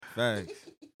Facts.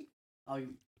 Oh,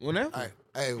 Whenever. All right.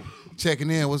 Hey, checking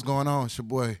in. What's going on? It's your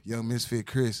boy, Young Misfit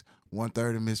Chris,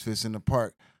 130 Misfits in the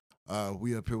Park.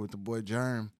 We up here with the boy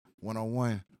Germ,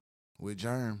 101 with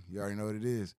Germ. You already know what it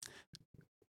is.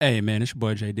 Hey, man, it's your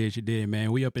boy J Did. You did,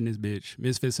 man. We up in this bitch.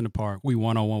 Misfits in the Park. We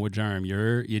 101 with Germ.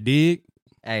 You dig?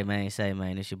 hey, man,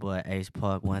 it's your boy Ace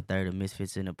Park, 130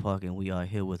 Misfits in the Park, and we are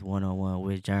here with 101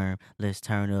 with Germ. Let's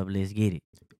turn up. Let's get it.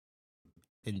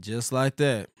 And just like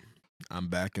that, I'm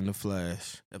back in the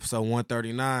flash. Episode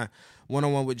 139,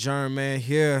 101 with Germ, man.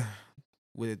 Here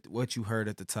with what you heard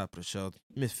at the top of the show,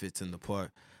 Misfits in the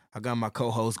Park. I got my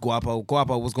co-host, Guapo.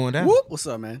 Guapo, what's going down? Whoop, what's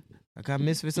up, man? I got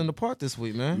Misfits in the Park this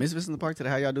week, man. Misfits in the Park today.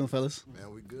 How y'all doing, fellas? Man,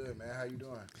 we good, man. How you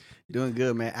doing? Doing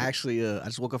good, man. Actually, I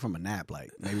just woke up from a nap like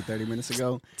maybe 30 minutes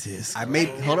ago. Tisk. I made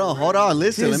hold on,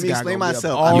 listen, This let me guy explain gonna be up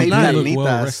myself. all I made night. You look well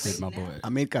carnitas. rested, my boy. I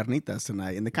made carnitas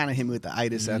tonight, and they kind of hit me with the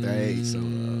itis after I ate. So,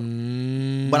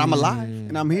 but I'm alive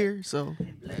and I'm here. So,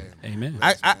 Amen.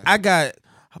 I got,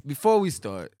 before we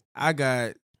start, I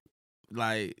got,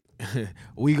 like,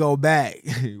 we go back.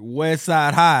 West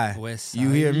Side High. West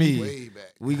You hear me? Way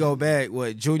back. We go back,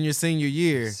 what, junior, senior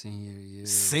year? Senior year.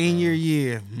 Senior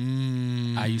year.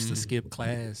 I used to skip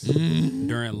class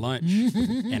during lunch,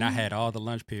 and I had all the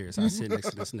lunch periods. I sit next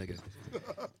to this nigga.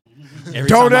 Every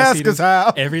Don't time I ask see us this-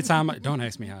 how. Every time, don't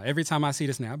ask me how. Every time I see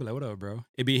this nigga, I be like, "What up, bro?"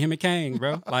 It be him and Kang,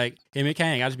 bro. Like him and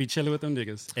Kang. I just be chilling with them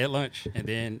niggas at lunch, and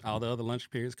then all the other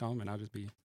lunch periods come, and I'll just be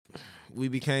We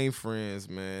became friends,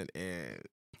 man, and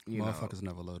you know, motherfuckers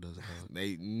never loved us.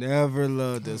 they never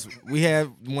loved us. We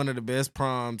had one of the best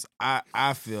proms,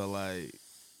 I feel like,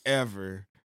 ever.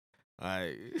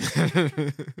 Like,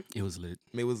 It was lit.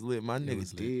 it was lit. My was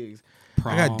niggas lit. digs.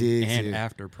 Prom got digs and here.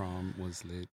 after prom was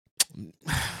lit.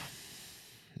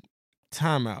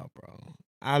 Time out, bro.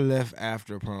 I left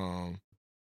after prom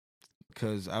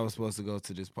because I was supposed to go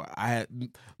to this part. I had,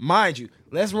 mind you,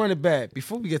 let's run it back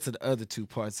before we get to the other two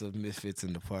parts of Misfits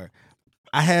in the Park.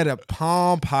 I had a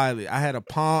Palm Pilot. I had a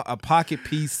Pocket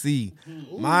PC.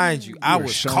 Mind you, I You are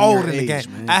was showing cold your in the age,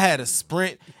 game. man. I had a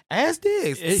Sprint. As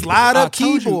this slide up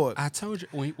keyboard. I told you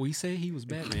when we said he was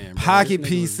Batman. Bro. Pocket This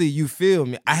nigga was- PC, you feel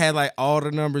me? I had like all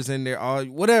the numbers in there, all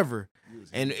whatever.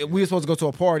 And we were supposed to go to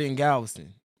a party in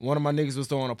Galveston. One of my niggas was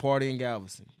throwing a party in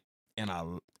Galveston. And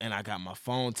I got my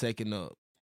phone taken up.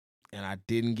 And I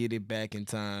didn't get it back in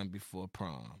time before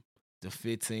prom. The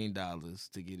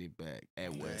 $15 to get it back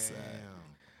at Westside.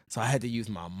 So I had to use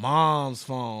my mom's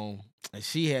phone. And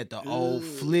she had the old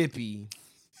flippy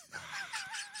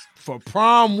for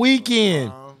prom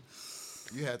weekend.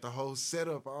 You had the whole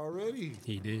setup already.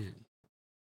 He did,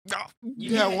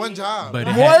 You had one job. but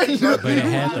it What? had, but it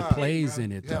had the plays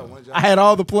in it You had though. one job. I had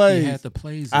all the He plays. had the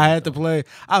plays. I in it, had to though. play.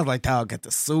 I was like, dog, got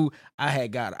the suit. I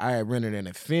had rented an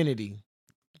Infinity,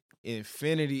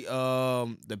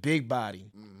 the big body,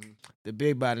 Mhm. the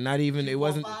big body. Not even it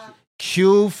wasn't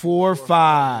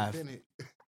Q45. Infinite.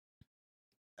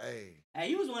 Hey. Hey,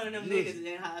 you was one of them niggas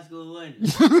in high school,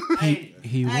 wasn't you? Hey,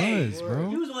 He hey, was, bro.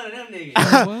 You was one of them niggas.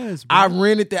 He was, bro. I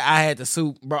rented that. I had the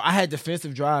suit, bro. I had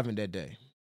defensive driving that day.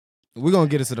 We're gonna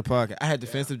get into the pocket. I had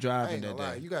defensive I driving ain't that gonna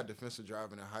lie. day. You got defensive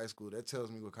driving in high school. That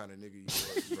tells me what kind of nigga you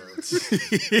was, bro.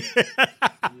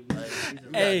 Like, you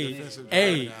got Hey, defensive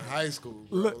hey. driving in high school,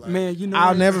 bro. Look, Like, man, you know I'll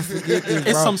what? never forget this,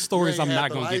 It's bro. some you stories ain't I'm had not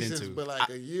the gonna get license, into. But like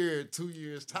a year, 2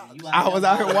 years tops. You I was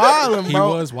out here wilding, He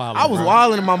bro. was wilding. I was bro.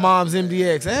 wilding in my mom's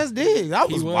MDX. That's Diggs. I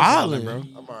He was was wilding, wilding,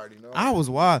 bro. bro. I'm already knowing. I was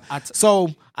wild. So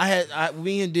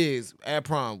me and Diggs at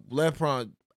prom, left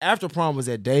prom. After prom was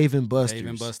at Dave and Buster's. Dave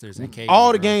and Buster's and Katie,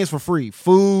 All the bro. games for free,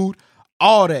 food,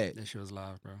 all that. That shit was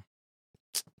live, bro.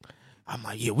 I'm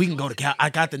like, yeah, we can go to Cal.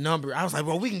 I got the number. I was like,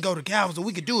 bro, we can go to Galveston.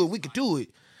 We could do it. We could do it.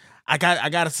 I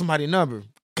got somebody's number.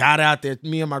 Got out there.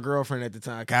 Me and my girlfriend at the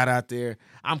time got out there.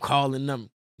 I'm calling them.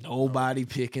 Nobody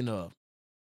picking up.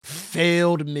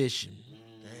 Failed mission.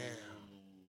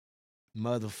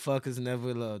 Motherfuckers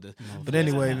never loved us. But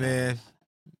anyway, man,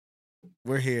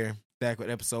 we're here. Back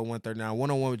with episode 139,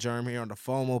 101 with Germ here on the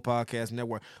FOMO Podcast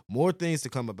Network. More things to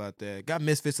come about that. Got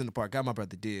Misfits in the Park. Got my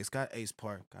brother Diggs. Got Ace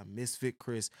Park. Got Misfit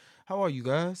Chris. How are you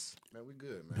guys? Man, we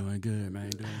good, man. Doing good, man.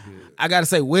 Doing good. I gotta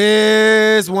say,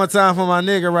 Wiz one time for my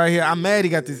nigga right here. I'm mad he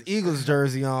got this Eagles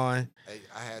jersey on. Hey,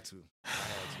 I had to.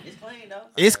 It's clean though.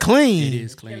 It's clean. It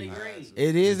is Kelly clean. Green.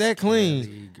 It is that clean.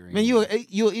 Kelly Green. Man, you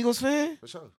an Eagles fan? For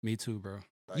sure. Me too, bro.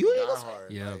 Like, You ain't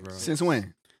diehard, Yeah, like, bro. Since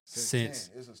when? Since.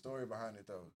 10. It's a story behind it,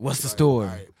 though. What's the Like, story?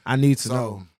 all right, I need to So,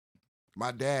 know.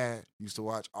 my dad used to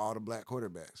watch all the black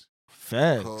quarterbacks.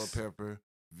 Facts. Culpepper,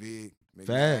 Vic, McNabb,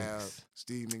 Facts.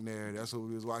 Steve McNair. That's what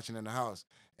we was watching in the house.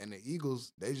 And the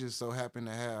Eagles, they just so happened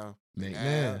to have McNabb.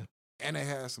 McNabb and they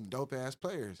had some dope ass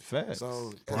players. Facts. So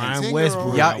as a Brian 10-year-old,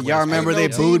 Westbrook. Y'all remember they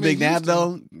Ain't no booed team in McNabb though?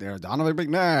 Houston. They're Donovan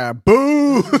McNabb.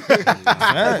 Boo!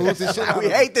 They booed the shit out We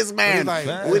of him. hate this But man. it's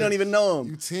like, We don't even know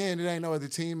You him. 10, it ain't no other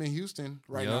team in Houston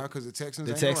right Yup. now because the Texans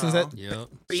The ain't Texans around. Yep. So,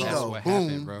 That's what boom,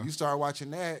 happened, bro. you start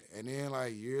watching that, and then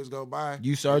like years go by.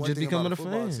 You start One just thing about becoming a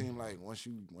football fan. Team, like once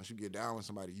you get down with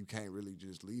somebody, you can't really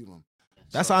just leave them.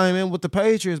 That's how I'm in with the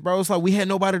Patriots, bro. It's like we had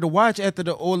nobody to watch after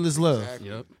the Oilers left. Exactly.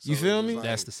 Yep. You So feel it's me? like,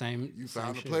 That's the same. You same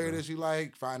found a shit, player bro. that you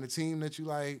like, find a team that you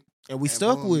like, And we and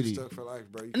stuck boom, with you it. Stuck for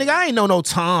life, bro. You Nigga, can't- I ain't know no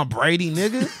Tom Brady,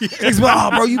 nigga. Niggas be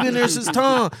like, oh, bro, you been there since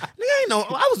Tom. Nigga, I ain't know.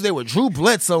 I was there with Drew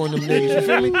Bledsoe and them niggas,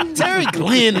 you feel me? Terry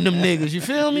Glenn and them niggas, you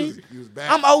feel me? You was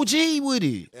back. I'm OG with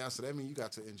it. Yeah, so that means you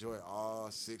got to enjoy all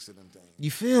 6 of them things.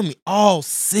 You feel me? All Like,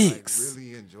 6.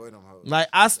 really enjoy them hoes. Like,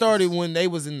 I started when they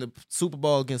was in the Super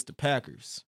Bowl against the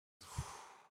Packers.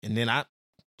 And then I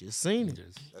just seen it.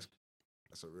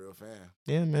 That's a real fan.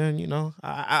 Yeah, man, you know.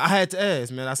 I had to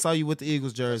ask, man. I saw you with the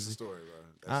Eagles That's the jersey. story, bro.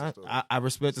 That's the story. I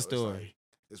respect the So it's story. like,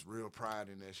 it's real pride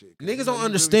in that shit. 'Cause Niggas you don't really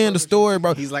understand the fuck with your story, team.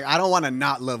 bro. He's like, I don't want to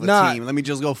not love a Nah. team. Let me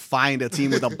just go find a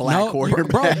team with a black No,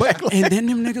 quarterback. bro, but and then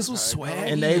them niggas was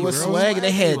swag. And they was bro. swagging.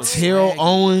 They had was Terrell swaggy.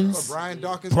 Owens, Brian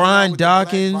Dawkins. Brian with the black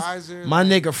Dawkins, visor, my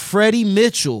like, nigga Freddie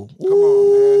Mitchell. on,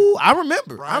 Ooh, I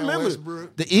remember. Brian I remember.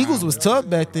 Westbrook, The Eagles Brian was tough Westbrook,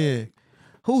 back then.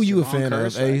 Who you a Sean fan of,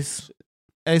 Kershaw. Ace?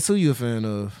 Ace, who you a fan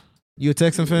of? You a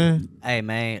Texan fan? Hey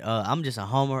man, I'm just a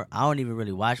homer. I don't even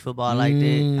really watch football like that.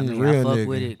 I mean, real I fuck nigga.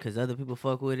 with it because other people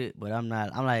fuck with it, but I'm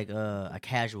not. I'm like a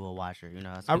casual watcher. You know,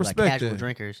 I People respect like casual that.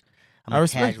 drinkers. I'm I a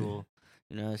respect casual.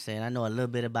 You know what I'm saying? I know a little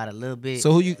bit about a little bit.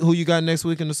 So who you got next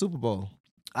week in the Super Bowl?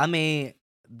 I mean,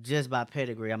 just by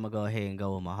pedigree, I'm gonna go ahead and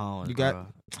go with Mahomes. You got- bro.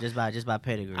 just by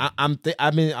pedigree. I've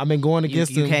been going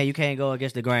against you them can't go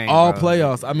against the grain. all bro.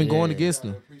 playoffs. I've been going Yeah. against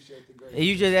them.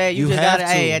 You just You just have gotta. to.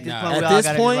 Hey, at this Nah. point, At we all this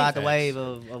gotta point- just ride the wave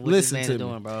of what Listen this to man is me.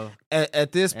 doing, bro.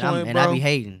 At this And, point, and bro, I be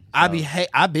hating.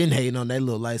 I been hating on that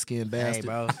little light skinned Hey, bastard.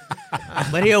 bro.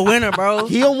 But he a winner, bro.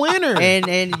 He a winner. and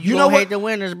you You know don't what- hate the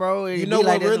winners, bro. It You be know like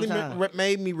what that really sometimes.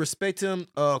 made me respect him?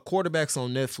 Quarterbacks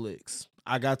on Netflix.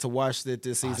 I got to watch that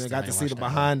this season. still Got to ain't see the watched that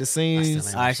behind the scenes.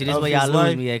 ain't All right, see, this of where y'all his lose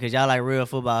life. me at, because y'all like real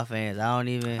football fans. I don't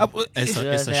even. I- It's You a, know what I'm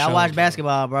it's a saying? show, I watch bro.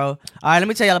 basketball, bro. All right, let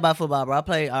me tell y'all about football, bro. I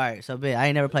play. All right, so big. I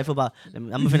ain't never played football. I'm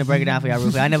finna break it down for y'all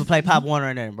real quick. I never played Pop Warner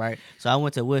or nothing, right? So I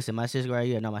went to Woodson my 6th grade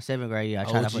year. No, my 7th grade year. I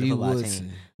tried out for the OG football Woodson.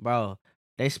 team, bro.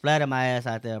 They splattered my ass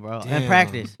out there, bro. Damn. In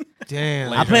practice,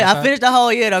 Damn. I finished the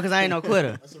whole year though, cause I ain't no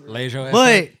quitter. Lays your ass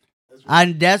But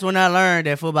out. that's when I learned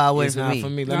that football It's wasn't not for for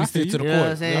me. me. Let Nah, me I stick feel to the You know what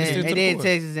I'm court. Let me saying? stick to And the then court.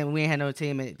 Texas, and we ain't had no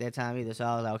team at that time either. So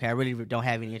I was like, okay, I really don't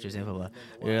have any interest in football.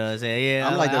 You know what I'm saying? Yeah,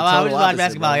 I'm like the I total was watching opposite,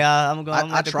 basketball, bro. y'all. I'm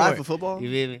going. I tried for football. You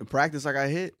feel me? In practice, I got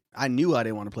hit. I knew I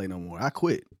didn't want to play no more. I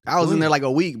quit. I was in there like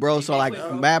a week, bro. So like,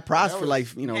 bad props for like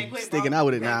sticking out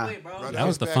with it. Nah, Bro, That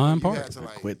was the back fun when you part. had to,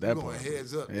 like, Quit that you going part.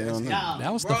 Heads up. Hell That's no. it.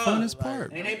 That was the funnest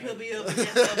part. And they put me up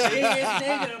against the biggest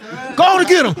nigga, bro. Go on and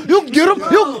get him. You can get him.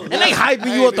 And they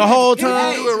hyping you up the whole If you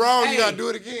time. do it wrong, Hey. you gotta do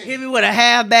it again. Hit me with a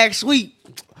halfback sweep.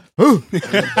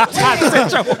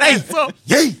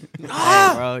 Yay.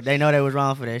 Hey, bro, they know they was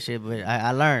wrong for that shit, but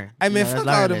I learned. Hey You man, know, fuck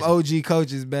let's all learn them that OG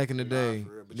coaches back in the day. for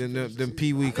real, but you Them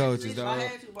Pee Wee coaches, dog.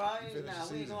 that.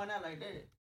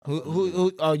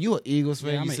 Who? Oh, you an Eagles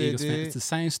fan? Yeah, I'm you an said, Eagles fan. dude? It's the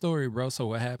same story, bro. So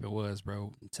what happened was,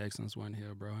 bro, Texans won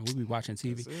here, bro, and we be watching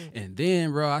TV, and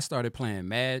then, bro, I started playing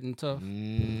Madden and stuff,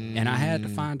 and I had to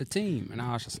find a team, and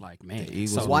I was just like, man, The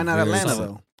Eagles so why not very Atlanta solid.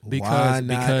 though? Why because not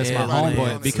because my Atlanta?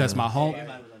 homeboy because my home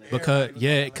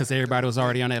because everybody was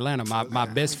already on Atlanta. My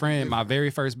best friend, my very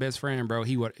first best friend, bro,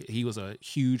 he was a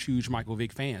huge Michael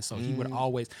Vick fan, so he would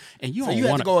always and you So don't you had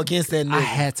want to go against that nigga. I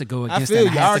had to go against feel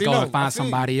them. you. I I had already to go know. and I find feel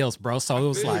somebody else, bro. So it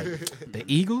was like the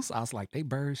Eagles. I was like, they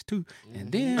birds too.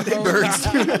 And then bro,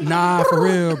 nah, for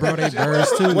real, bro, they birds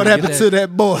too. What Get happened to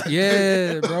that boy?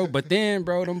 Yeah, bro. But then,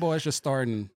 bro, them boys just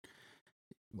starting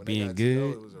When they being got good. T.O.,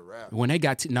 it was a wrap. When they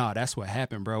got that's what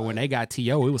happened, bro. When they got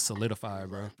T.O., it was solidified,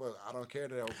 bro. But I don't care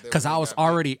that. Because I was got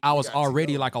already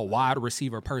T.O. like a wide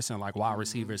receiver person. Like wide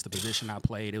receiver is the position I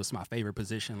played. It was my favorite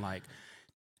position. Like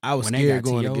I was When they scared got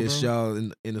going T.O., against bro.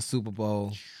 y'all in the Super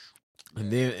Bowl. And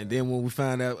then when we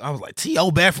found out, I was like,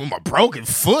 T.O. back from a broken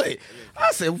foot.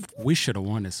 I said, we should have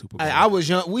won that Super Bowl. I was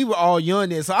young. We were all young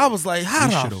then, so I was like, how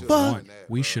we the should have fuck? won.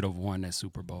 We should have won that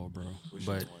Super Bowl, bro.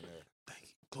 But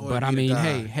Glory but I be to mean,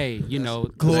 God. hey, you know,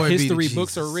 Glory the be to history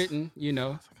books are Jesus. written. You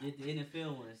know, The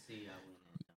NFL want to see y'all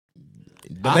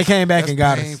win. But they came back That's and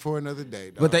got pain us. for another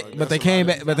day. But dog. they That's a came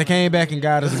lot of- back. But they came back and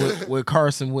got us with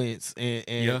Carson Wentz and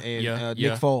Yeah, Nick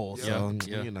yeah. Foles. Yeah, So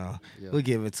yeah. you know, Yeah. we'll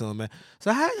give it to him, man.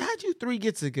 So how'd you three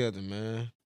get together,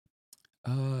 man?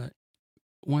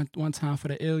 one time for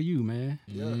the LU, man.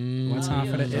 Yeah. One time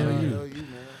for the LU.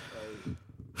 man.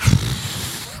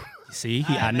 See,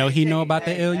 I know he know about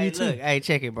the LU Hey, too. look, hey,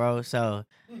 check it, bro. So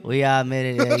we all met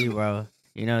at LU, bro.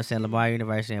 You know what I'm saying? Lamar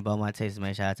University in Beaumont, Texas,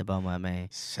 man. Shout out to Beaumont, man.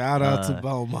 Shout out to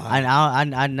Beaumont.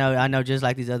 I know. Just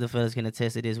like these other fellas can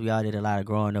attest to this, we all did a lot of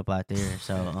growing up out there.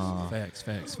 So, Facts.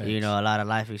 you know, a lot of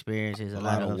life experiences, a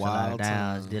lot of ups, a lot of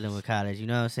downs, dealing with college. You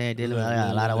know what I'm saying? Dealing with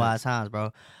a lot of wild times,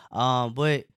 bro.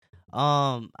 But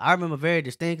I remember very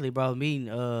distinctly, bro. Meeting,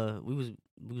 we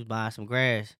was buying some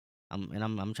grass.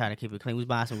 I'm trying to keep it clean. We was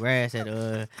buying some grass at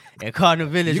Cardinal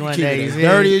Village You one can keep day. it You as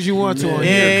feel dirty me? as you want to on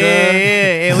here,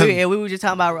 Yeah. cuz. And we were just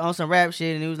talking about on some rap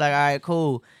shit, and he was like, "All right,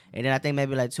 cool." And then I think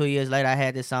maybe like 2 years later, I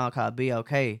had this song called "Be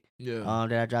Okay," Yeah.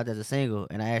 that I dropped as a single,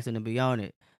 and I asked him to be on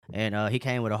it, and he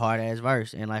came with a hard ass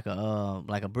verse and like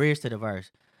a bridge to the verse.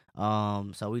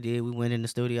 So we went in the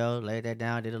studio, laid that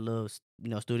down, did a little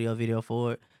studio video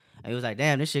for it. And he was like,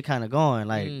 "Damn, this shit kind of going.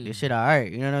 Like this shit all right."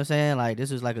 You know what I'm saying? Like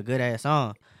this was like a good ass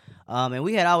song. And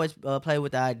we had always played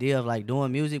with the idea of like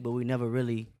doing music, but we never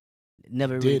really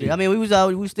Did did. it. I mean, we was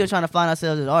still trying to find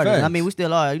ourselves as artists. I Facts. mean, we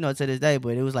still are, to this day.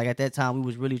 But it was like at that time we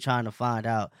was really trying to find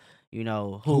out,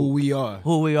 Who we are.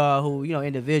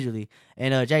 individually.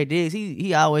 And Jay Diggs,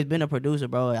 he always been a producer,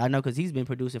 bro. I know because he's been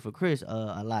producing for Chris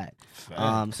a lot.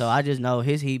 Facts. So I just know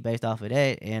his heat based off of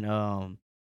that. And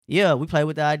yeah, we played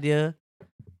with the idea. A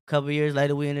couple years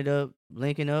later, we ended up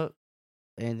linking up.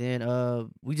 And then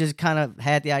we just kind of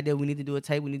had the idea we need to do a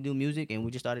tape, we need to do music, and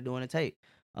we just started doing a tape.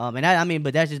 But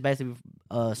that's just basically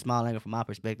a small angle from my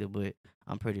perspective, but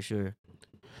I'm pretty sure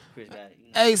Chris got it.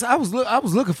 Hey, so I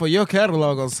was looking for your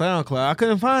catalog on SoundCloud. I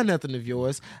couldn't find nothing of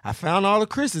yours. I found all of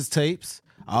Chris's tapes,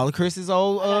 all of Chris's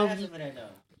old.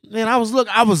 Man, I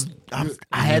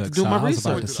had to do so my I was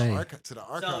about research. to say. To the So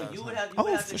archives. you would have, Oh,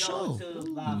 to for go sure. to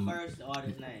my first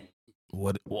artist name.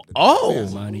 What? Oh,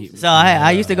 Money. So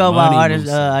I used to go by Money an artist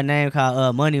Musa. a name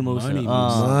called Money Musa. Money Musa.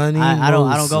 Money I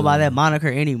don't go by Musa. that moniker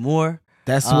anymore.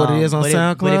 That's what it is on but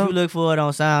SoundCloud. But if you look for it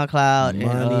on SoundCloud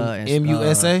and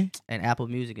MUSA, and Apple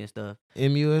Music and stuff.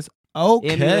 MUS.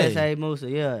 Okay. MUSA Musa,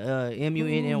 yeah.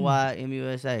 MUNNY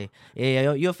MUSA.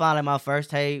 Yeah, you'll find like my first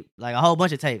tape, like a whole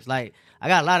bunch of tapes. Like I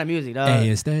got a lot of music, dog. Hey,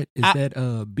 is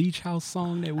that Beach House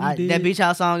song that we did? That Beach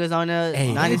House song is on there.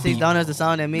 Hey, 96 Donuts, the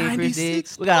song that me and Chris did.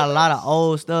 We got a lot of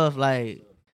old stuff. Like,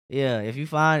 yeah, if you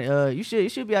find, you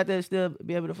should be out there still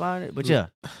be able to find it. But yeah.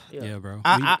 Yeah, bro.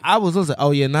 I was listening.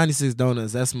 Oh yeah, 96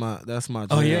 Donuts. That's my jam.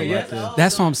 Oh yeah, right yeah. there.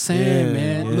 That's what I'm saying,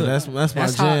 man. Yeah, Look, that's my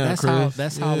jam, Chris.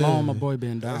 That's how long my boy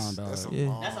been down, dog. That's a Yeah.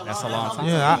 long time. Yeah, That's a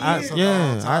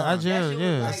long time. I jam.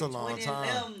 Yeah, That's a long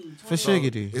time. for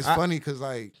shiggity. It's funny because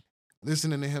like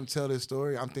listening to him tell this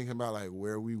story, I'm thinking about like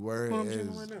where we were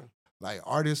as like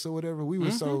artists or whatever. We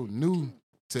were so new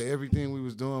to everything we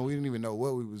was doing. We didn't even know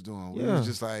what we was doing. We was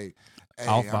just like, hey,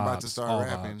 All I'm about to vibes, start all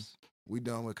rapping. vibes. We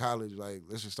done with college. Like,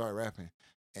 let's just start rapping.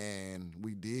 And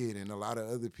we did. And a lot of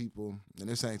other people, and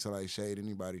this ain't to like shade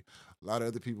anybody, a lot of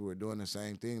other people were doing the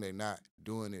same thing. They not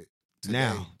doing it today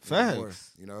Now. anymore,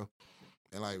 Facts. you know?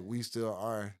 And like we still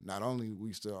are, not only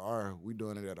we still are, we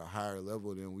doing it at a higher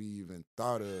level than we even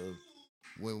thought of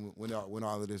when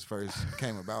all of this first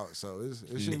came about. So it's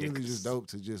really just dope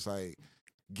to just like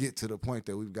get to the point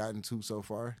that we've gotten to so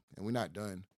far, and we're not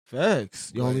done.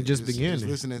 Facts. You But only just beginning. Just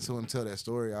listening to him tell that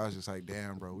story, I was just like,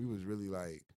 damn, bro, we was really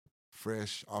like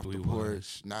fresh off We the was.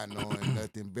 porch, not knowing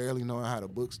nothing, barely knowing how to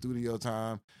book studio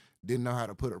time, didn't know how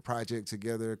to put a project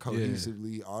together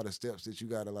cohesively, all the steps that you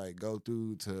got to like go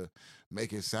through to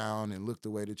make it sound and look the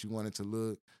way that you want it to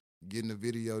look, getting the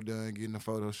video done, getting the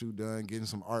photo shoot done, getting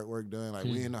some artwork done. Like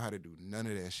we didn't know how to do none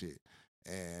of that shit.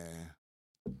 And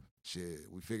shit,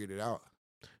 we figured it out.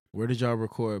 Where did y'all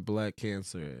record Black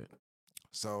Cancer at?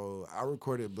 So I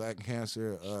recorded Black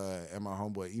Cancer at my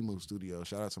homeboy Emu studio.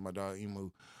 Shout out to my dog Emu.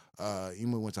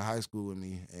 Emu went to high school with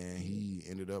me, and he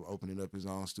ended up opening up his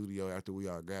own studio after we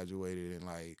all graduated. And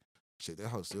like, shit, that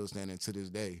house still standing to this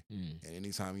day. And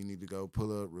anytime you need to go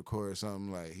pull up, record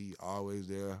something, like he always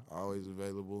there, always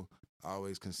available,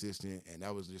 always consistent. And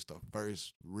that was just the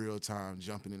first real time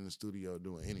jumping in the studio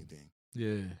doing anything.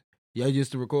 Yeah. Y'all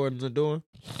used to record and doing?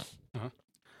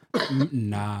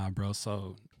 Nah, bro.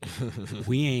 So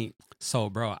we ain't. So,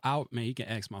 bro, man, you can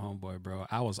ask my homeboy, bro.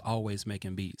 I was always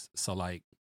making beats. So, like,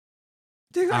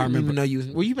 I remember. remember- Know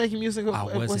you. Were you making music? I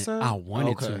wasn't. I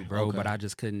wanted to, bro, okay. but I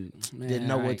just couldn't. Man, Didn't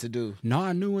know I what ain't- to do. No,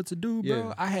 I knew what to do, bro.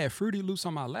 Yeah. I had Fruity Loops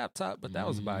on my laptop, but that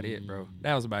was about it, bro.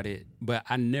 That was about it. But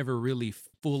I never really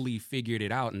fully figured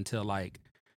it out until like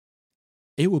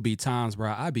it would be times,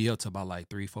 bro. I'd be up to about like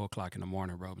 3, 4 o'clock in the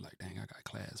morning, bro. Be like, dang, I got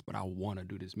class, but I want to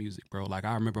do this music, bro. Like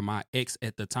I remember my ex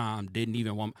at the time didn't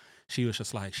even want. She was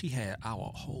just like, she had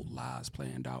our whole lives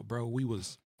planned out, bro. We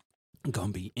was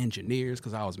gonna be engineers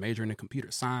because I was majoring in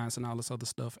computer science and all this other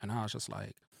stuff, and I was just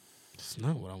like, It's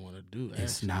not what I want to do.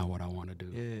 it's not what I want to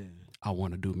do. Yeah. I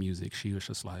want to do music. She was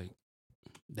just like,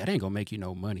 that ain't gonna make you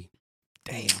no money.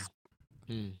 Damn.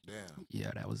 Mm. Damn.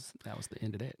 Yeah, that was the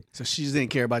end of that. So she just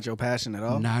didn't care about your passion at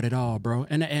all? Not at all, bro.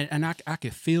 And I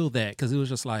could feel that because it was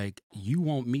just like, you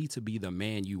want me to be the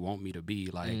man you want me to be.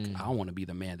 Like, I want to be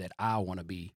the man that I want to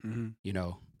be, you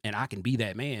know, and I can be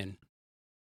that man.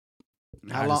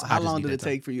 How long did it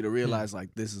take for you to realize, like,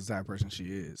 this is the type of person she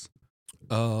is?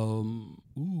 Ooh,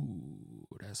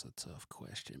 that's a tough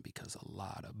question because a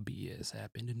lot of BS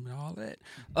happened and all that.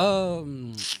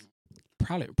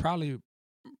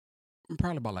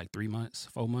 Probably about like 3 months,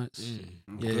 4 months. Yeah,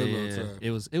 Good little time.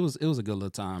 it was a good little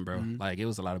time, bro. Like it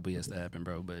was a lot of BS that happened,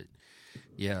 bro. But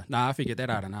yeah, I figured that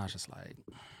out, and I was just like,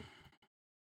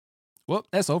 well,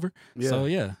 that's over. Yeah. So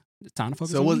yeah, it's time to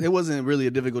focus. So on me. it wasn't really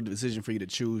a difficult decision for you to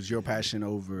choose your passion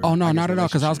over. Oh no, I guess, not at all.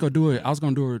 Because I was relationship. gonna do it. I was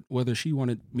gonna do it whether she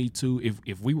wanted me to.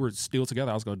 If we were still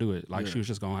together, I was gonna do it. Like Yeah. she was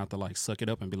just gonna have to like suck it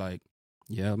up and be like,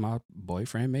 yeah, my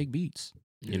boyfriend make beats.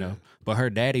 You know, but her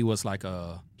daddy was like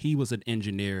he was an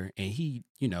engineer and he,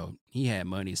 you know, he had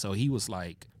money. So he was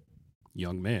like,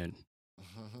 young man,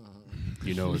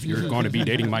 you know, if you're going to be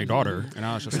dating my daughter. And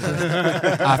I was just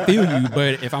like, I feel you.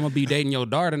 But if I'm going to be dating your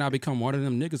daughter and I become one of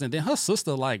them niggas, and then her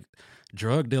sister like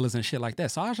drug dealers and shit like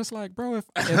that. So I was just like, bro, if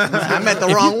I met the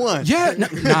wrong one. Yeah,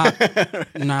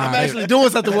 nah. I'm actually doing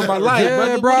something with my life, Yeah,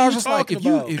 brother. bro. What I are was you just like, talking if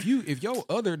you about? if your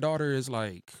other daughter is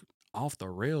like off the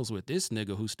rails with this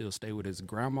nigga who still stay with his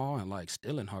grandma and like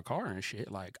still in her car and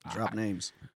shit, like Drop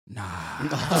names. nah,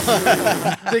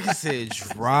 Nigga said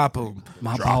drop him.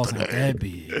 my balls ain't that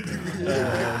big. Bro.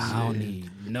 I don't need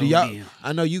no Do y'all? damn.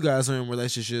 I know you guys are in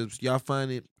relationships. Y'all find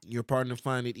it, your partner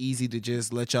find it easy to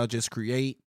just let y'all just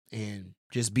create and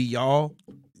just be y'all,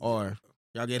 or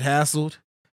y'all get hassled?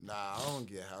 Nah, I don't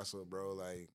get hassled, bro.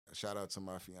 Like, shout out to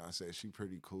my fiance. She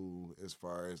pretty cool as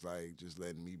far as like just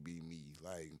letting me be me.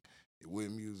 Like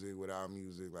with music, without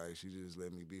music, like she just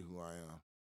let me be who I am.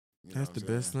 You know That's what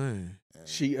the I'm best saying? thing. And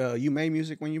She you made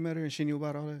music when you met her and she knew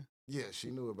about all that? yeah, she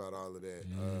knew about all of that.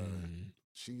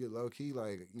 She low key,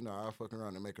 like, you know, I'll fuck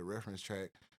around and make a reference track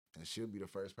and she'll be the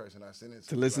first person I send it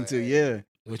To listen like, to, hey, yeah.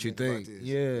 What you about think? this?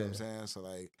 Yeah. You know what I'm saying? So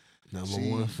like Number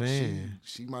one fan.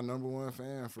 She my number one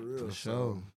fan for real. For So,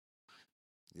 sure.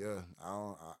 yeah,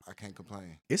 I can't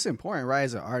complain. It's important, right,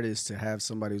 as an artist to have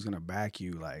somebody who's gonna back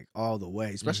you like all the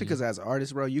way. Especially because as an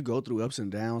artist, bro, you go through ups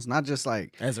and downs. Not just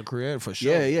like As a creator, for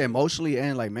sure. yeah, emotionally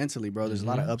and like mentally, bro. There's a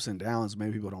lot of ups and downs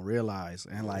maybe people don't realize.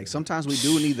 And like sometimes we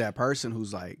do need that person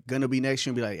who's like gonna be next to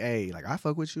you and be like, hey, like I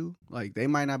fuck with you. Like they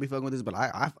might not be fucking with this, but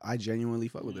I genuinely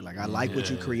fuck with it. Like I like what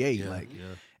you create.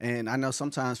 And I know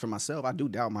sometimes for myself, I do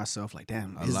doubt myself. Like,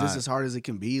 damn, is this as hard as it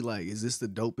can be? Like, is this the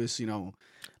dopest, you know,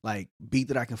 like beat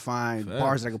that I can find,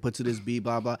 bars that I can put to this beat,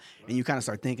 blah, blah. And you kind of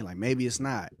start thinking like, maybe it's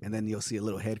not. And then you'll see a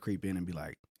little head creep in and be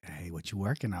like, hey, what you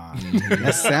working on?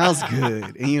 That sounds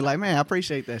good. And you're like, man, I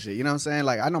appreciate that shit. You know what I'm saying?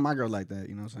 Like, I know my girl like that.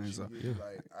 You know what I'm saying? So, Give you,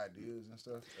 like ideas and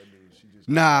stuff. Or do she just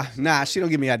nah, she don't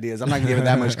give me ideas. I'm not gonna give her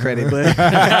that much credit, but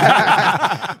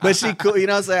but she cool. You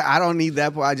know what I'm saying? I don't need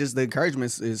that part. I just the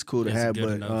encouragement is cool to It's have.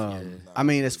 good But enough, I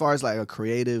mean, as far as like a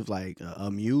creative, like a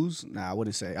muse, nah, I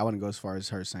wouldn't go as far as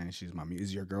her saying she's my muse.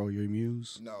 Is your girl your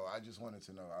muse? No, I just wanted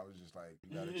to know. I was just like,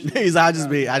 you got He's I just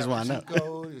want to know. Cheat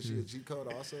code? Is she a cheat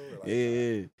code also? Or like,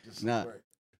 Yeah. just Nah. right.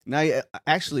 Now, yeah,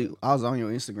 actually, I was on your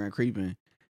Instagram creeping,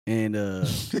 and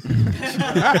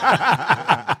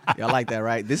y'all like that,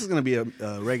 right? This is gonna be a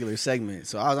regular segment.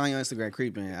 So I was on your Instagram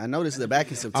creeping. I noticed that back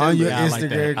in September, On your Yeah, I like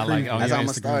Instagram that. I like creeping. on That's your how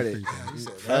I'ma Instagram start it. creeping. You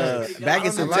said that. back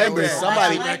in I don't like September, that.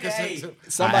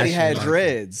 somebody I had actually like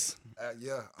dreads.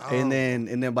 Yeah. And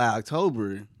then by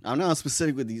October, I'm not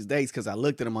specific with these dates because I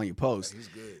looked at them on your post. He's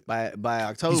good. By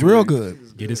October, He's real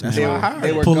good. Get this They man were,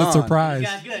 they were Pulitzer gone. Prize.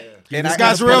 And This I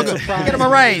guy's gotta real put good. a- Get him a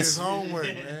His raise. homework,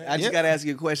 man. I just gotta ask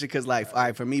you a question because, like, all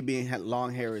right, for me being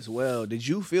long hair as well, did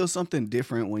you feel something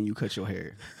different when you cut your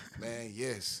hair? Man,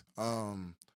 yes.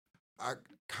 I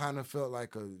kind of felt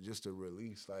like just a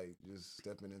release, like just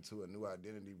stepping into a new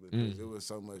identity because it was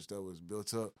so much that was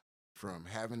built up from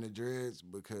having the dreads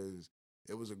because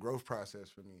it was a growth process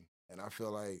for me. And I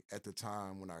feel like at the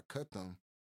time when I cut them,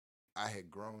 I had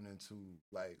grown into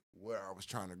like where I was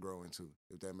trying to grow into,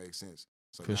 if that makes sense.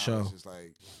 So For now sure. it's just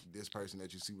like this person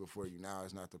that you see before you now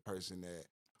is not the person that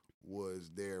was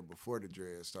there before the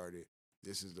dreads started.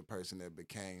 This is the person that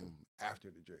became after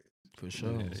the dreads. For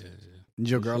sure. Did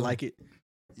your girl like it?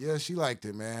 Yeah, she liked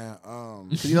it, man.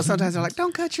 'Cause, you know, sometimes they're like,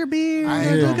 "Don't cut your beard. I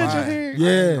ain't Don't gonna cut your lie. hair." I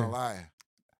Yeah. ain't gonna lie.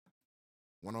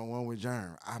 1-on-1 with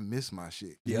Germ, I miss my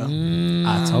shit. Yeah.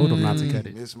 I told him not to cut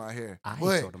it. Miss my hair, I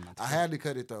but told him not to I cut had to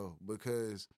cut it though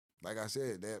because, like I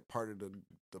said, that part of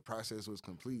the process was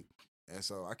complete, and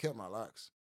so I kept my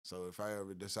locks. So if I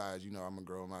ever decide, I'm gonna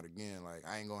grow them out again, like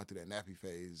I ain't going through that nappy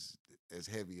phase as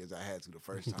heavy as I had to the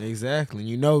first time. Exactly.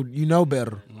 You know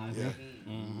better. Yeah.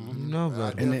 Mhm. You know But I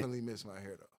better. definitely miss my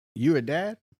hair though. You a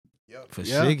dad? Yep. For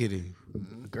Yeah. shiggity.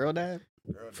 Girl dad?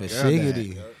 Girl, For dad. Girl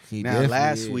shiggity. dad. He Now, definitely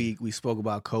last is. week we spoke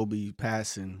about Kobe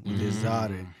passing with his Mhm.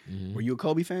 daughter. Mhm. Were you a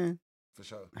Kobe fan? For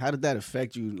sure. How did that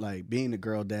affect you, like being a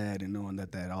girl dad and knowing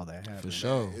that all that happened? For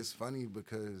sure. Man, it's funny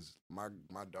because my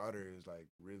daughter is like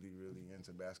really, really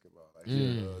into basketball. Like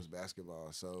Mm. she loves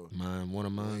basketball. So One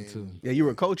of mine too. Yeah, you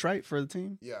were a coach, right, for the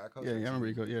team? yeah, I coached Yeah, the yeah, I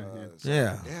remember team. you yeah. So,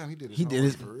 Yeah. Damn, he did his He did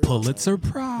homework his for real, Pulitzer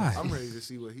man. Prize. I'm ready to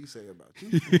see what he say about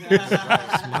you.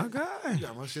 That's my guy. You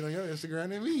got more shit on your Instagram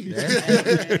than me.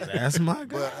 That's my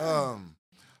guy. But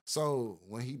so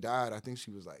when he died, I think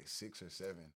she was like 6 or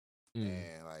 7, Mm.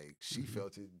 and like she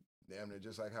felt it damn near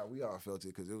just like how we all felt it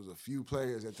because there was a few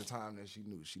players at the time that she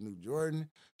knew. She knew Jordan,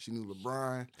 she knew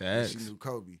LeBron, and she Facts. knew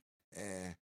Kobe,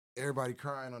 and everybody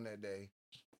crying on that day.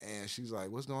 And she's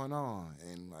like, "What's going on?"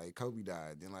 And like Kobe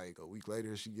died. Then like a week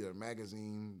later, she get a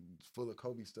magazine full of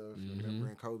Kobe stuff,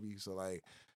 remembering Kobe. So like,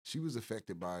 she was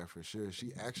affected by it for sure.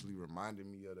 She actually reminded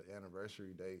me of the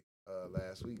anniversary date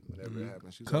last week whenever it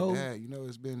happened. She was Kobe. like, "Dad,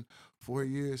 it's been 4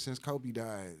 years since Kobe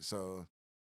died." So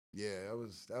yeah, that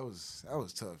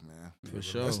was tough, man. For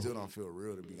sure. That still don't feel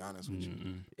real, to be honest with you.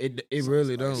 It So,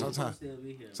 really like, don't.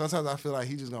 Sometimes I feel like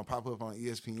he's just gonna pop up on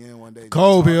ESPN one day. just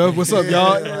Kobe, talking. what's up,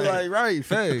 y'all? Yeah, Like, right,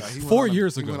 facts. he went 4 on a-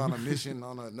 years he ago. went on a mission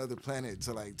on another planet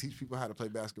to like teach people how to play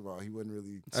basketball. He wasn't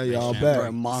really. Hey, y'all Jam. back.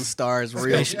 Bro, Monstars,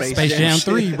 real Space Jam shit.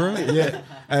 3, bro. Yeah.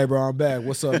 Hey, bro, I'm back.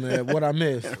 What's up, man? What I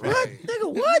missed? Right.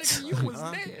 Nigga, what? You was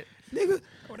Huh? dead. Nigga.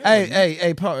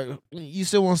 Hey, Paul, you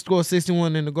still want to score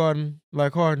 61 in the Garden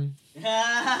like Harden?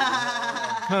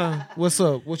 Huh? What's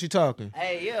up? What you talking?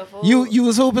 Hey, yeah, fool. You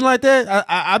was hooping like that?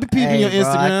 I be peeping Hey, your bro,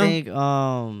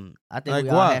 Instagram. I think Like we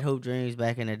all what? had hoop dreams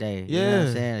back in the day. You know what Yeah.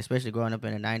 I'm saying? Especially growing up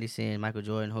in the 90s, seeing Michael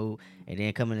Jordan hoop, and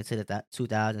then coming into the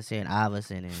 2000s, seeing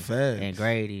Iverson and Facts.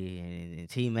 Grady and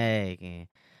T-Mac and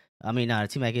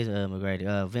T-Mac is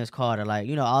McGrady, Vince Carter, like,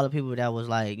 all the people that was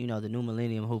like, the new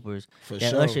millennium hoopers For that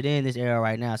sure. ushered in this era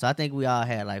right now. So I think we all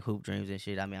had like hoop dreams and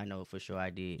shit. I mean, I know for sure I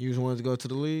did. You just wanted to go to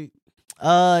the league?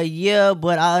 Yeah,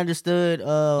 but I understood. I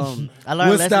learned. What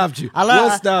lessons. stopped you? I learned.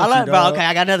 What stopped I learned, you, bro. dog? Okay,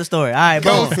 I got another story. All right,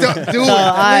 Go, boom. stop, do So, it.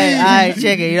 all right, please.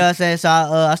 check it. You know what I'm saying? So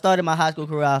I started my high school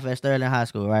career off at Sterling High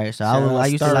School, right? So Shout out I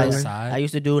used to like, Sterling. I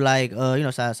used to do like,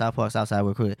 South Park, Southside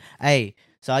recruit. Hey,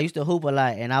 so I used to hoop a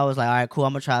lot, and I was like, all right, cool.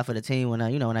 I'm gonna try for the team when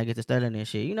I get to Sterling and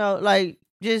shit. Like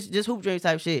just hoop dreams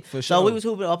type shit. For So we sure. was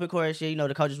hooping open court and shit.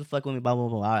 The coaches was fucking with me. Blah blah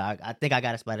blah. I think I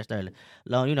got a spot at Sterling.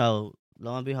 Lo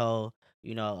and behold.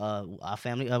 Our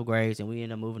family upgrades and we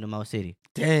end up moving to Mo City.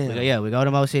 Damn. We go to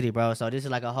Mo City, bro. So this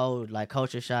is like a whole like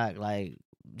culture shock, like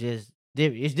just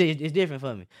it's different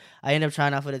for me. I end up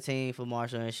trying out for the team for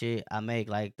Marshall and shit. I make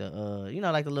like the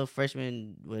like the little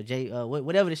freshman with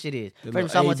whatever the shit is. The Freshman little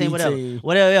sophomore AB team, whatever. team.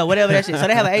 Whatever that shit. So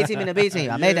they have an A team and a B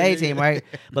team. I made the A team, right?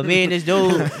 But me and this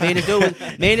dude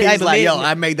He's like, yo,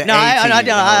 I made the no, A I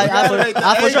team,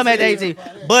 I for sure made the A team,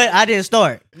 but I didn't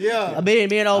start. Yeah. Me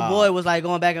and old boy was like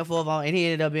going back and forth on, and he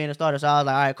ended up being a starter. So I was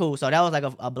like, all right, cool. So that was like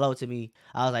a blow to me.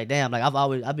 I was like, damn, like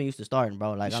I've been used to starting,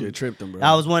 bro. Like You should have tripped him, bro.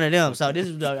 I was one of them. So this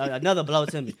is another blow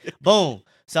to me. Boom.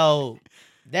 So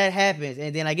that happens,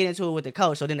 and then I get into it with the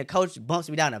coach. So then the coach bumps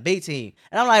me down to B team,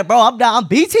 and I'm like, bro, I'm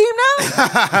B team now.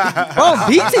 Bro, I'm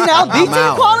B team now. I'm B team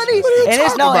out. quality. What are you And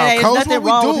it's talking about, it's coach? nothing What we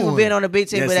wrong with people doing? being on the B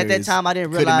team, Yes, but at there that is. time I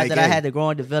didn't Couldn't realize make that I A. had to grow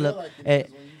and develop.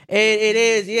 It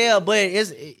is, yeah, but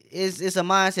it's a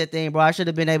mindset thing, bro. I should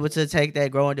have been able to take that,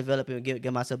 grow and develop, and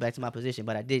get myself back to my position,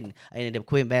 but I didn't. I ended up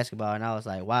quitting basketball, and I was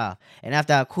like, wow. And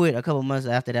after I quit, a couple months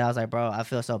after that, I was like, bro, I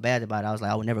feel so bad about it. I was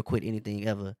like, I would never quit anything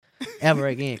ever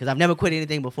again, because I've never quit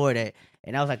anything before that,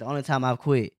 and that was like the only time I've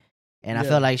quit, and I Yeah.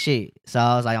 felt like shit. So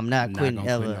I was like, I'm not Not quitting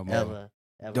gonna quit ever, no more.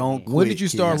 ever. Don't again. quit. When did you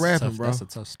start kids. rapping, bro? That's a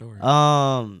tough story.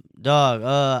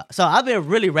 Dog. So I've been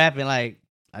really rapping like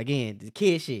again the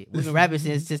kid shit. We've been rapping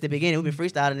since the beginning. We've been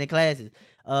freestyling in classes.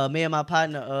 Me and my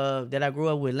partner that I grew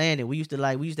up with, Landon, we used to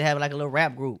have like a little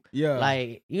rap group. Yeah.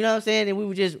 Like, you know what I'm saying? And we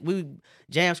would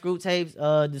jam screw tapes,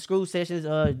 the screw sessions,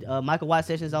 Michael Watt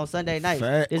sessions on Sunday nights.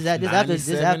 Facts. This after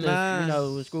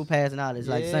 97.9. screw pass and all this.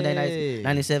 Like Sunday Yeah.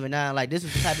 nights, 97.9. Like this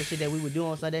was the type of shit that we would do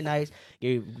on Sunday nights.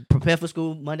 Get prepare for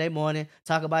school Monday morning,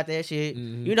 talk about that shit.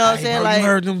 Mhm. You know what I'm Hey, saying? bro, Like you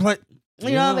heard them play.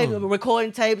 You know, like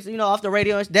recording tapes, off the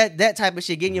radio, and that type of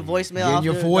shit, getting your voicemail off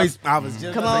your the, voice. I was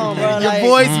just Come on, bro. your like,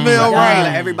 voicemail, Right, right?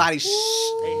 like everybody.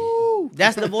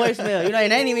 That's the voicemail. It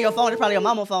ain't even your phone. It's probably your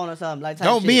mama phone or something. Like type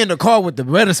Don't shit. be in the car with the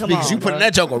better Come speakers. on, You putting bro.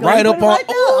 that joker Come right on, up put it on. right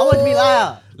there. I want it to be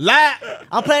loud. Live.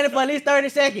 I'm playing it for at least 30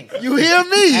 seconds. You hear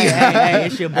me? Hey,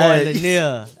 it's your boy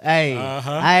Lanier. Hey,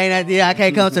 I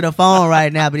can't come to the phone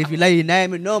right now, but if you lay your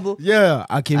name and number, Yeah,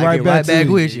 I can I right get back right to back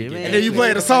you. with you, man. And then you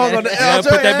play the song on the Yeah, LJ.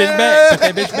 put that bitch back. Put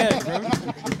that bitch back, bro.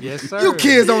 Yes, sir. You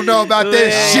kids don't know about that I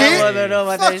shit. don't know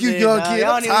about Fuck that you, shit, young dog. kid. Y'all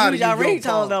I'm don't even tired use of y'all you young ringtones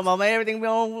punks. no more, man. Everything be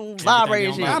on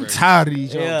vibrating on shit. I'm vibrate. tired of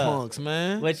these young Yeah. punks,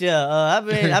 man. But yeah, I've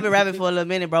been rapping for a little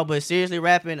minute, bro. But seriously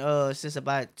rapping since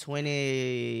about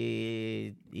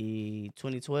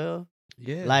 2012.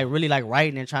 Yeah. Like really like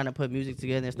writing and trying to put music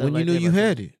together and stuff. when you like knew that, you bro.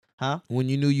 had it. Huh? When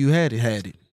you knew you had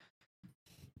it.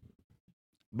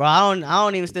 Bro, I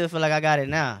don't even still feel like I got it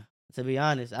now. To be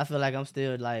honest, I feel like I'm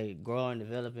still like growing,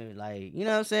 developing, like, you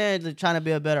know what I'm saying? Just trying to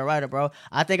be a better writer, bro.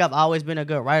 I think I've always been a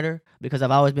good writer because I've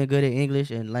always been good at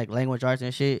English and like language arts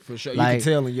and shit. For sure. Like, you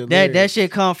can tell in your That lyrics. shit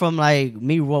come from like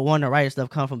me wanting to write stuff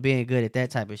come from being good at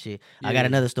that type of shit. I got Yeah.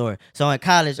 another story. So in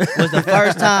college was the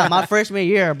first time, my freshman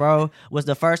year, bro, was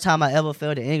the first time I ever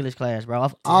failed an English class, bro.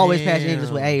 I've always passed English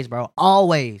with Damn. A's, bro.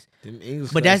 Always. Them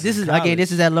English But classes this in is again, college.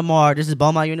 this is at Lamar. This is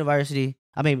Beaumont University.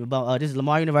 This is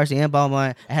Lamar University in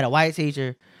Beaumont. I had a white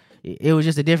teacher. It was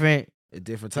just a different. a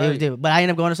different It was type. different. But I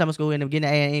ended up going to summer school and ended up getting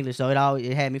an A in English, so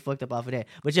it had me fucked up off of that.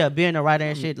 But yeah, being a writer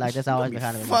and shit, like that's always been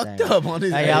kind of my fucked thing. up on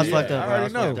this. Hey, I was age. fucked up, I bro. I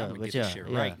already was fucked know. up. I'ma But get yeah, this shit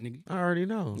yeah. right, nigga. I already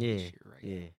know. Yeah, Shit right.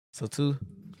 yeah. So two.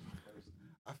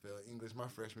 I failed English my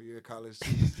freshman year of college.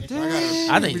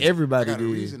 I think everybody I got a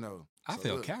did. reason though. I So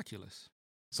failed look, calculus.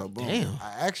 So boom, Damn.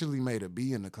 I actually made a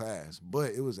B in the class,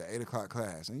 but it was an 8 o'clock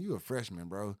class, and you a freshman,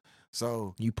 bro.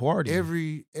 So You party.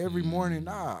 every morning,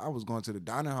 I was going to the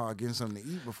dining hall getting something to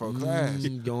eat before class.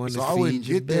 Going So to I wouldn't feed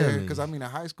your get there belly. because I mean in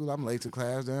high school I'm late to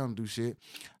class. They don't do shit.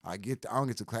 I don't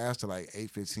get to class till like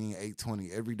 8:15,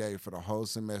 8:20 every day for the whole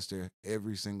semester,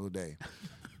 every single day.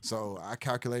 So I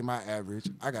calculate my average.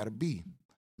 I got a B.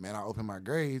 Man, I open my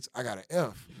grades. I got an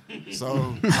F.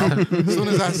 So as soon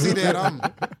as I see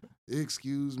that,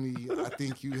 excuse me, I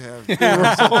think you have.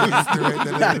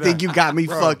 I think you got me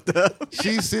Bro. fucked up.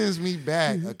 She sends me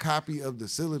back a copy of the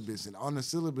syllabus, and on the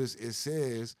syllabus it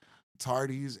says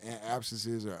tardies and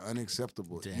absences are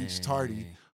unacceptable. Each tardy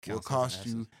will cost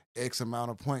you X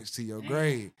amount of points to your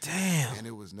grade. Damn. And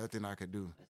it was nothing I could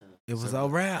do. It was So all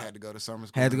I rap. had to go to summer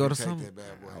school. Had to and go to retake summer. that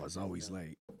bad boy. I was always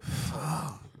late.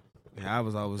 Yeah, I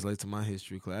was always late to my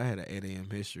history class. I had an 8 a.m.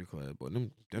 history class, but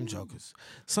them jokers.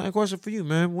 Same question for you,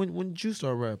 man. When did you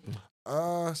start rapping?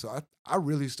 So I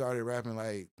really started rapping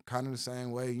like kind of the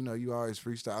same way. You know, you always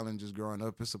freestyling just growing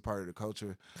up. It's a part of the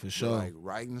culture. For But, sure. like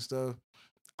writing stuff.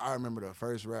 I remember the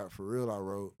first rap for real I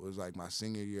wrote was like my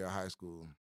senior year of high school.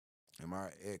 And my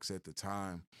ex at the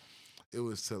time, it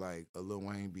was to like a Lil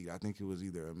Wayne beat. I think it was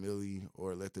either a Millie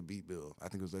or Let the Beat Build. I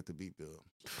think it was Let the Beat Build.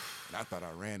 And I thought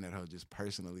I ran at her just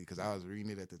personally because I was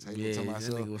reading it at the table yeah, to that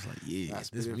myself. nigga was like, yeah, And I this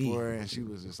spit it me. for her, and she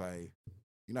was just like,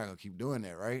 "You're not gonna keep doing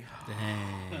that, right?"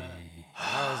 Dang. And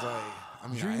I was like, "I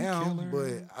mean, Dream I am, killer.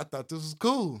 but I thought this was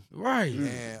cool." Right.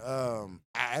 And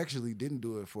I actually didn't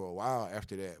do it for a while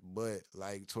after that. But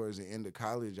like towards the end of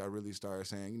college, I really started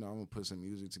saying, I'm gonna put some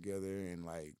music together and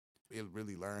like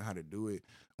really learn how to do it.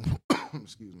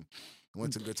 Excuse me.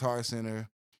 Went to Guitar Center,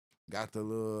 got the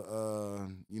little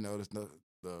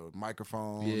the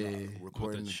microphone, Yeah.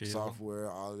 recording chill. software,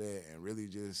 all that, and really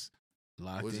just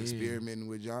Locked was in. experimenting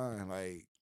with John. Like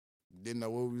didn't know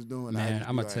what we was doing. Man,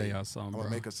 I'm gonna tell y'all something, I'm bro.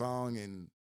 gonna make a song and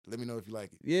let me know if you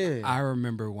like it. Yeah. I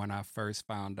remember when I first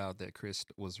found out that Chris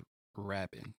was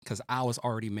rapping because I was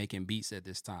already making beats at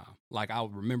this time. Like I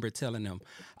remember telling them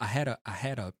I had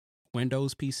a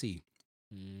Windows PC,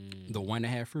 the one that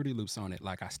had Fruity Loops on it.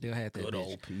 Like I still had that Good bitch.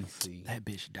 old PC. That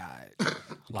bitch died.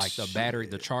 Like the battery,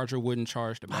 the charger wouldn't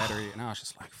charge the battery, and I was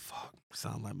just like, "Fuck."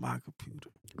 Sound like my computer.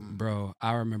 Bro,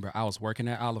 I remember I was working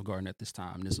at Olive Garden at this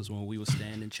time. This was when we was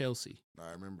staying in Chelsea.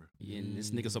 I remember. And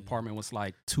this nigga's apartment was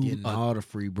like two. Getting all the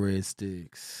free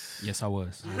breadsticks. Yes, I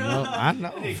was. I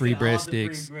know. Free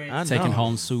breadsticks, I taking know.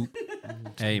 home soup.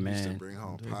 Hey Used to man, bring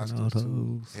home Taking pasta all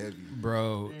too. those. Heavy.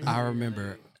 bro, I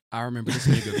remember this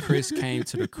nigga Chris came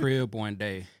to the crib one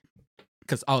day.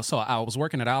 So I was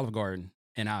working at Olive Garden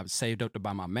and I saved up to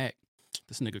buy my Mac.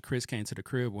 This nigga Chris came to the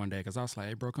crib one day because I was like,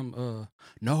 "Hey, bro, come."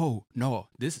 No,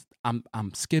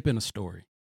 I'm skipping a story.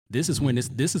 This is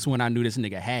when I knew this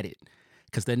nigga had it,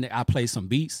 because then I played some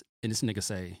beats and this nigga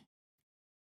say,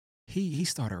 he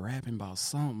started rapping about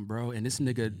something, bro. And this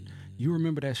nigga, you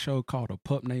remember that show called A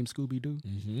Pup Named Scooby Doo?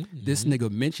 This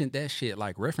nigga mentioned that shit,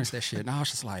 like referenced that shit, and I was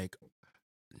just like,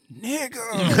 nigga,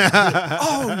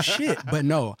 oh shit. But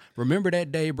no, remember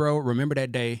that day, bro? Remember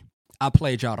that day? I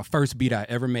played y'all the first beat I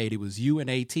ever made. It was you and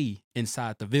AT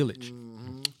inside the village.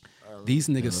 These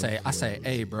niggas say, I say,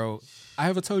 hey, bro, I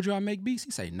ever told you I make beats? He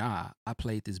say, nah, I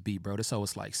played this beat, bro. This show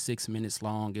was like 6 minutes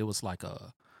long. It was like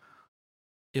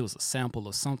it was a sample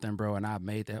of something, bro, and I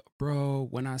made that. Bro,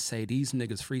 when I say these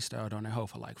niggas freestyled on that hoe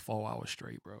for like 4 hours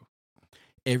straight, bro.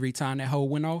 Every time that hoe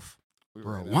went off,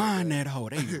 bro, wind that hoe.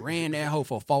 They ran that hoe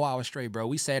for 4 hours straight, bro.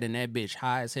 We sat in that bitch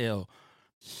high as hell,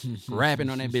 rapping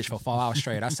on that bitch for 4 hours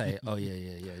straight. I say, oh,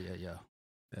 yeah.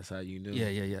 That's how you do.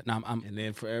 Yeah. Now, And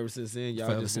then forever since then, y'all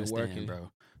forever just been since working, then,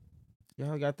 bro.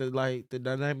 Y'all got the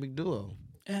dynamic duo.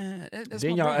 That's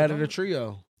Then my y'all brother, added bro. a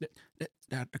trio.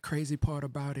 The crazy part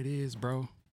about it is, bro,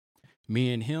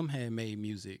 me and him had made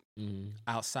music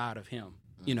outside of him.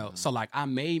 You know, so like I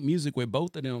made music with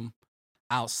both of them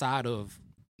outside of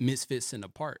Misfits in the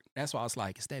Park. That's why I was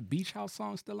like, is that Beach House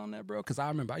song still on there, bro? Because I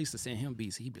remember I used to send him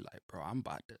beats. He'd be like, bro, I'm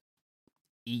about to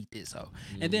eat this hoe.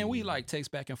 And then we like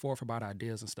text back and forth about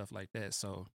ideas and stuff like that.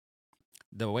 So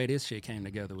the way this shit came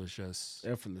together was just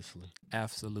effortlessly,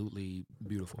 absolutely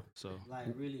beautiful. So like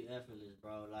really effortless,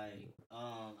 bro. Like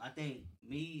I think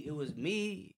it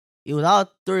was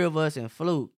all three of us and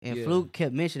Fluke. And Yeah. Fluke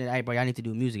kept mentioning, hey bro, I need to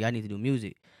do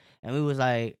music. And we was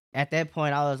like, at that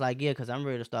point I was like, yeah, cause I'm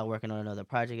ready to start working on another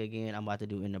project again. I'm about to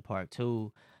do In the Park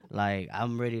 2. Like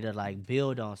I'm ready to like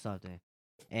build on something.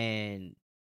 And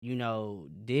you know,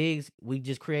 Diggs, we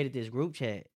just created this group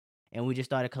chat and we just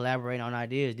started collaborating on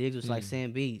ideas. Diggs was like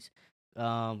send beats.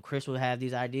 Chris would have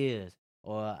these ideas.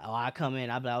 Or I come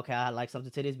in, I'd be like, okay, I like something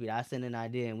to this beat. I send an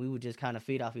idea, and we would just kind of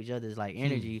feed off each other's like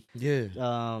energy. Yeah.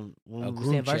 When A we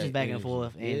group send verses chat back and energy.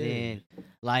 forth, and Yeah. then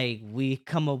like we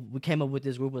came up with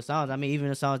this group of songs. I mean, even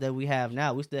the songs that we have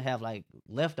now, we still have like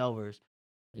leftovers,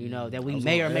 you know, that we I was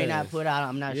may or gonna may not ask. put out.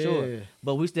 I'm not sure,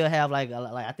 but we still have like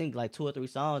I think like 2 or 3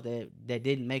 songs that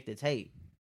didn't make the tape.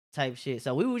 Type shit.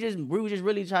 So we were just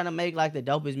really trying to make like the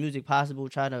dopest music possible,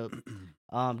 try to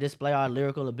display our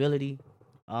lyrical ability,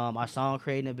 our song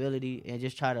creating ability, and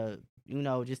just try to, you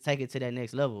know, just take it to that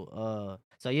next level.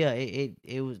 So yeah,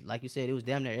 it was like you said, it was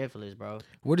damn near effortless, bro.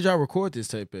 Where did y'all record this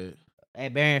tape at?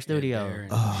 At Barron Studio. Baron.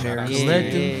 Oh, Shout out to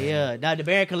Collective? Baron. Yeah. Now the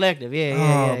Barron Collective,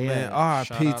 yeah. Man,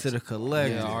 Shout R.I.P. out to the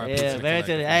collective. Yeah, R.I.P. Yeah, to the Barron Collective,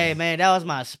 Studio. man. Hey man, that was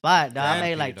my spot, dog. I Thank made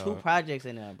you, like 2 dog. projects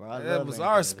in there, bro. I That love was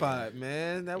Barron our Studio. spot,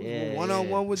 man. That was Yeah,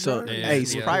 one-on-one with So, Jordan. Yeah, hey,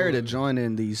 yeah. prior to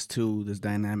joining these two, this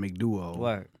dynamic duo,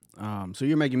 Work. so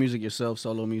you're making music yourself,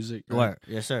 solo music, right? Work.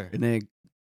 Yes, sir. And then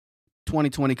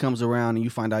 2020 comes around and you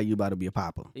find out you about to be a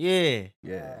popper. Yeah.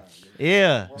 Yeah.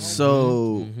 Yeah.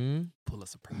 So Pull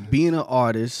us a prize. being an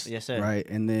artist, Yes, sir. right?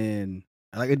 And then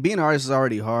like being an artist is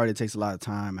already hard. It takes a lot of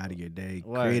time out of your day,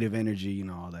 Right. creative energy, you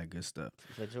know, all that good stuff.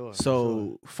 For sure.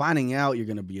 So finding out you're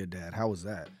gonna be a dad, how was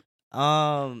that?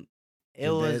 It Did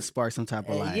that was spark some type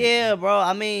of like yeah, bro.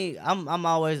 I mean, I'm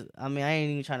always. I mean, I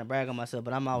ain't even trying to brag on myself,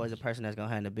 but I'm always a person that's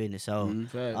gonna handle business. So,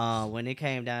 Mhm. when it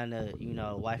came down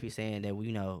to wifey saying that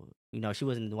you know she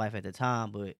wasn't the wife at the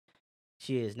time, but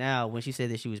she is now. When she said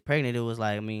that she was pregnant, it was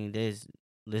like, I mean,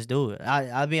 let's do it.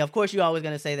 I mean, of course, you're always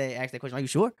gonna say that, ask that question. Are you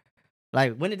sure?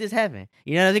 Like, when did this happen?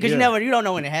 You know, because Yeah. you don't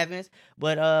know when it happens.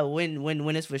 But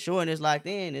when it's for sure and it's locked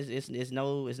in, it's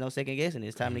no second guessing.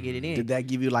 It's time to get it in. Did that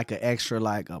give you like an extra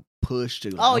like a push to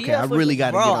like, Oh okay, yeah, I for really sure. got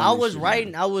to Bro, get on I this was shit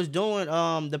writing. now. I was doing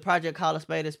the project called A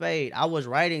Spade a Spade. I was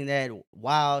writing that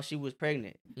while she was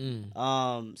pregnant.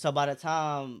 So by the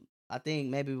time I think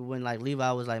maybe when like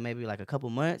Levi was like maybe like a couple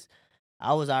months,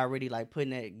 I was already like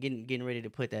putting that getting ready to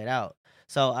put that out.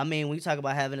 So I mean, when you talk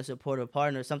about having a supportive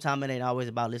partner, sometimes it ain't always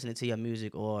about listening to your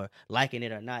music or liking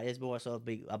it or not. It's more so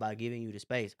about giving you the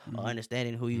space or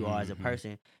understanding who you are as a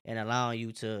person and allowing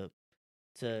you to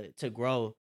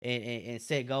grow and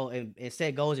set goals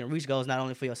and reach goals not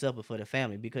only for yourself but for the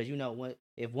family, because you know what,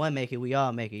 if one make it, we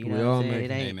all make it. You We know what all I'm saying?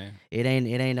 make It it. ain't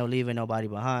it ain't no leaving nobody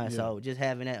behind. Yeah. So just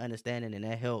having that understanding and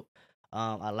that help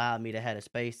allowed me to have a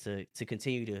space to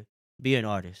continue to be an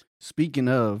artist. Speaking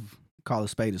of call a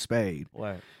spade.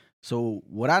 Word. So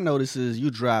what I noticed is you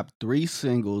dropped 3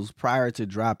 singles prior to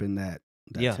dropping that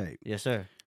Yeah. tape. Yes, sir.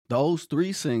 Those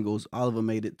 3 singles, all of them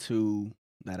made it to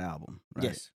that album,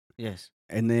 right? Yes.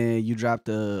 And then you dropped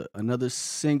another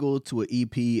single to an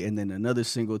EP, and then another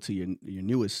single to your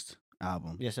newest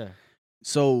album. Yes, sir.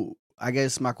 So I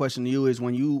guess my question to you is,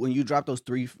 when you dropped those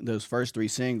first 3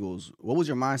 singles, what was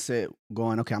your mindset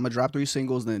going? Okay, I'm gonna drop 3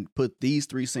 singles, then put these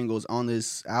 3 singles on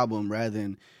this album rather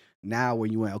than now where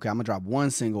you went, okay, I'm gonna drop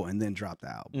one single and then drop the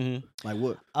album? Mm-hmm. Like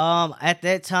what? At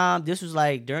that time, this was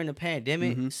like during the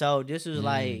pandemic, so this was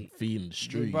like feeding the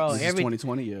streets. bro, This is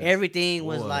 2020, yeah. everything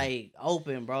was Boy. like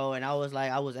open, bro, and I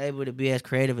was able to be as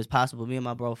creative as possible. Me and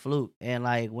my bro Fluke, and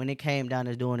like when it came down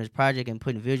to doing this project and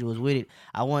putting visuals with it,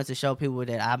 I wanted to show people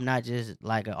that I'm not just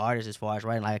like an artist as far as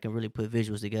writing. Like I can really put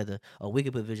visuals together, or we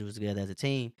can put visuals together as a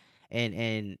team.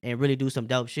 And really do some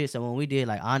dope shit. So when we did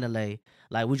like Andale,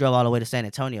 like we drove all the way to San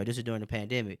Antonio. This was during the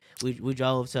pandemic. We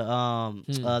drove to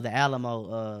the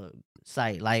Alamo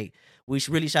site. Like we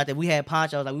really shot that. We had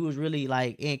ponchos. Like we was really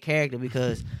like in character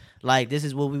because like this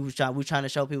is what we was trying. We trying to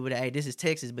show people that hey, this is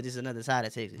Texas, but this is another side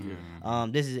of Texas.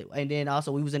 This is it. And then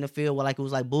also we was in the field where like it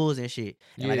was like bulls and shit.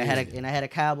 And like I had a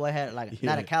cowboy hat, like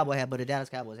not a cowboy hat, but a Dallas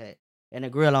Cowboys hat. And a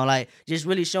grill on, like just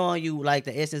really showing you like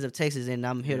the essence of Texas, and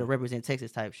I'm here to represent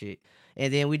Texas type shit.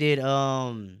 And then we did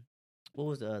what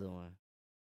was the other one?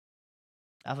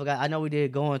 I forgot. I know we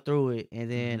did Going Through It,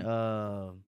 and then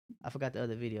I forgot the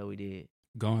other video we did.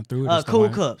 Going Through It. Cool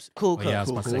Cups. Cool Oh, yeah, I Cups. was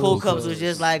about to say Cool Cool Cups was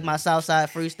just like my Southside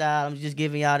freestyle. I'm just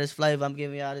giving y'all this flavor. I'm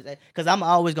giving y'all this, cause I'm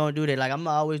always gonna do that. Like I'm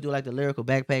gonna always do like the lyrical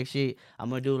backpack shit. I'm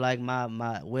gonna do like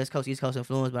my West Coast, East Coast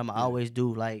influence, but I'm gonna always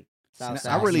do like.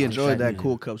 I really enjoyed that track.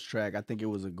 Cool Cups track. I think it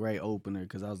was a great opener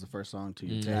because that was the first song to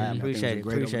your tape. I think appreciate was a it,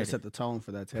 great appreciate opener. it. Set the tone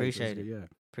for that tape. Appreciate It was it. good, yeah.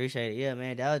 Appreciate it. Yeah,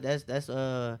 man.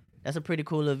 That's a pretty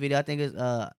cool little video. I think it's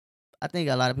I think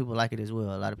a lot of people like it as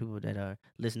well. A lot of people that are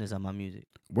listeners of my music.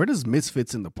 Where does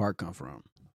Misfits in the Park come from?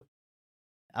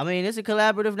 I mean, it's a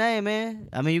collaborative name, man.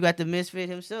 I mean, you got the Misfit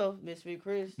himself, Misfit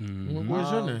Chris.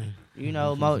 What's your name? You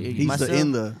know, He's myself. the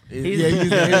in the. He's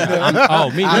the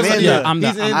I'm in yeah, it. I'm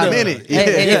in it. And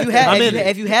Yeah.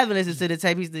 if you haven't listened to the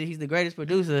tape, he's the greatest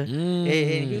producer. And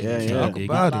he's Yeah, yeah. Talk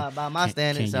about it. by my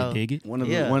standards. Can So you dig it? One of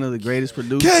Yeah. the one of the greatest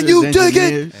producers. Can you dig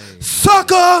engineers, it,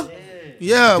 sucker?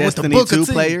 Yeah, with the Destiny book 2 of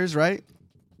tea. players, right?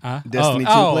 Huh? Destiny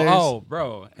 2 oh, players? Oh,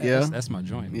 bro. Yeah. That's my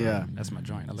joint. Bro. Yeah. That's my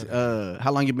joint. I love it.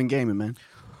 How long you been gaming, man?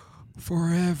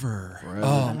 Forever.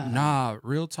 Forever. Nah,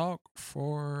 real talk,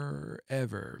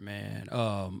 forever, man.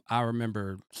 I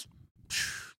remember,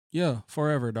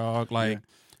 forever, dog. Like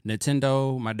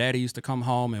Nintendo, my daddy used to come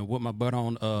home and whip my butt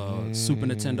on Super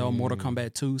Nintendo, Mortal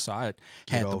Kombat 2. So I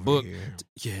had the book.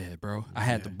 Yeah, bro. I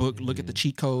had the book, look at the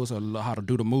cheat codes or how to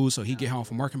do the moves. So he get home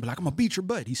from work and be like, I'm gonna beat your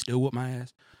butt. He still whip my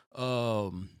ass.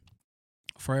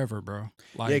 Forever, bro.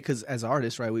 Like, Yeah, because as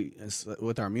artists, right,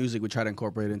 with our music, we try to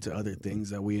incorporate it into other things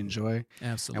that we enjoy.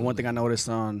 absolutely. And one thing I noticed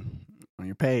on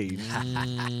your page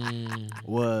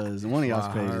was one of y'all's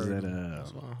pages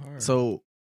that so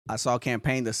I saw a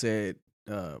campaign that said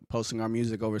posting our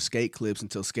music over skate clips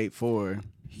until Skate 4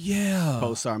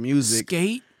 posts our music.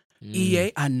 Skate.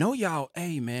 EA, I know y'all.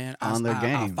 Hey, man, On their I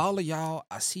game. follow y'all.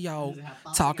 I see y'all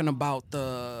talking about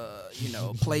the,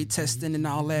 play testing and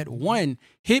all that. One,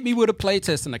 hit me with a play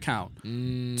testing account.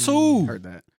 Two, Heard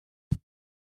that.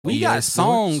 we EA got Sports.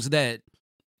 songs that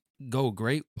go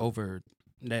great over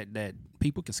that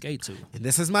people can skate to. And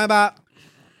this is my bop.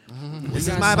 This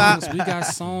is my songs, bop. we got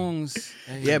songs.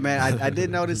 Hey, Yeah, man, I did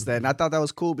notice that, and I thought that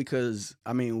was cool because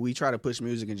I mean we try to push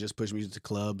music and just push music to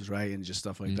clubs, right, and just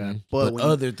stuff like that. But when you-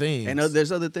 other things. and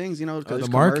there's other things, because Other there's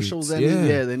markets, commercials that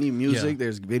yeah. they need music. Yeah.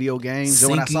 There's video games.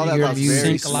 And when I saw that, Syncing I was your very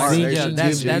music, smart. syncing Very yeah, your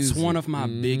strategic. that's music. one of my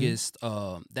Mhm. biggest.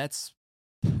 That's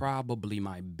probably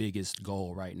my biggest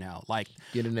goal right now. Like,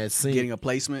 Getting that sync. Getting a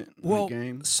placement in well, the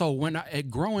game. so when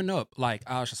growing up, like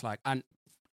I was just like,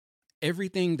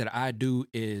 everything that I do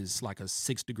is like a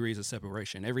 6 degrees of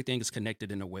separation. Everything is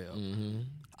connected in a web.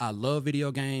 I love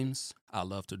video games. I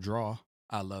love to draw.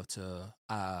 I love to.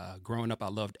 Growing up, I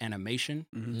loved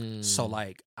animation. So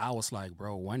like, I was like,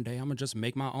 bro, one day I'm gonna just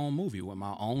make my own movie with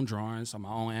my own drawings, or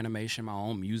my own animation, my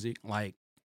own music. Like,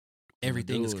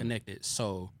 everything is do it. connected.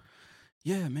 So,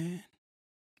 yeah, man.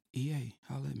 EA,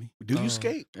 holla at me. Do you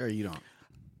skate or you don't?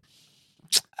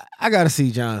 I gotta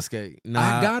see John skate.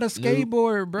 Nah, I got a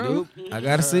skateboard, bro. nope. I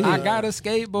gotta see it. I got a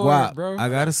skateboard, Wow, bro. I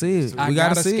gotta see it. I We got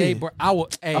gotta a see it. skateboard. I will.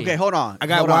 Hey, Okay, hold on. I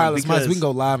got Hold on, wireless mics. We because can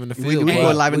go live in the we field. can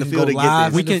bro. go live in the can field go to get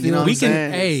live this. in the You know what field. I'm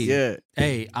saying? Hey, Yeah.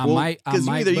 Hey, I Well, might. Because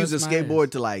you either use a bust my ass.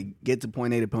 skateboard to like get to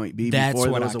point A to point B That's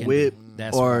before what there I was a can whip, do.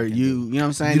 That's what or I can you do. know what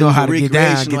I'm saying? You know It was how a to get down,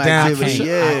 recreational get down. I activity. can't,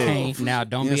 Yeah. I can't. Now,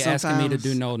 don't Yeah, be asking me to do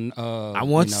sometimes- no. I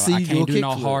want to see I you can't do a do no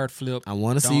kickflip. hard flip. I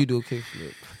want to see Don't- you do a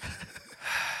kickflip.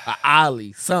 A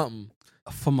ollie, something.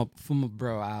 From a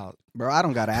bro out. Bro, I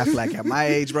don't got Aflac at my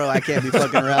age, bro. I can't be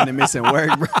fucking around and missing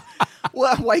work, bro.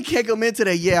 Why you can't come into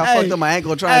that? Yeah, I Hey, fucked up my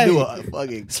ankle trying to do hey. a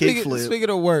fucking Speaking kickflip.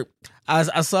 of work,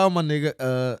 I saw my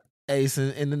nigga Ace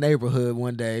in the neighborhood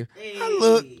one day. I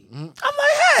look, I'm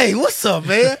like, hey, what's up,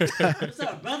 man? What's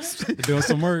up, brother? Doing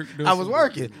some work. I was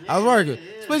working.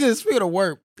 Speaking of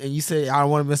work, and you say I don't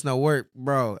want to miss no work,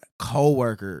 bro.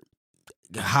 Coworker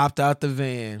hopped out the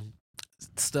van,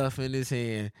 stuff in his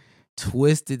hand,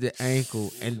 twisted the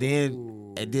ankle, and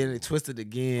then it twisted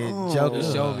again. Oh. Joker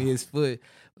showed me his foot,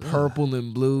 purple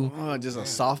and blue, Oh, just a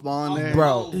softball in there,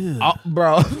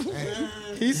 bro.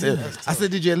 He said, "I said,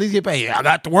 did you at least get paid? Yeah, I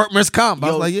got the workman's comp." I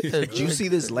was like, "Yeah." Did you see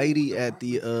this lady at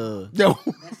the Yo,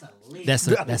 That's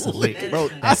a lick, bro?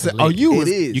 I said, "Oh, you It was."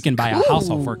 is. You can buy a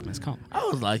house off workman's comp. I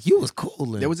was like, "You was cool."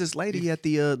 There was this lady at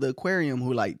the aquarium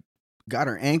who like got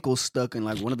her ankle stuck in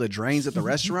like one of the drains at the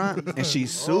restaurant, and she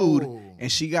sued,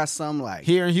 and she got some like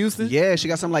here in Houston. yeah, she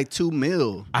got some like $2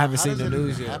 million. I haven't seen the does that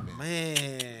news even yet. happen?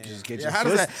 Man, Just get Yeah, your how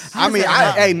does foot- that- how I does mean, that I,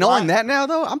 happen? hey, knowing that now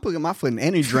though, I'm putting my foot in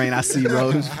any drain I see,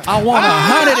 bro. I want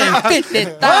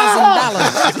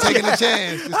 $150,000. Just taking a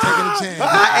chance. Just taking a chance.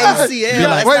 My ACL. Be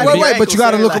like, wait, my but ankle you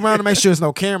got to said, look like- around to make sure there's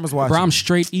no cameras watching. Bro, I'm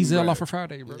straight Ezel off of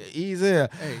Friday, bro. Easy.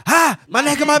 Ah, my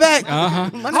neck and my back. I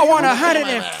want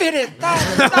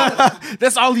 $150,000.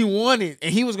 That's all he wanted,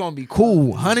 and he was gonna be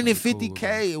cool.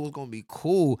 150K. It was gonna be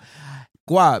cool.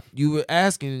 Guap, you were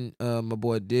asking my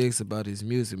boy Diggs about his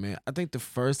music, man. I think the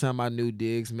first time I knew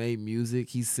Diggs made music,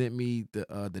 he sent me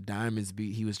the Diamonds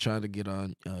beat. He was trying to get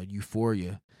on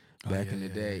Euphoria back in the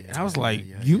day, and I was like,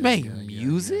 "You make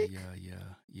music?"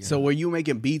 Yeah. So were you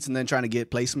making beats and then trying to get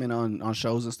placement on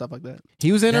shows and stuff like that?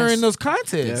 He was entering That's- those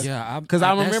contests. Yeah, 'Cause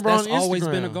I remember that's on always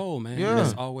been a Instagram. goal, man. Yeah.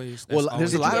 That's always. Well,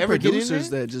 there's a Did lot you of ever get in producers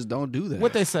there? that just don't do that.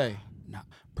 What they say?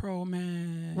 bro,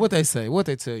 man. What they say? What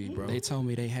they tell you, bro? They told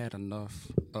me they had enough.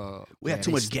 We had yeah,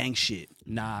 too they much gang shit.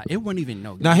 Nah, it wasn't even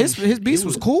no. Now gang his shit. beats It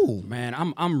was cool. Man,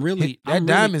 I'm really That I'm really-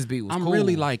 Diamonds beat was I'm cool.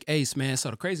 really like Ace, man. So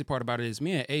the crazy part about it is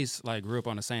me and Ace like grew up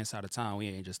on the same side of town. We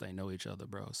ain't just they know each other,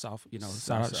 bro. South,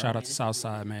 shout out to South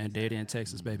Side, man. Dead End,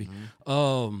 Texas, baby.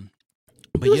 But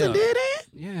You was yeah, a dead end?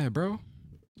 yeah, bro.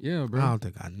 Yeah, I bro. don't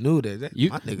think I knew that. You,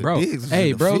 My nigga bro. Diggs was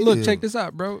Hey, in the bro. Look, field. check this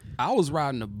out, bro. I was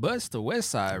riding the bus to West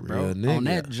Side, bro, Real nigga. on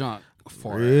that junk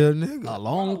for Real nigga. a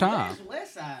long time.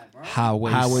 West Side, bro.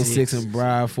 Highway 6 and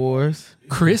Briar Forest.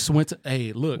 Chris went to.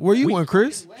 Hey, look. Where you went,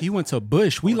 Chris? He went to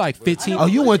Bush. We like 15. Oh,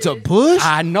 you went to Bush?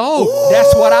 I know.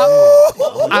 That's what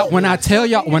when I tell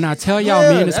y'all, me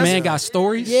and this man got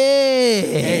stories.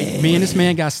 Yeah. Me and this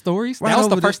man got stories. Right That was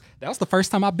the over first. That was the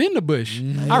first time I've been to Bush.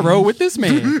 I rode with this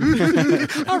man.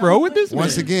 I rode with this man.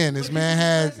 Once again, this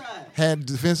man had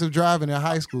defensive driving in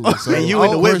high school. So And you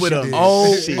in the of whip course with you him. did.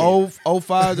 Oh,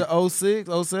 05 to 06,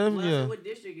 07, yeah. What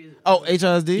district is it? Oh,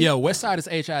 HISD? Yeah, West Side is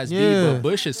HISD, Yeah. but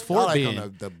Bush is I Fort like on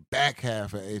Bend. the back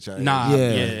half of HIA. Nah,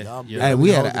 Yeah. Y'all Hey, we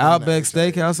had an holding on Outback to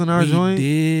that. Steakhouse in our We joint.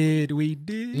 did.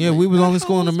 Yeah, we was the only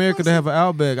school in America to have an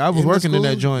Outback. I was In the working in that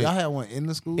school? joint. Y'all had one in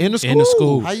the school? In the school. In the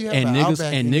school, How you have and an niggas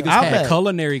Outback and in niggas the- had Outback.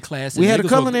 culinary class. We and had a niggas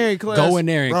culinary would class. Go in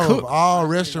there and Bro, cook. of all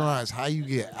restaurants, how you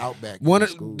get Outback One in of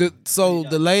school?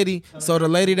 the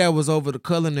lady that was over the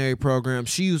culinary program,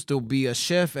 she used to be a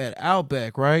chef at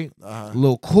Outback, right?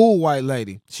 Little cool white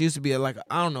lady. She used to be like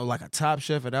a top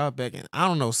chef at Outback, and I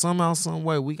don't know, somehow, some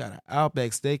way, we got an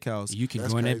Outback Steakhouse. You can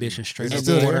That's go in that crazy. bitch and straight Is it up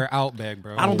still there? order Outback,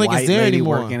 bro. I don't think it's White there lady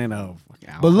anymore. working in a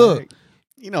fucking But look, Outback.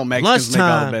 You know Mexicans make all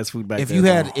the Lunchtime, best food back if there.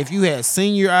 you had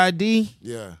senior ID,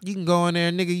 Yeah. you can go in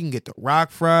there, nigga. You can get the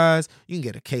rock fries. You can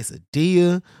get a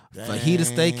quesadilla, fajita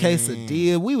steak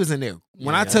quesadilla. We was in there.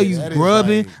 When I tell you that is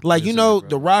grubbing, like- like you listen, know bro.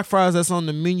 the rock fries that's on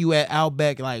the menu at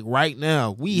Outback, like right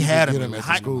now, we You had could them get in at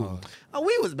high the school. Oh,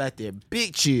 we was back there,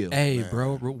 big chill. Hey,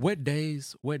 bro, what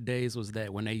days was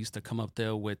that when they used to come up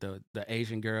there with the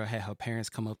Asian girl had her parents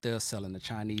come up there selling the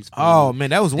Chinese food? Oh man,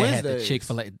 that was They had Wednesday. the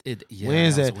Chick-fil-A.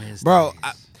 Wednesday, bro.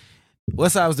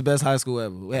 Westside was the best high school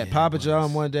ever. We had Yeah, Papa it John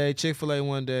was. one day, Chick-fil-A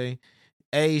one day,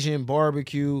 Asian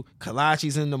barbecue,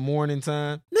 kolaches in the morning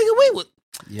time. Nigga, we was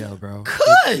Yeah, bro.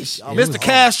 Kush. It was Mr.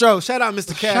 Castro. Shout out Mr.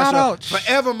 Castro. Shout out.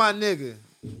 Forever my nigga.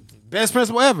 Best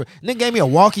principal ever. Nigga gave me a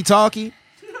walkie-talkie.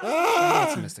 Shout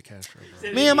out to Mr. Castro,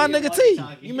 bro. Me and my nigga T.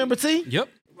 You remember T? Yep.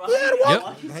 We had a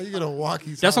walkie. Yep. How you get a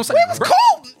walkie? That's what I'm saying. It was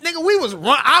cool. Nigga, we was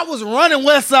I was running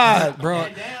West Side. Bro.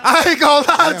 I ain't gonna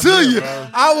lie to near, you. bro.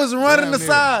 I was running Damn the near.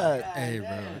 side. Hey,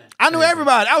 bro. I knew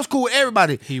everybody. I was cool with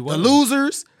everybody. He The was.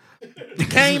 losers, the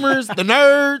gamers, the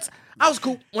nerds. I was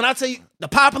cool. When I tell you the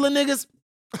popular niggas,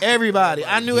 everybody.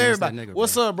 I knew He was everybody. that nigga,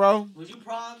 What's bro. up, bro? Was you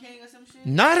prom king or some shit?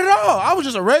 Not at all. I was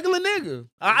just a regular nigga.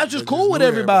 I was just cool with knew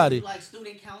everybody. Like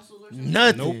student council or something?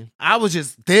 Nothing. I was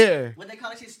just there. What they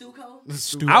call that shit,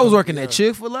 Stuco? I was working at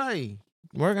Chick-fil-A.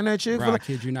 Working at Bro, Chick-fil-A. I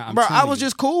kid you not. I'm Bro, I telling was you.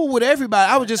 just cool with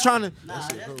everybody. I was just trying to.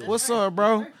 What's up,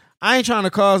 bro? I ain't trying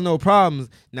to cause no problems.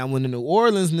 Now, when the New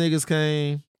Orleans niggas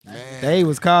came, Man. they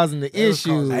was causing the was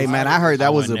issues. causing- Hey man, I heard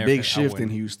that was a wouldn't big never- I shift in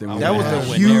wouldn't- Houston. That was Yeah. the I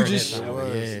wouldn't never hugest that shit.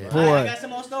 time, yeah. Boy. I got some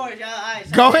more stories. course, y'all. All right,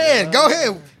 so Go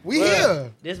ahead. We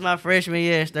here. This my freshman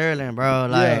year at Sterling, bro.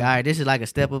 Like, Yeah. all right, this is like a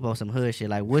step up on some hood shit.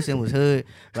 Like, Woodson was hood,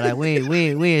 but like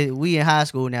we in high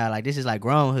school now. Like, this is like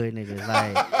grown hood niggas.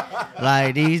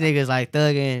 Like these niggas like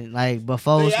thugging like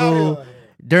before school,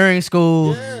 during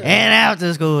school, and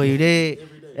after school. You did.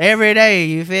 Every day,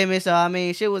 you feel me? So I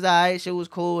mean, shit was alright, shit was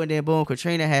cool, and then boom,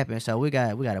 Katrina happened. So we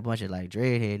got a bunch of like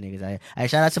dreadhead niggas. Hey,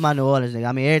 shout out to my New Orleans niggas.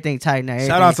 I mean, everything tight now.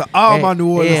 Shout out to all my New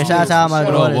Orleans Yeah, shout out to all my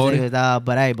niggas. New What up, Orleans boy? niggas, dog.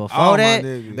 But hey, before All my that,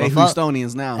 niggas. They before-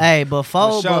 Houstonians now. hey,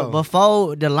 before For sure.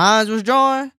 before the lines was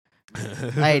drawn,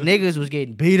 hey, niggas was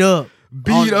getting beat up.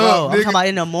 Beat Bro, up, I'm talking nigga. about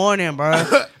in the morning, bro. I'm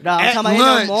At talking about in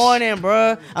lunch. the morning,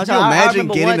 bro. I'm Can you talking. I imagine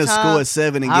remember getting one to school time- at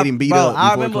 7 and getting beat bro, up I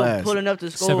before remember class? pulling up to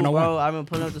school, 701. bro. I remember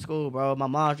pulling up to school, bro. My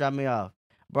mom dropped me off.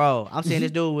 Bro, I'm seeing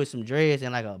this dude with some dreads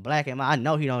and like a black and I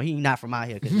know he not from out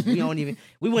here because we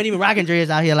wasn't even rocking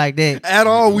dreads out here like that. At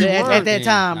all, we at weren't. that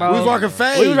time, bro. We was rocking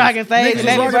fades. We was rocking fades, Niggas was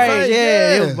baby rocking braids, fades, yeah.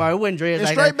 yeah. It was, bro, it wasn't dreads And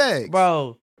like straight that. bags.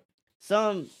 Bro,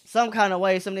 some kind of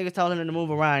way, some niggas told him to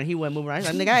move around. He wasn't moving around.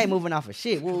 He's like, nigga, I ain't moving off of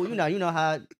shit. Well, you know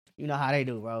how they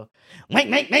do, bro. Make.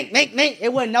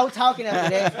 It wasn't no talking after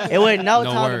that. It wasn't no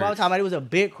No talking, bro. I'm words. talking about it was a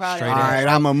big crowd. Straight in All there. up. right,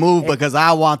 I'm going to move because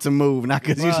I want to move, not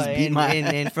because you Bro, just beat and, my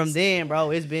and from then,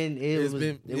 bro, it was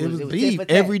beef tit for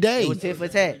tat. every day. It was tit for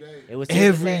tat. It was tit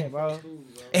Every- for tat, bro.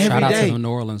 Every Shout out day. to the New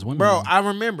Orleans women. Bro, I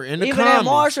remember in the Even at comments.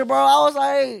 Marshall, bro, I was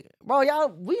like, bro, y'all,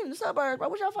 we in the suburbs, bro.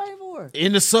 What y'all fighting for?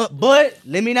 In the sub. But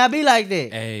let me not be like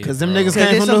that. hey, Because them bro. niggas Cause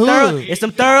came it's from the some hood. it's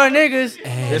some thorough niggas.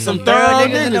 It's some thorough thorough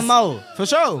niggas in the niggas. mo. For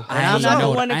sure. And I'm ain't not the know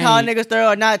one to that- call I ain't- niggas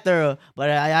thorough or not thorough, but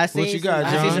I seen you some, got,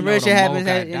 I John? seen I some know real the shit Mo happen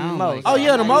got in the down mo. like Oh,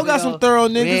 yeah, the Mo got some thorough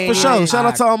niggas for sure. Shout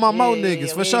out to all my Mo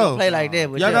niggas for sure. Play like that,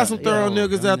 but Y'all yeah, got some thorough yeah.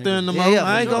 niggas out there in the Mo. Yeah,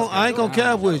 I ain't for gonna sure.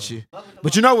 cap with you.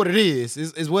 But you know what it is.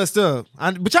 It's West up.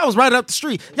 But y'all was right up the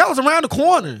street. Y'all was around the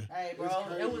corner. Hey, bro,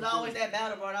 it was always that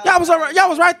battle, bro. Y'all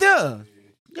was right there.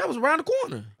 Y'all was around the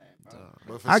corner.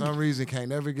 But for some reason, can't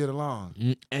never get along.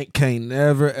 And can't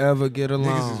never ever get Niggas is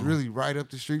along. really right up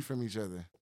the street from each other.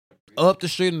 Up the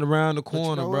street and around the you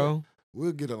corner, know bro.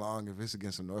 We'll get along if it's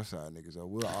against some Northside niggas. Or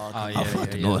we'll all Oh, come, yeah, fuck yeah,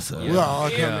 the yeah. North Side. we'll all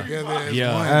come Yeah. together as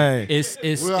Yeah. one. Hey. It's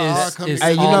We'll all come it's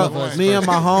Hey, you all know, of us. me and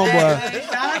my homeboy. Hey,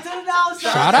 shout out to the dog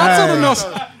side. shout out to the Hey. North.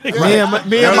 Me and my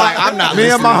They're like, I'm not me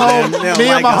and my listening to them. They don't me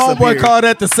and like my us up homeboy here. call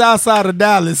that the south side of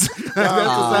Dallas. That's the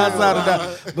south side of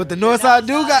Dallas. But the north side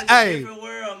do got Different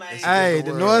world, man. hey,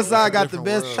 the north side got the different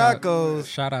best world. tacos.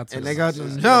 Shout out to And the they got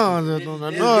them Johns on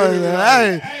the north.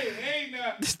 Hey,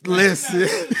 listen,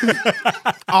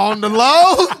 on the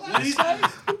low,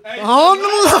 on the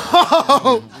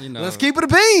low. You know, Let's keep it a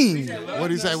bean.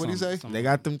 What'd he say? What'd he say? They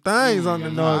got them things on the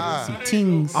north. some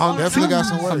teams. On the Definitely got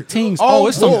some Some work. teams. Oh, Oh,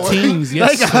 it's some boy. teams.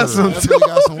 Yes, They got sir. some. Definitely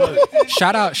got some work.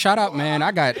 Shout out, man.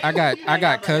 I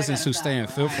got cousins who stay in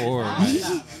Fifth Ward.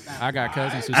 Man. I got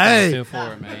cousins who stay Hey. in Fifth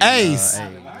Ward, man. Ace.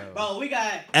 Bro, we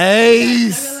got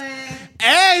Ace.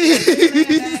 Ace.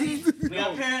 we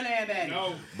got Pearland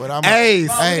baddies. But I'm Ace.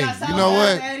 Bro, we Hey, got you know what?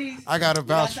 Southside baddies. I got to We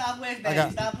got vouch. Southwest I baddies.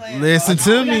 got- Stop playing. Listen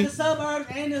to We me. got the suburbs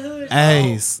and the hood.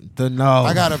 Ace. The no.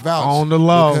 I got to vouch on the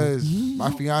low. because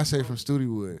my fiance from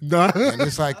Studewood, and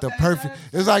it's like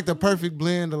the perfect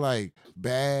blend of like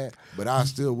bad, but I'll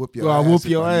still whoop your I'll ass. whoop if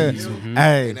your I need ass. to.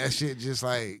 Hey, And that shit just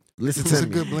like listen it's to a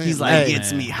me. good blend. He's like, Hey.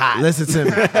 gets me hot. Listen to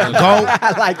me. Go.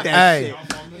 I like that. Hey,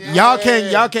 y'all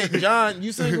can't. John,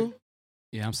 you single?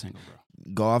 Yeah, I'm single,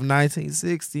 bro. Go off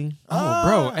 1960. Oh,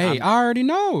 bro. Hey, I already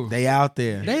know. They out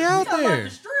there. They out there.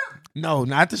 No,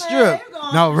 not the strip.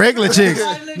 No, regular chicks.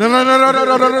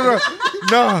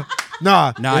 No.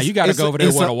 Nah, Nah, you got to go over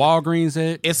there where the Walgreens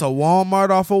at. It's a Walmart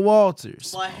off of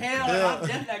Walters. Well, hell, I'm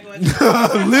definitely not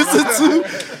going to. Listen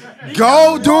to.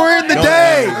 Go during the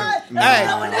day.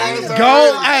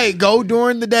 Go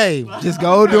during the day. Just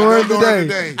go during the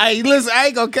day. Hey, listen, I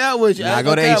ain't gonna count with you. I Nah, ain't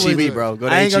go gonna to count with H-E-B, you. bro. Go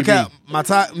to I ain't gonna H-E-B.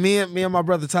 count. Me and my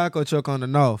brother Taco truck on the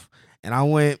north, and I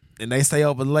went and they stay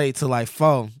open late till like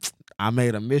 4. I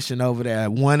made a mission over there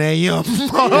at 1 a.m.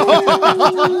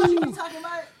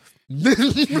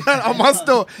 on my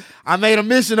store. I made a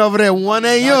mission over there at 1 Not gonna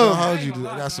a.m. hold you.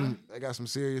 I got some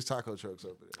serious taco trucks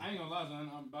over there. I ain't gonna lie,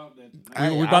 son, I'm about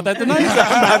that. We about that tonight? We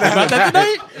about that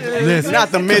tonight? Listen,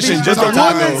 Not the mission, just the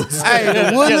tacos. hey,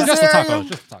 the Woodlands Just the area, tacos.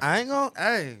 Just the tacos. I ain't gonna.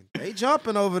 Hey, they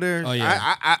jumping over there. Oh,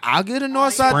 yeah. I'll get a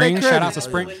north side. Spring, They shout out credit. to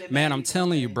Spring. Man, I'm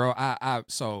telling you, bro.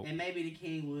 So And maybe the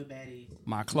Kingwood baddies.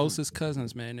 my closest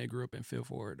cousins, man, they grew up in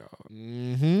Fifth Ward, dog.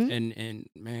 Mm-hmm. And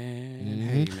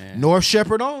man, hey, man. North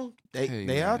Shepherd on. They Hey,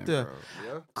 they out man, there. bro.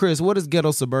 Yeah. Chris, what does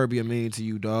ghetto suburbia mean to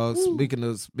you, dog? Speaking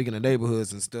of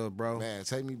neighborhoods and stuff, bro. Man,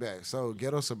 take me back. So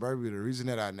ghetto suburbia, the reason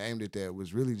that I named it that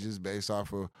was really just based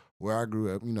off of where I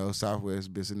grew up,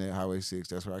 Southwest Bissonnette Highway 6.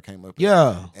 That's where I came up.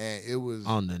 Yeah, And it was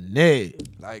on the net.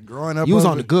 like growing up. You was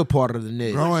over- on the good part of the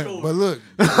net. growing, but look,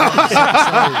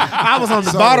 I was on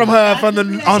the So- bottom half on the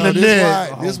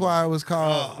net. This why it was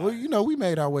called. Well, we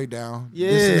made our way down. Yeah,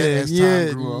 as time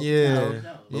yeah, grew up, yeah.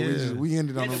 But Yeah. we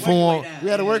ended on the Form, We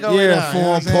had to work our way yeah, down. You know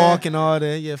what I'm Forum saying? Park and all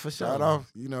that. Yeah, for sure. Start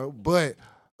off, But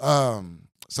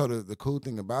so the cool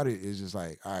thing about it is just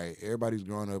like, all right, everybody's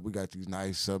growing up. We got these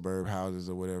nice suburb houses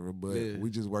or whatever, but Yeah. we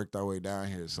just worked our way down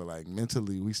here. So like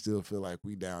mentally, we still feel like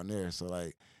we down there. So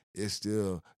like it's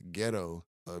still ghetto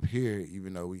up here,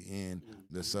 even though we in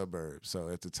the suburbs. So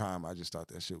at the time, I just thought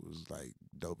that shit was like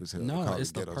dope as hell. No, to call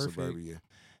it's it the ghetto perfect- suburbia,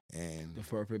 and The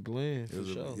perfect blend, it for was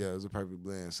sure. it was a perfect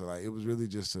blend. So like it was really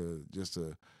just to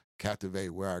captivate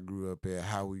where I grew up at,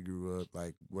 how we grew up,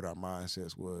 like what our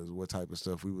mindsets was, what type of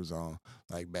stuff we was on,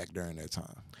 like back during that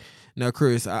time. Now,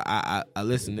 Chris, I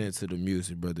listened to the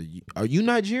music, brother. Are you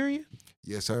Nigerian?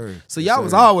 Yes, sir. So Yes, y'all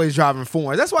was sir. always driving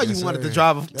foreign. That's why Yes, you wanted sir. to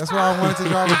drive a. That's why I wanted to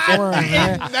drive a foreign,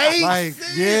 man. Makes Like,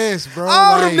 sense. yes, bro.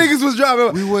 All like, them niggas was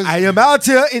driving. we was- I am out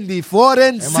here in the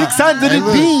foreign And my- 600 hey,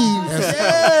 look, beams.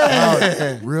 that's-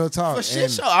 Yeah. real talk. For shit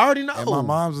And- show. I already know. And my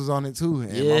mom's was on it too.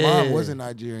 And my Yeah. mom wasn't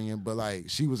Nigerian, but like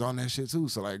she was on that shit too.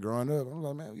 So like growing up, I was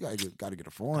like, man, we gotta get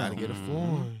a foreign. Gotta get a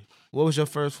foreign. What was your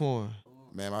first foreign?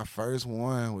 Man, my first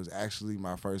one was actually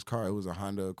my first car. It was a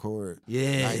Honda Accord,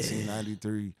 Yeah.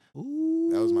 1993. Ooh.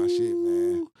 That was my shit,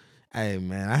 man. Hey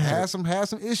man, I Had had.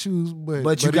 some issues,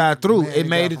 But you got through. It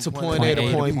made got it to from point A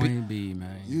to point B. B,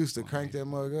 man. You used to crank that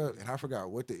mug up, and I forgot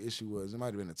what the issue was. It might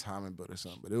have been a timing belt or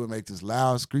something, but it would make this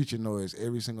loud screeching noise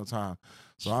every single time.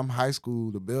 So I'm high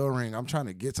school, the bell ring. I'm trying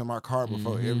to get to my car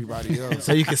before everybody else.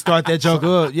 So you can start that joke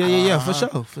up. Yeah, for Uh-huh.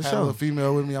 sure, for Had a little sure.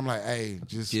 female with me. I'm like, hey,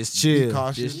 just chill, be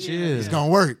cautious. just chill. It's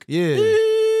gonna work. Yeah.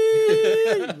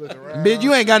 Bitch,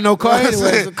 you ain't got no car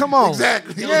anyway. So come on.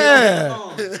 Exactly.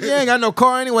 Yeah. You ain't got no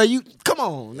car anyway. You come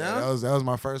on Yeah, now. that was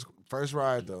my first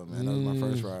ride though, man. That was my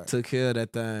first ride. Took care of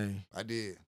that thing. I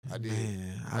did.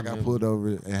 Man, I got remember. pulled over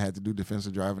and had to do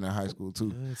defensive driving in high school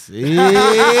too. See? There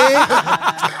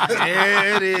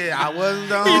it is. I wasn't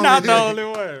the only You're not the one. only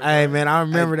one. Hey man, I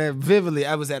remember that vividly.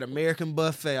 I was at American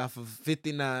Buffet off of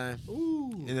 59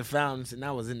 in the fountains, and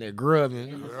I was in there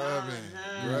grubbing.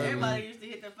 Everybody used to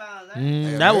hit the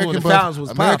fountains. That was when the fountains was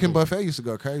American popping. Buffet used to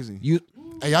go crazy. You,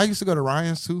 Hey, y'all used to go to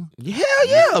Ryan's too? hell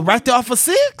yeah, right there off of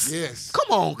 6. Yes.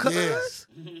 Come on, cuz. Yes.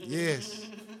 Yes.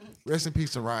 Rest in peace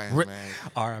to Ryan, Re- man.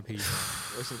 R.I.P.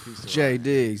 Rest in peace to Jay Ryan.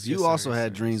 Diggs, you Yes, sir, also yes,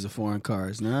 had sir. dreams of foreign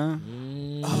cars, nah? I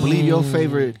believe your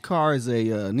favorite car is a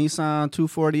Nissan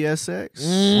 240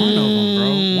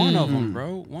 SX. One of them, bro. One of them,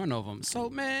 bro. One of them. So,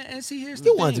 man, and see, here's the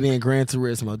You thing. wanted to be in Gran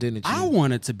Turismo, didn't you? I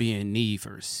wanted to be in Need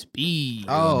for Speed.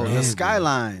 Oh, man. the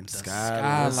Skyline.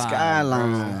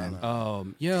 Skyline.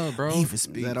 Yeah, bro. Need for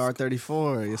Speed. That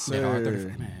R34, yes That sir.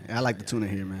 R34, man. I like the tuner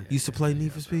here, man. You used to play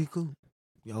Need for Speed, cool.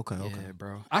 Yeah, okay. Yeah,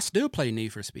 bro. I still play Need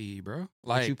for Speed, bro.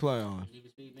 What you Like play on?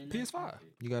 PS5.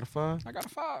 You got a 5? I got a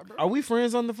 5, bro. Are we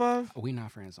friends on the 5? We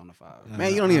not friends on the 5.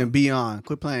 Man, you don't even be on.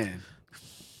 Quit playing.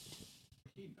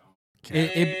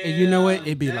 You know what?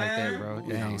 It be like that, bro. No,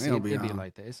 Dang, it see, don't be it be on.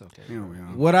 like that. It's okay. You don't be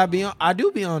on. Would I be on? I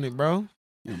do be on it, bro.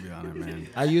 You don't be on it, man.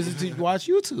 I use it to watch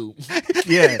YouTube.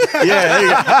 Yeah, yeah.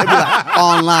 It'd be like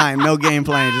online, no game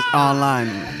playing, just online.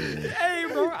 Hey,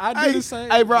 bro. I do the same.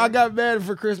 Hey, bro, I got mad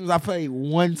for Christmas. I played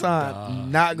one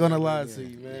time. Not gonna lie to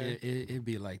you, man. It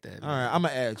be like that. All right, I'm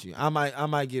gonna add you. I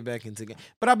might get back into game,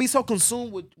 but I be so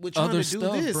consumed with trying Other to do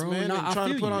stuff, this, bro. man, Nah, and I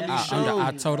trying to feel put you. on these shows.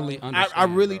 I totally understand.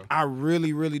 I bro.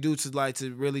 really do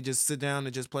to really just sit down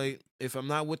and just play. If I'm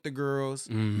not with the girls,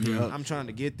 Mhm. I'm trying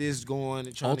to get this going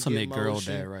and trying Ultimate to get girl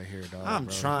motion. dad right here, dog. I'm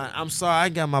bro. trying. I'm sorry. I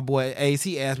got my boy Ace.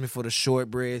 He asked me for the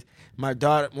shortbread. My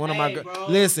daughter, one of Hey,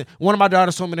 bro. my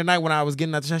daughters told me tonight when I was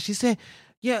getting out the shop. She said,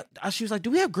 "Yeah." She was like,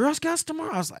 "Do we have Girl Scouts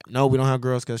tomorrow?" I was like, "No, we don't have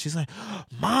Girl Scouts." She's like,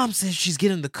 "Mom says she's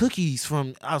getting the cookies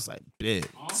from." I was like, "Bet."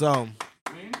 So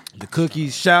the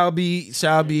cookies shall be.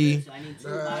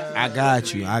 I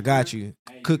got you.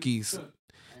 Cookies.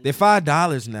 They're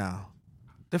 $5 now.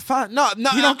 They're $5. No.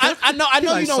 I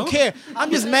know you don't care.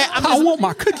 I'm just mad. I want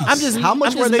my cookies. How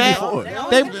much were they before?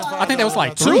 I think that was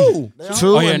like Two.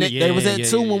 Oh, yeah, and they was at yeah,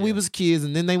 2 yeah, when we yeah. was kids,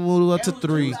 and then they moved up to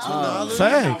 3.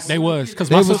 Facts. They was because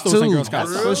They my was sister was in 2 Girl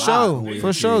Scouts. for sure.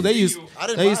 For sure. They used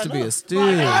to be a steal.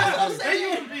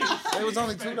 It was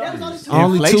only $2.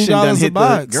 Only Inflation done $2 a hit the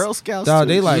box. Girl Scouts Dog,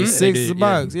 too. they like Mhm. 6 They a did,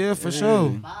 box. Yeah, for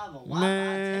sure.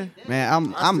 Man.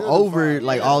 Man, I'm over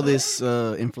like all this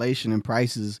inflation and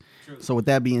prices. So with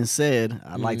that being said,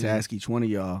 I'd like to Mm. ask each one of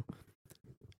y'all,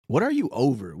 what are you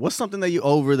over? What's something that you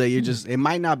over that you're just, it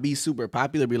might not be super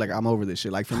popular, be like, I'm over this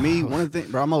shit. Like for me, one of the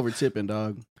things, bro, I'm over tipping,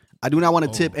 dog. I do not want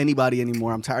to tip anybody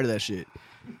anymore. I'm tired of that shit.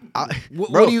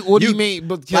 What do you mean?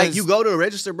 Because, Like you go to a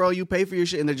register, bro, you pay for your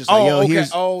shit, and they're just Oh, like, yo, okay.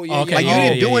 here's. Oh, yeah. Okay, Like you yeah,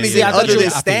 didn't do yeah, anything yeah. I thought other you- than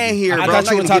I feel stand you. here, I bro. thought I'm you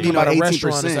not were gonna talking give you about a no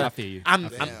restaurant or 18%. I feel you.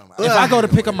 if I go to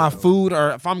pick up my food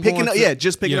or if I'm Picking going up, to, yeah,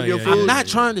 just picking Yeah, up your yeah, food. I'm not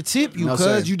trying to tip you No,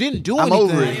 because sir. you didn't do I'm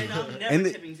anything. over it.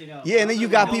 And then you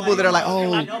got people that are like,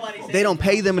 oh, they don't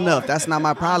pay them enough. That's not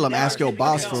my problem. Ask your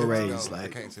boss for a raise. I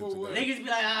Like, can't tip to go. Niggas be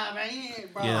like, ah, man,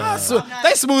 bro. Yeah.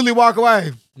 They smoothly walk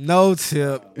away. No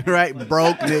tip. right,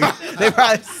 broke nigga. They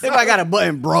probably got a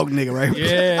button broke nigga, right?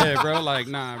 Yeah, bro. Like,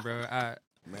 nah, bro.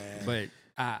 Man. But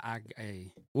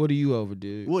hey. What are you over,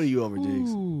 dude? What are you over, Diggs?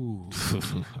 Ooh.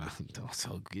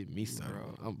 Don't get me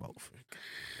started. I'm over.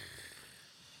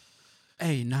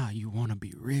 Hey, nah, you want to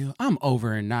be real? I'm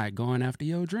over and not going after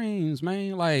your dreams,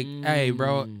 man. Like, hey,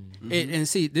 bro. And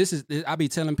see, I be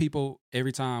telling people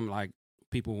every time, like,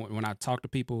 people, when I talk to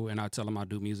people and I tell them I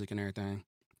do music and everything,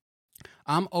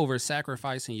 I'm over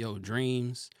sacrificing your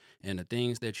dreams and the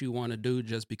things that you want to do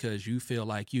just because you feel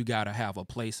like you got to have a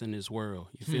place in this world.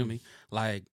 You feel me?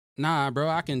 Like, nah, bro,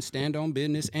 I can stand on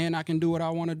business and I can do what I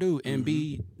want to do and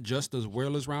be just as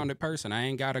well-rounded person. I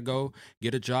ain't got to go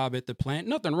get a job at the plant.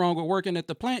 Nothing wrong with working at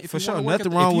the plant. For sure.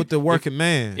 Nothing wrong with the working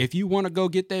man. If you want to go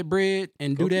get that bread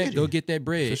and do that, go get that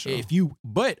bread. For sure.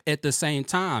 But at the same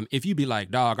time, if you be like,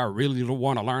 dog, I really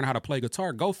want to learn how to play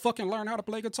guitar, go fucking learn how to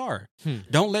play guitar.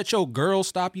 Don't let your girl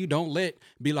stop you. Don't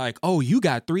be like, oh, you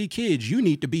got 3 kids. You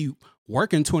need to be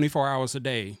working 24 hours a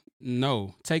day.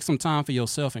 No, take some time for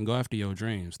yourself and go after your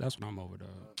dreams. That's what I'm over, dog.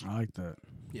 I like that.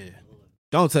 Yeah.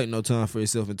 Don't take no time for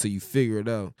yourself until you figure it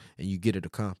out and you get it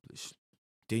accomplished.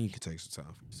 Then you can take some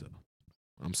time for yourself.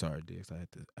 I'm sorry, Diggs. I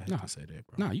had Nah. to say that,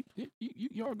 bro. Nah,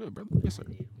 you all good, brother. Yes, sir.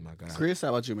 My God. Chris, how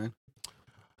about you, man?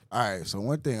 All right, so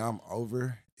one thing I'm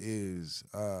over is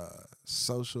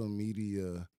social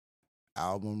media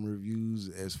album reviews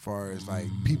as far as like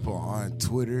people on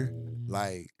Twitter,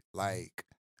 like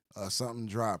something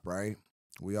drop, right?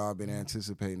 We all been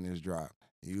anticipating this drop.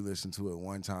 You listen to it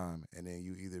one time and then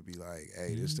you either be like,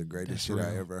 hey, this is the greatest shit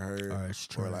I ever heard, it's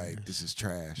or like, this is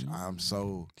trash. I'm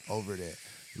so over that.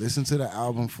 Listen to the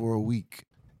album for a week,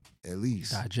 at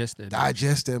least. Digest that.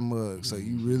 Digest that mug so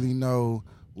you really know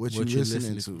what What you're you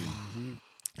listening listening to.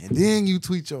 And then you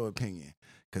tweet your opinion.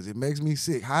 Because it makes me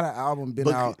sick. How the album been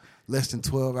out less than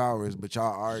 12 hours, but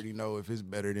y'all already know if it's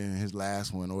better than his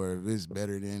last one or if it's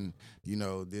better than,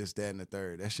 this, that, and the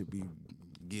third. That should be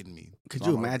getting me. Could So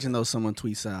you I'm imagine though someone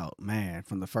tweets out, man,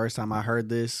 from the first time I heard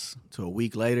this to a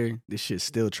week later, this shit's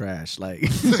still trash. Like,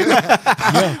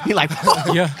 he like,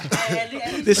 Yeah.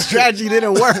 this strategy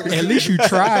didn't work. At least you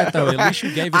tried, though. At least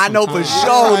you gave it I some know time. for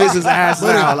sure this is ass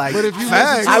now. Like, But if you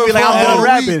Facts. listen to I'd be it like, for I'm a done whole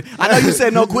rapping. week- I know you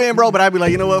said no Quinn, bro, but I'd be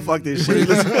like, you know what? Fuck this shit.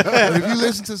 but if you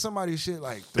listen to somebody's shit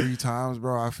like 3 times,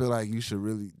 bro, I feel like you should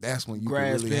really, that's when you can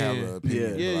Grasp really have in. an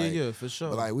opinion. Yeah. But, like, for sure.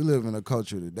 But like we live in a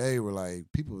culture today where like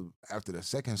people after the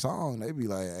second song they be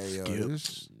like, "Hey, yo,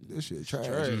 this shit trash,"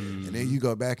 and then you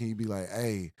go back and you be like,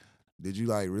 "Hey, did you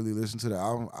like really listen to the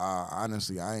album?"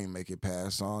 Honestly, I ain't make it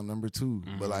past song number 2,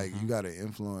 but like you got to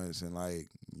influence and like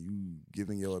you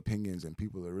giving your opinions and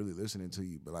people are really listening to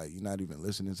you, but like you're not even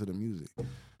listening to the music.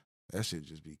 That shit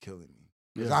just be killing me.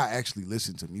 Because I actually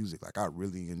listen to music. Like I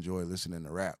really enjoy listening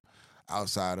to rap.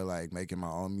 Outside of like making my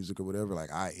own music or whatever,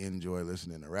 like I enjoy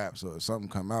listening to rap. So if something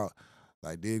come out,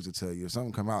 like Diggs will tell you, if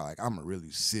something come out, like I'm gonna really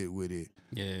sit with it,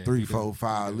 Yeah. 3, you do. 4,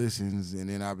 5 listens, and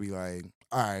then I'll be like,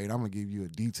 all right, I'm gonna give you a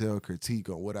detailed critique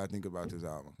on what I think about this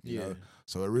album. You know?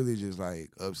 So it really just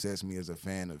like upsets me as a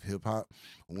fan of hip hop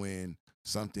when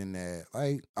something that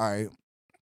like, all right,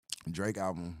 Drake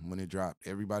album when it dropped,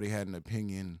 everybody had an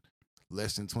opinion.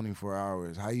 Less than 24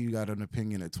 hours. How you got an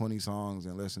opinion of 20 songs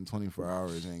in less than 24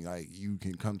 hours and like you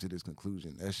can come to this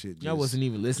conclusion? That shit just... Y'all wasn't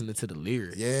even listening to the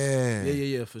lyrics. Yeah.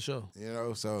 Yeah, for sure.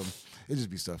 So it just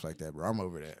be stuff like that, bro. I'm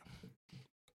over that.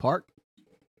 Park?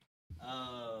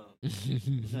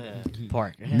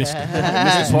 Park.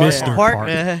 Mr. Park.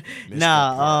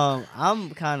 Nah, I'm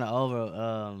kind of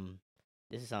over.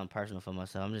 This is something personal for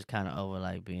myself. I'm just kind of over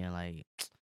like being like,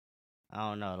 I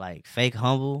don't know, like fake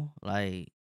humble. Like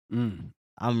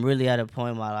I'm really at a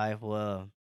point in my life where,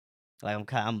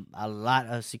 like, I'm a lot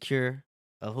of secure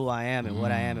of who I am and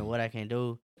what I am and what I can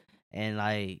do, and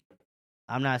like,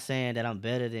 I'm not saying that I'm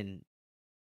better than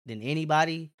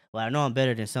anybody, but I know I'm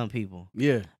better than some people.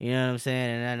 Yeah. You know what I'm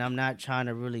saying? And I'm not trying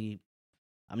to really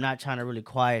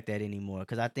quiet that anymore.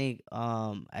 Cause I think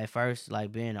at first,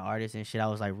 like being an artist and shit, I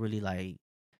was like really like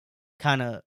kind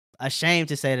of ashamed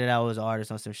to say that I was an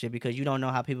artist on some shit because you don't know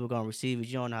how people gonna receive it,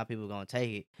 you don't know how people gonna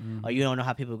take it, or you don't know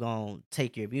how people gonna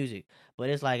take your music. But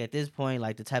it's like at this point,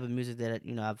 like the type of music that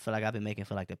I feel like I've been making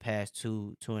for like the past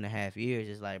 2.5 years,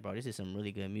 it's like, bro, this is some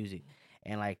really good music,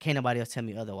 and like can't nobody else tell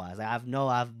me otherwise. Like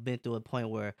I've been through a point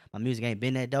where my music ain't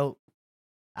been that dope.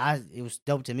 It was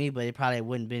dope to me, but it probably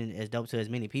wouldn't been as dope to as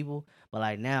many people. But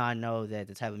like now I know that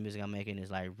the type of music I'm making is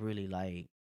like really like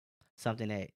something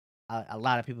that a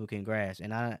lot of people can grasp,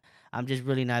 and I'm just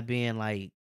really not being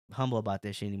like humble about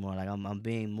this shit anymore. Like I'm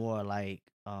being more like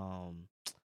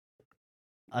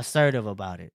assertive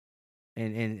about it,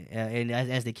 and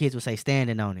as the kids would say,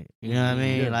 standing on it. You know what I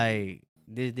mean? Yeah. Like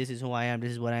this is who I am.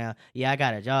 This is what I am. Yeah, I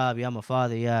got a job. Yeah, I'm a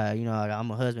father. Yeah,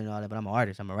 I'm a husband and all that. But I'm an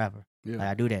artist. I'm a rapper. Yeah. Like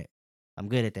I do that. I'm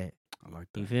good at that. I like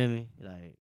You that. feel me?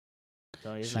 Like.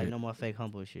 So it's like Shit. no more fake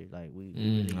humble shit. Like we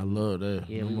really, I love that.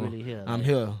 yeah, we really here. I'm like,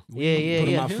 here. Yeah,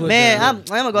 Putting yeah. my foot Man, down. I'm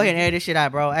gonna go ahead and air this shit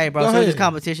out, bro. Hey, bro, Go so this ahead.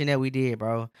 competition that we did,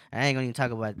 bro. I ain't gonna even talk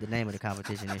about the name of the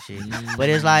competition and shit. But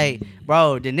it's like,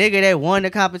 bro, the nigga that won the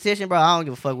competition, bro, I don't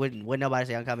give a fuck what nobody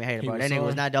say. I'm coming hater, He bro. was That nigga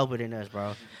was sorry? not doper than us,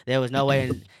 bro. There was no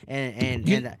way, and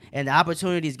the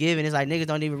opportunities given. It's like niggas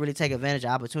don't even really take advantage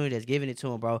of opportunity that's given it to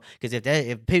them, bro. Because if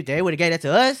they would have gave that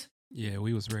to us, Yeah,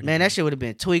 we was ready. man, that shit would have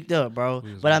been tweaked up, bro.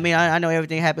 We was But I ready. mean, I know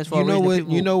everything happens for You a know reason. what?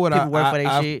 People, You know what? people work for their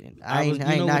I shit. I was, ain't you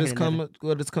know what knocking nothing.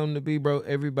 what it's come to be, bro.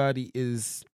 Everybody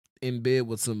is in bed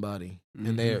with somebody,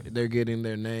 and they're getting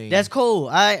their name. That's cool.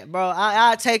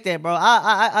 I take that, bro.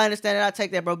 I understand it. I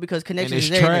take that, bro, because and connections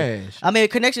it's is everything. trash. I mean,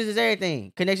 connections is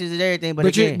everything. Connections is everything. But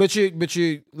But again,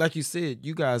 you, like you said,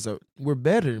 you guys we're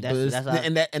better. That's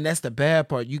That's the bad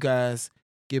part. You guys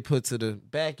get put to the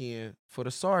back end for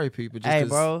the sorry people. Just hey, 'cause-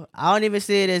 bro, I don't even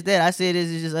see it as that. I see it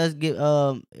as just us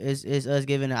it's us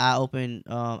giving an eye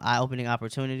opening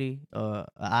opportunity or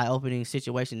an eye opening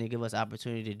situation to give us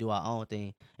opportunity to do our own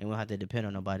thing, and we don't have to depend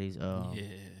on nobody's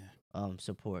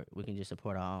support. We can just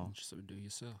support our own. Just do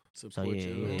yourself. So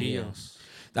yeah. Dios.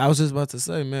 I was just about to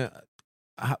say, man,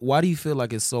 why do you feel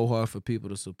like it's so hard for people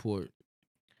to support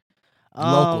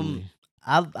locally?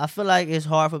 I feel like it's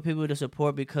hard for people to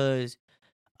support because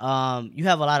you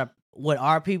have a lot of what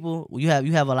are people you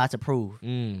have a lot to prove.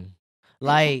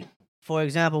 Like for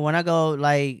example, when I go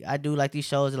like I do like these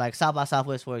shows like South by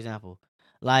Southwest, for example,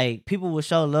 like people will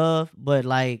show love, but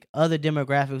like other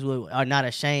demographics are not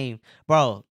ashamed,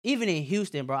 bro. Even in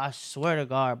Houston, bro, I swear to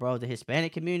God, bro, the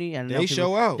Hispanic community and They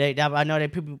show out. I know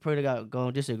that people pretty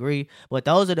gonna disagree, but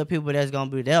those are the people that's gonna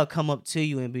be. They'll come up to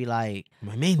you and be like,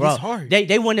 Man, bro, this hard.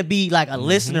 they want to be like a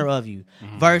listener of you.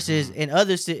 Versus in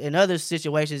other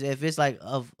situations, if it's like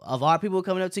of our people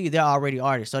coming up to you, they're already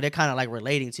artists, so they're kind of like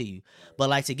relating to you. But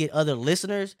like to get other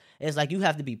listeners, it's like you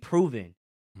have to be proven.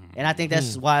 And I think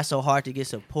that's why it's so hard to get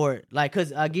support. Like,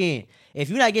 cause again, if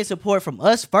you're not getting support from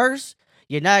us first,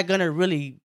 you're not gonna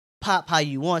really pop how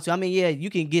you want to. I mean, yeah,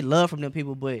 you can get love from them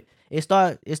people, but it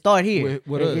start here.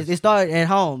 With us. It start at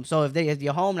home. So if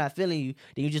your home not feeling you,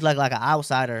 then you just like an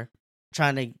outsider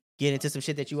trying to get into some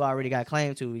shit that you already got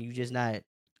claim to. You just not.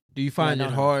 Do you find no, it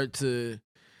no. hard to?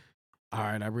 All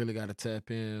right, I really got to tap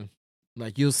in.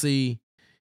 Like you'll see,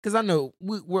 because I know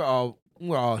we're all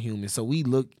human, so we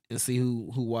look and see who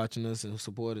watching us and who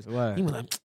support us. Right. You be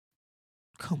like,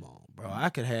 come on, bro. I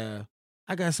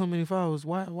got so many followers.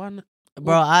 Why not?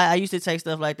 Bro, I used to take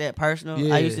stuff like that personal.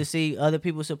 Yeah. I used to see other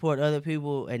people support other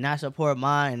people and not support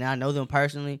mine, and I know them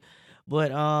personally.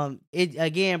 But it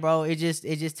again, bro, it just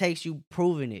takes you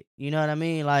proving it. You know what I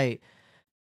mean? Like,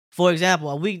 for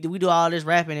example, we do all this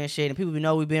rapping and shit, and people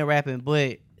know we've been rapping.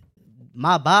 But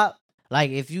my bop,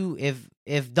 like,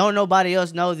 if don't nobody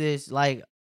else know this, like,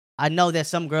 I know that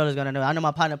some girl is gonna know. I know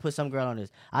my partner put some girl on this.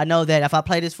 I know that if I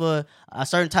play this for a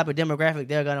certain type of demographic,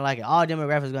 they're gonna like it. All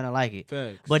demographics gonna like it.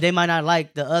 Facts. But they might not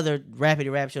like the other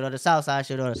rapidy rap shit or the Southside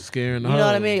shit or Scaring the you know what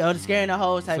I hoes. mean? Or the scaring the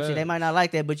hoes type shit. They Facts. might not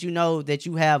like that, but you know that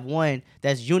you have one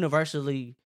that's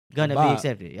universally gonna be bop.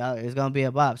 accepted. It's gonna be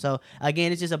a bop. So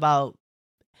again, it's just about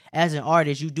as an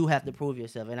artist, you do have to prove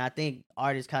yourself. And I think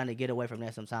artists kind of get away from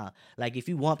that sometimes. Like if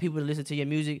you want people to listen to your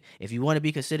music, if you want to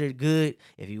be considered good,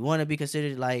 if you want to be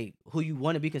considered like who you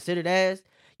want to be considered as,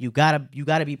 you gotta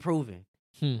be proven.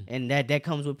 And that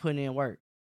comes with putting in work.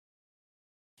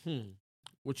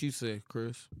 What you say,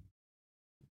 Chris?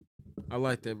 I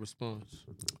like that response.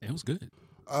 It was good.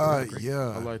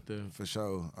 Yeah, I like that. for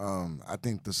sure. I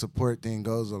think the support thing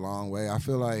goes a long way. I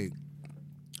feel like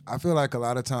a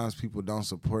lot of times people don't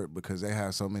support because they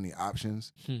have so many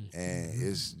options, and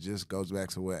it just goes back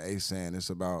to what Ace saying. It's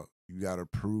about you got to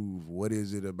prove what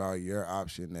is it about your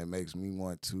option that makes me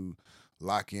want to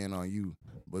lock in on you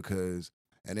because,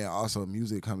 and then also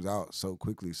music comes out so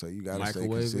quickly, so you got to stay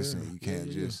Microwave, consistent. yeah. You can't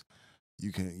Yeah.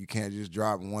 you can't just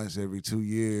drop once every 2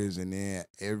 years, and then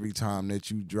every time that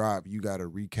you drop, you got to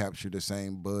recapture the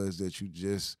same buzz that you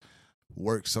just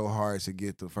worked so hard to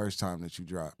get the first time that you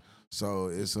drop. So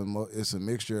it's a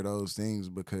mixture of those things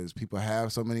because people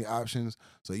have so many options.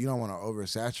 So you don't want to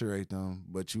oversaturate them,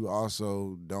 but you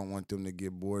also don't want them to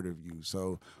get bored of you.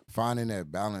 So finding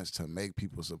that balance to make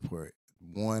people support.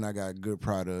 1, I got good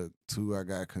product. 2, I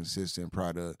got consistent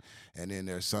product. And then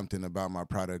there's something about my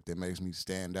product that makes me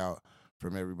stand out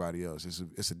from everybody else.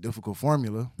 It's a difficult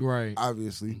formula, Right.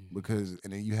 obviously, because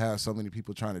and then you have so many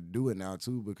people trying to do it now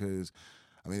too. Because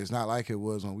I mean, it's not like it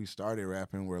was when we started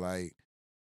rapping, where like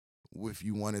if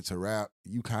you wanted to rap,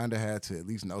 you kind of had to at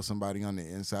least know somebody on the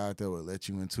inside that would let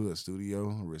you into a studio,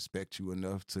 respect you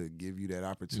enough to give you that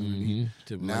opportunity.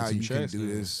 Now you can do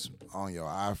this on your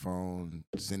iPhone,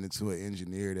 send it to an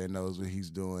engineer that knows what he's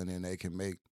doing, and they can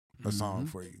make a song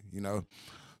for you, you know?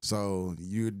 So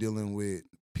you're dealing with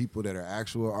people that are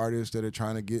actual artists that are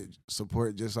trying to get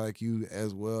support just like you,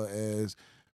 as well as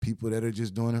people that are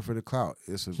just doing it for the clout.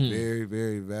 It's a very,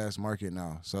 very vast market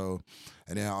now. So,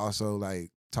 and then also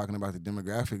like talking about the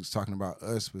demographics, talking about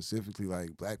us specifically,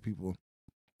 like Black people,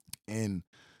 and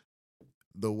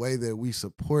the way that we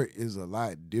support is a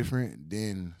lot different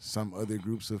than some other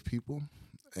groups of people.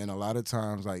 And a lot of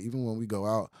times, like even when we go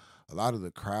out, a lot of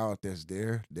the crowd that's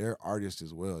there, they're artists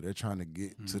as well. They're trying to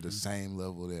get to the same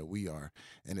level that we are.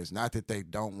 And it's not that they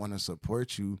don't want to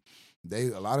support you. A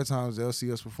lot of times they'll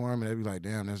see us perform and they'll be like,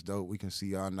 damn, that's dope. We can see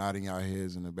y'all nodding y'all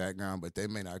heads in the background, but they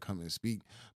may not come and speak.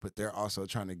 But they're also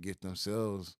trying to get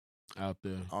themselves out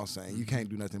there. Also, and you can't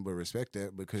do nothing but respect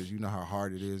that, because you know how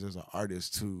hard it is as an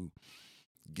artist to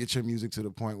get your music to the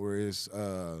point where it's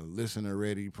listener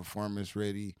ready, performance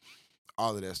ready,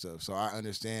 all of that stuff. So I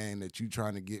understand that you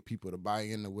trying to get people to buy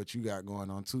into what you got going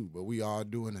on too, but we all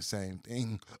doing the same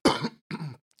thing.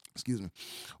 Excuse me.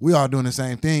 We all doing the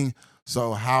same thing.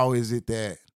 So how is it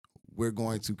that we're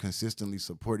going to consistently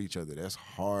support each other? That's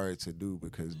hard to do,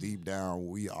 because deep down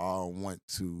we all want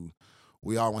the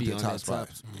top spot.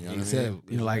 You know what I mean?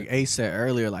 You know, like Ace said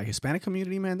earlier, like Hispanic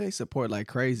community, man, they support like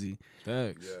crazy.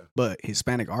 Thanks. Yeah. But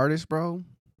Hispanic artists, bro,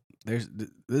 that's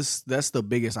the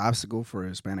biggest obstacle for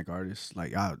Hispanic artists.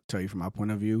 Like, I'll tell you from my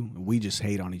point of view, we just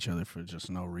hate on each other for just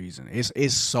no reason.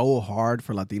 It's so hard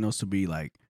for Latinos to be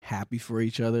like happy for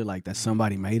each other, like that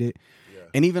somebody made it. Yeah.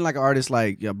 And even like artists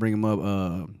like, bring him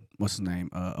up, what's his name?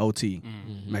 OT,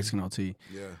 Mexican OT.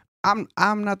 Yeah.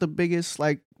 I'm not the biggest,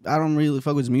 like, I don't really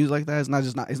fuck with his music like that.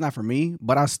 It's not for me,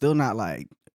 but I'm still not like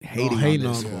hating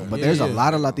on this. him. But there's a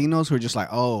lot of Latinos who are just like,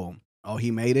 oh,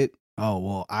 he made it. Oh,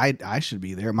 well, I should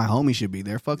be there. My homie should be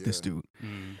there. Fuck this dude.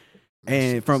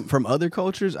 And from other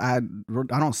cultures, I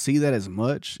don't see that as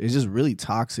much. It's just really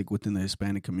toxic within the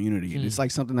Hispanic community. And it's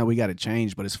like something that we got to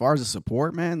change. But as far as the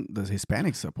support, man, the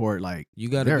Hispanic support, like, you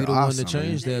got to be the awesome, one to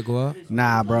change that, Guap.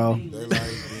 Nah, bro. They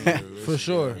like For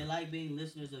sure. They like being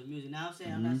listeners of music. Now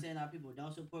I'm not saying our people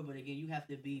don't support, but again, you have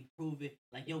to be proven.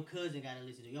 Like, your cousin got to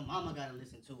listen to it. Your mama got to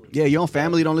listen to it. Yeah, your own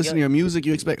family don't listen to your music.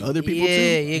 You expect other people to?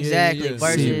 Yeah, exactly. Yeah.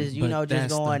 Versus, See, but just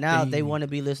that's going the out, they thing. want to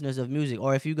be listeners of music.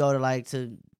 Or if you go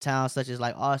to towns such as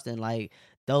like Austin, like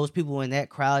those people in that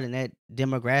crowd and that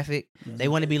demographic, they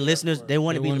want to be listeners. They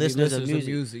want to be listeners of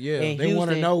music. Yeah, In they want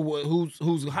to Houston- know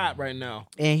who's hot right now.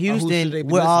 In who should Houston, they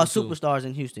be we're all listening to? superstars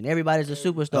in Houston. Everybody's a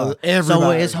superstar. everybody. So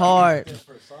it's hard.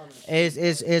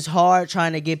 It's hard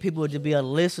trying to get people to be a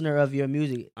listener of your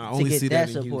music I to only get see that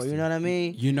that in support. You Houston. know what I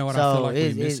mean? You know what so I feel like we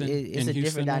it's missing it's in a Houston,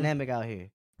 different though? dynamic out here.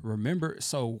 Remember,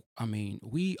 so I mean,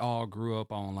 we all grew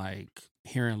up on like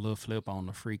hearing Lil Flip on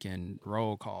the freaking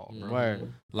roll call, bro.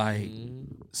 Word. Like,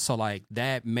 so like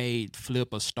that made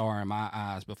Flip a star in my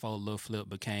eyes before Lil Flip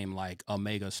became like a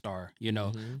mega star. You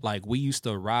know, like we used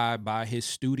to ride by his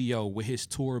studio with his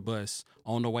tour bus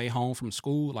on the way home from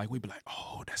school. Like we'd be like,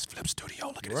 "Oh, that's Flip's studio.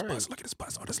 Look at his bus. Look at his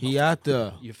bus. Oh, that's He Lil out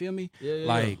Flip." there. You feel me? Yeah.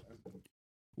 Like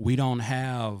we don't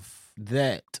have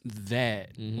that.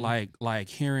 like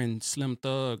hearing Slim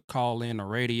Thug call in the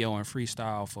radio and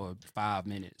freestyle for 5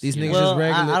 minutes. These you niggas know? just Well,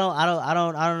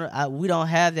 regular. we don't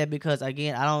have that because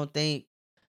again, I don't think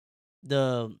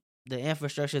the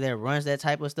infrastructure that runs that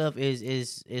type of stuff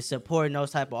is supporting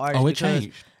those type of artists. Oh, it because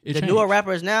changed. the newer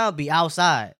rappers now be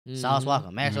outside. Sauce Mhm.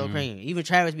 Walker, Max O'Cream, even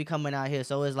Travis be coming out here.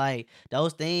 So it's like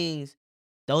those things,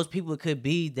 those people could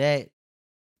be that.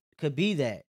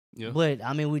 Yeah. But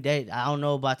I mean, I don't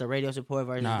know about the radio support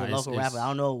versus Nah, the it's- local rapper. I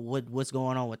don't know what's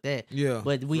going on with that. Yeah,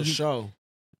 But for sure.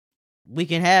 we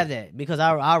can have that because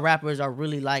our rappers are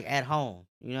really like at home.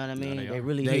 You know what I mean? they They are.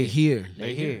 really They here. here.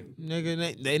 They here.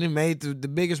 Nigga, they done made the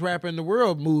biggest rapper in the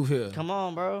world move here. Come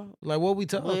on, bro. Like what we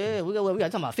talking? Well, yeah, we got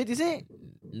talking about 50 Cent.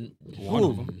 One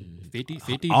of them.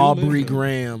 50 Aubrey Doolittle.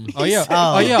 Graham. Oh yeah,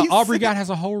 Oh. oh yeah. Aubrey God has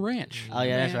a whole ranch. Oh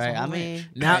yeah, that's Man has right. a I whole mean,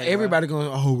 Now hey, everybody going,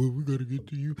 oh, well, we gotta get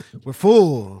to you. We're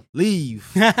full. Leave.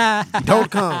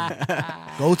 Don't come.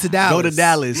 Go to Dallas. Go to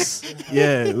Dallas.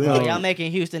 Yeah. we bro, don't- y'all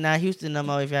making Houston not Houston no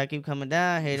more. If y'all keep coming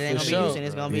down here, it ain't For gonna sure. be Houston.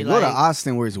 It's gonna be Go to like.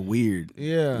 Austin where it's weird.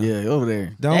 Yeah. Yeah, over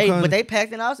there. Don't They, come. but they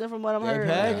packed in Austin from what I'm They heard.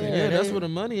 packing. Yeah, that's they- where the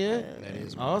money at. That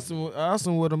is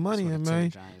Austin where the money That's at, what the man.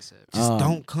 Giants said. Just Um,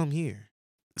 don't come here.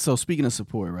 So speaking of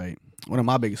support, right? One of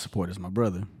my biggest supporters, my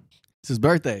brother. It's his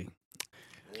birthday.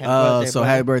 Happy birthday, So brother.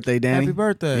 happy birthday, Danny. Happy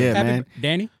birthday. Yeah, Happy man.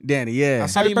 Danny. Danny, yeah. I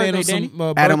saw you made him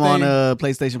some Add him on birthday-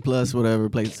 PlayStation Plus, whatever,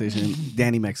 PlayStation.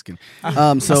 Danny Mexican. So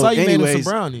I saw you made him anyways,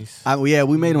 some brownies. yeah,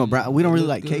 we made him a brown. We don't really Look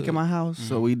like cake good. in my house,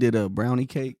 so we did a brownie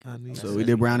cake. I need So some. we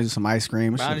did brownies with some ice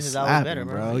cream. Brownies is always Slapping, better,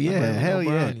 bro. I Yeah, remember hell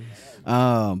no yeah.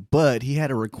 brownies. But he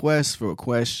had a request for a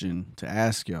question to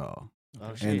ask y'all, Oh,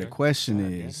 and the shit. question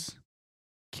Okay. is,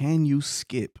 can you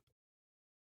skip?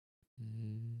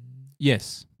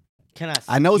 Yes. Can I?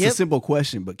 I know it's a skip? simple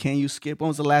question, but can you skip? When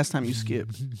was the last time you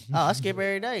skipped? Oh, I skip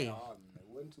every day.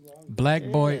 Black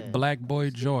Yeah. boy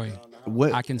joy.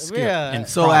 What? I can skip. Yeah. and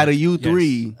So frolic. out of you Yes.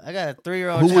 three, I got a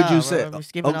 3-year-old. who would you child, say? Bro. We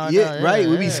skipping all yeah, time. right.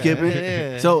 We be Yeah, skipping.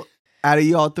 yeah. So out of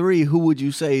y'all three, who would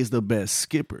you say is the best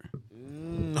skipper?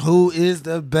 Who is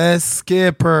the best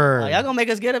skipper? Oh, y'all gonna make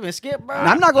us get up and skip, bro?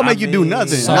 Now, I'm not gonna make you do mean,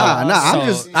 nothing. so- nah. I'm so-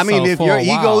 just. I mean, so if for your a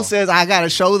ego while- says I gotta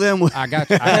show them, I got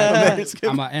you.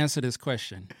 I'm gonna answer this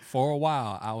question. For a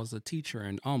while, I was a teacher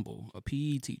in Humble, a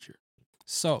PE teacher.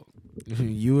 So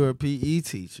You were a PE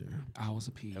teacher. I was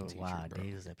a PE Oh, teacher. wow, bro.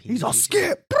 Dave was a he's PE a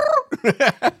skip.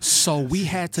 So we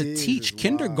had to Jesus, teach wow.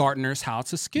 kindergartners how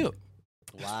to skip.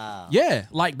 Wow. Yeah,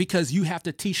 like because you have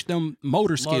to teach them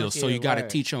motor skills. So you skills, got to right.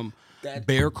 teach them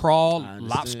bear crawl, I understand.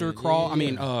 lobster crawl. Yeah, I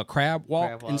mean, yeah. crab walk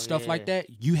Crab and walk, stuff like yeah. that.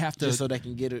 You have to Just so they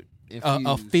can get it a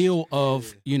infused. feel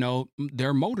of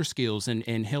their motor skills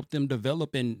and help them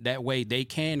develop, and that way they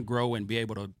can grow and be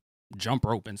able to jump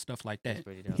rope and stuff like that.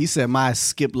 Pretty dope. He said my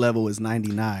skip level is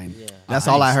 99. Yeah. That's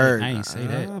all I heard. I ain't say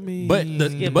that. I mean, But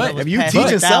Skip but levels If you past teaching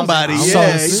 1,000. somebody, I'm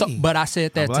yeah, sorry. but I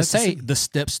said that I would to like to say see. the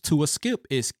steps to a skip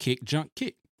is kick, jump,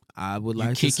 kick. I would You like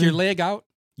to kick see. your leg out,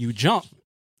 you jump.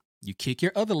 You kick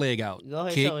your other leg out. Go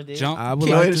ahead, kick, show it, dude. jump, I would kick.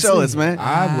 Go like ahead to and show see. us, man.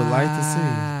 I would like to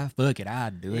see. Fuck it, I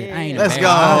do it. Yeah. I ain't Let's a go.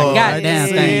 goddamn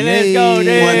Let's thing. Let's go,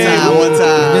 dude. One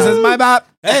time. This is my bop.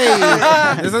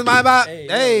 Hey, this is my bop. Hey,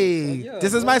 Hey, yeah.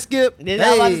 this is my skip. This is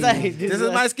what I was about to Hey, say. this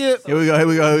is my skip. Here we go. Here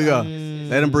we go. Here we go. Mm.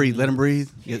 Let him breathe. Let him breathe.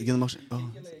 Get the motion.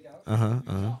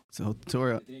 Oh. So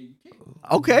Tora.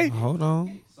 Okay. Hold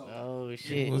on. Oh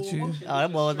shit. What you? Oh,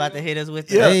 that boy was about to hit us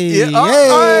with Yeah. the. Hey,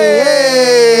 Oh,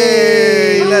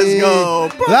 hey, let's go.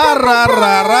 La ra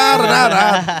ra ra ra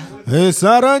ra. It's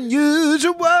not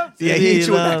unusual. Yeah, he hit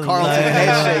you with that Love, Carlton love.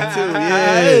 handshake too.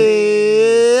 Yeah.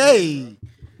 Hey.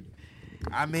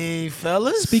 I mean,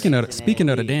 fellas. Speaking of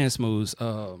the dance moves,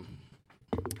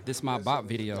 this my bop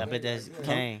video. I bet that's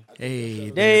Kane. Hey,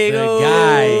 There you the go.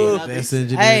 guy, Best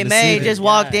engineer Hey in the man, city. just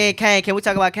walked in. Kane, can we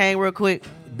talk about Kane real quick?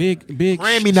 big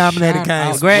Grammy nominated shout Kane.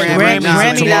 out. Grammy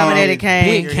nominated. nominated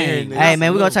Kane. Big Kane. Hey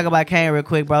man, we're gonna talk about Kane real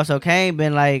quick, bro. So Kane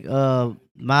been like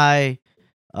my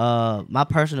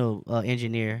personal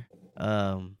engineer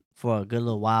for a good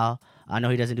little while. I know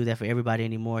he doesn't do that for everybody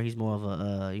anymore. He's more of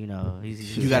a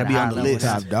he's You gotta at be a on high the level list.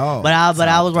 now. Top dog. But I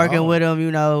Top was working dog. with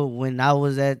him, when I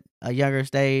was at a younger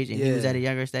stage and he was Yeah. at a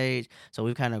younger stage. So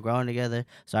we've kind of grown together.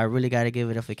 So I really got to give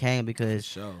it up for Kane because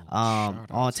Sure. out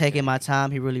on to taking Kane. my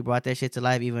time, he really brought that shit to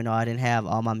life. Even though I didn't have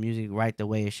all my music right the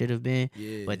way it should have been.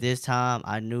 Yeah. But this time,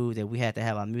 I knew that we had to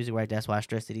have our music right. That's why I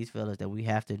stressed to these fellas that we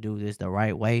have to do this the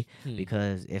right way.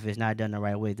 Because if it's not done the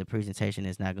right way, the presentation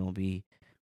is not going to be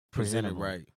presented presentable.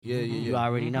 right. Yeah, yeah, yeah. You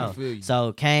already I know. feel you.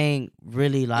 So Kane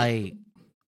really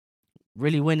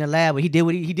really went in the lab, but he did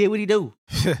what he do.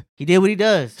 He did what he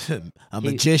does. A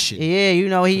magician. Yeah, he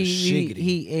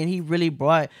shiggity. he really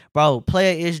brought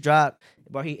Player Ish dropped,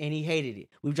 bro. He hated it.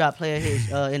 We dropped Player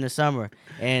Ish in the summer,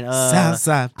 and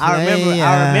Southside I player.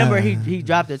 remember he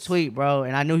dropped a tweet, bro,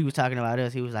 and I knew he was talking about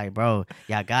us. He was like, bro,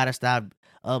 y'all gotta stop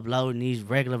uploading these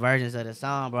regular versions of the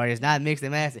song, bro. It's not mixed and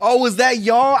mastered. Oh, was that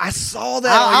y'all? I saw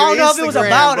that. I on don't your know if it was Instagram,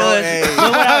 about bro.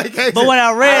 us, Hey. but when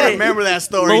I read I it, remember that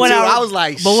story but when too. I- I was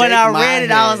like, but when shake I my read it,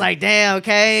 I head. was like, damn,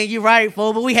 Kane, you right,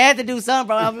 fool. But we had to do something,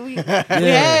 bro. I mean, we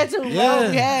had to, bro. Yeah.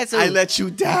 We had to. I let you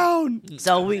down.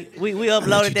 So we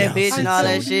uploaded that bitch and all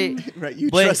that shit. Right, you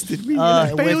But trusted me. And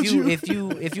I failed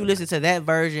if you listen to that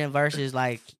version versus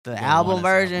like the album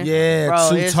version, Yeah, bro,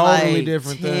 two it's totally like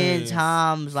different 10 things.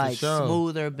 times like sure.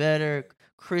 smoother, better,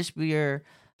 crispier,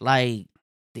 like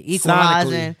the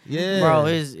equalizing. Sonically. Yeah. Bro,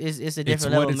 it's a different It's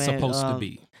level, what it's man. supposed to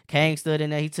be. Kang stood in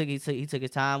there. He took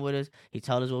his time with us. He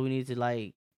told us what we needed to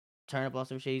like turn up on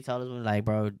some shit. He told us like,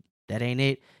 bro, that ain't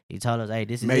it. He told us, hey,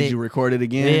 this is Made it. you record it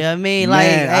again. Yeah, I mean, Man, like,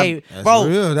 hey, That's bro,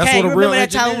 real. That's Kang, what a you real remember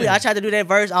that time engineer I is. tried to do that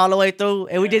verse all the way through,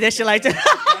 and we did that shit like that.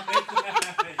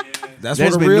 That's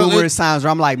There's what a been real numerous times where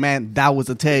I'm like, man, that was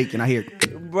a take, and I hear,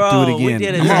 Bro, do it we again.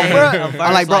 did a Come on, take, bro. a verse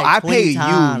I'm like, bro, I 20 pay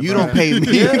times, you. You bro. don't pay me.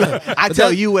 Yeah. I But tell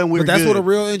that- you when we're But that's good. what a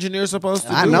real engineer's supposed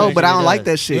to I do. know, but I don't It like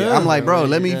does. that shit. Yeah. I'm like, bro, It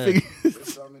let me does. figure.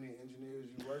 There's so many engineers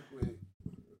you work with.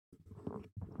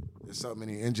 There's so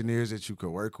many engineers that you could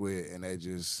work with, and they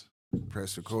just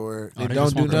press record. Oh, they don't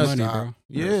just do want the nothing. money, stop, bro.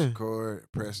 Yeah. press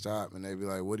record, press stop, and they be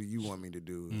like, "What do you want me to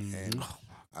do?" Mhm. And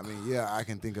I mean, yeah, I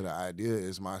can think of the idea.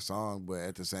 It's my song, but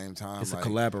at the same time, It's a like,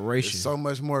 collaboration. it's so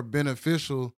much more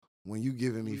beneficial when you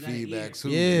giving me feedback too.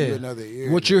 Yeah. You another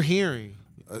ear. What in you're it. hearing.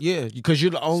 Uh, Yeah, because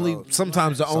you're the only,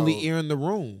 sometimes the only so- ear in the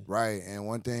room. Right. And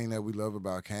one thing that we love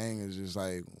about Kang is just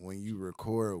like when you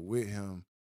record with him,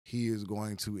 he is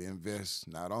going to invest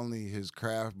not only his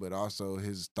craft, but also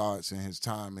his thoughts and his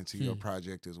time into your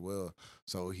project as well.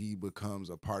 So he becomes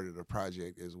a part of the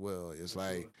project as well. It's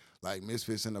like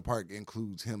Misfits in the Park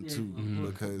includes him too, Mhm.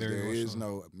 because Very there much is so.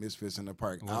 no Misfits in the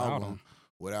Park Without album him.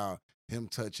 without him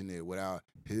touching it, without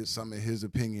some of his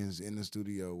opinions in the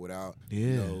studio, without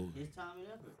Yeah.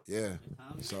 yeah.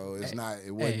 So it's not. It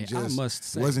Hey, wasn't I just. must It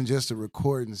say, wasn't just a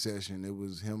recording session. It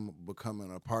was him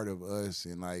becoming a part of us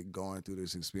and like going through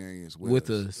this experience with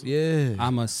Us. Yeah. I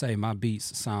must say, my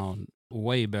beats sound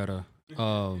way better.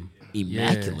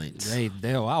 Immaculate.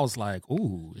 I was like,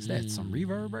 ooh, is that some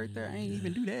reverb right there? I ain't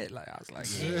even do that. Like I was like,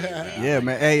 Yeah,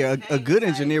 man. Hey, a good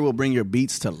engineer will bring your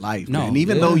beats to life. No, man.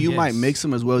 Even yeah, though you yes. might mix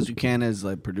them as well as you can as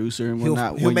like producer and He'll,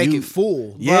 whatnot, he'll when make you, it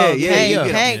full. Yeah, Bro, yeah, Kang,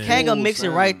 yeah. Kang gonna Full mix it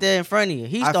sound. right there in front of you.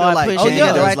 He I feel started like putting shit Kang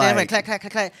together does right there. like- Like, clack, clack,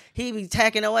 clack, clack. He be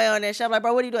tacking away on that shit. I'm like,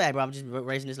 bro, what are you doing? Hey, bro, I'm just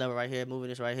raising this level right here, moving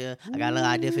this right here. I got a little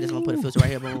idea for this. I'm gonna put a filter right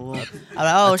here. Boom, boom, boom. I'm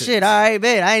like, oh shit, all right,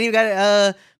 man. I ain't even got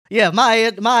it. Yeah, my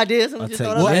ideas. I'm I'll just take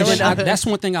throwing that. it well, out and there. that's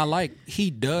one thing I like.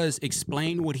 He does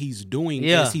explain what he's doing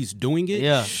Yeah. as he's doing it.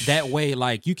 Yeah. That way,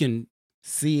 like you can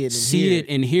See it and see hear it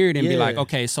and hear it and be like, Yeah.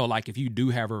 okay, so like if you do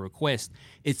have a request,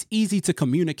 it's easy to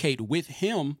communicate with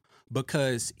him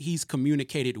because he's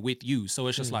communicated with you. So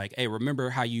it's just like, hey, remember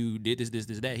how you did this,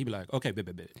 that? He'd be like, okay,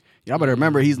 bet. y'all better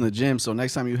remember he's in the gym. So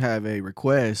next time you have a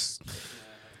request,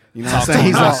 you know Talk what I'm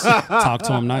to saying? him nice. Talk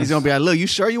to him nice. He's gonna be like, look, you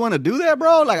sure you want to do that,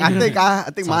 bro? Like, I think Talk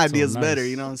my to him idea's nice. better.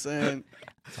 You know what I'm saying?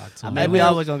 Talk to I him mean, nice. we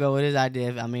always gonna go with his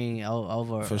idea. I mean,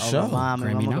 over For sure. mine. I'm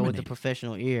Grammy gonna go with the nominated.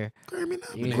 professional ear.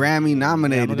 You know? Grammy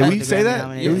nominated. Yeah, Did I'm we gonna say go with the that?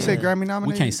 Grammy Did we say nominated. Grammy We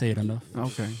nominated? can't say it enough.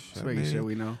 Okay, just making sure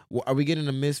we know. Are we getting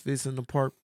the Misfits in the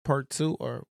part 2,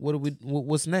 or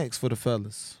what's next for the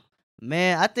fellas?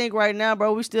 Man, I think right now,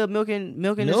 bro, we still milking this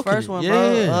Milking first it, one,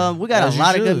 yeah. bro. We got As a you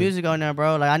lot of good should. music on there,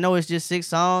 bro. Like I know it's just 6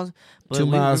 songs, but 2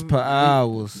 miles per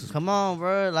hour. Come on,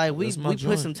 bro. Like we That's my put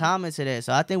joint. some time into that,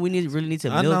 so I think we really need to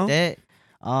I milk know. that.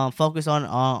 Focus on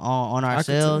can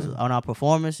ourselves, tell. on our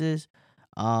performances.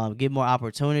 Get more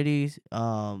opportunities.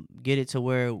 Get it to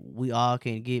where we all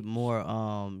can get more.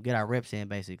 Get our reps in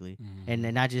basically, and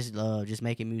then not just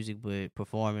making music, but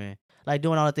performing, like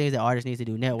doing all the things that artists need to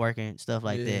do, networking, stuff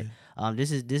like that.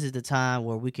 This is the time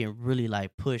where we can really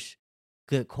like push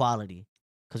good quality.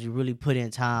 Because we really put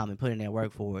in time and put in that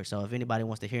work for it. So if anybody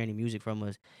wants to hear any music from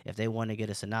us, if they want to get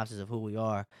a synopsis of who we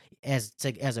are as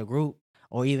a group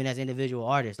or even as individual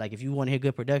artists, like if you want to hear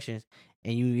good productions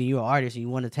and you're an artist and you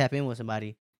want to tap in with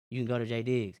somebody, you can go to J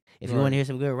Diggs. If you want to hear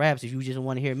some good raps, if you just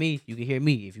want to hear me, you can hear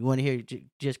me. If you want to hear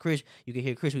just Chris, you can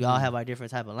hear Chris. We all have our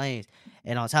different type of lanes.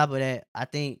 And on top of that, I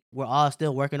think we're all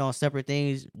still working on separate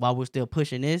things while we're still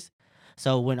pushing this.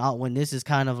 So when this is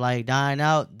kind of like dying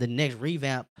out, the next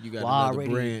revamp You got will another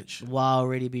branch.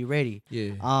 already be ready.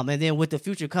 Yeah. And then with the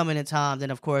future coming in time, then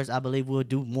of course I believe we'll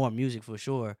do more music for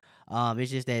sure.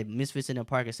 It's just that Misfits in the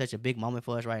Park is such a big moment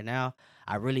for us right now.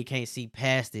 I really can't see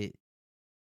past it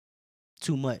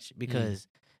too much because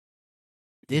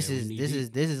this Yeah, we is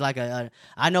need this is like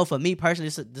I know for me personally,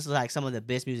 this is like some of the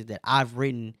best music that I've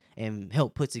written and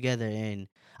helped put together. And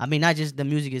I mean, not just the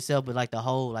music itself, but like the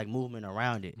whole like movement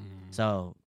around it.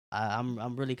 So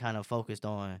I'm really kind of focused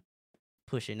on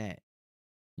pushing that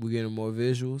We getting more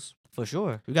visuals. for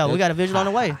sure. We got a visual on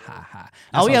the way. That's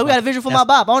Oh what I yeah, was we got a about- visual for my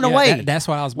bop on the yeah, way. that's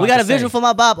what I was about We got to a visual say. for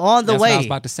my bop on the That's way. what I was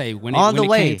about to say. When On the it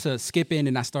way. came to skipping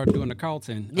and I started doing the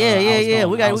Carlton. Yeah, I was yeah. gonna-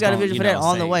 We I got was a gonna, visual you for that know,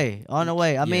 on the say- way. On the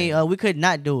way. I mean, Yeah. we could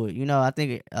not do it. You know, I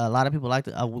think a lot of people like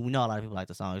the. We know a lot of people like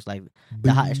the song. It's like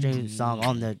the highest stream song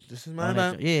on the. This is on my that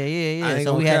bop. show. Yeah. I ain't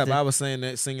So gonna we had cap. to. I was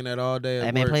singing that all day. At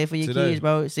Hey man, work play it for your today. kids,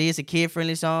 bro. See, it's a kid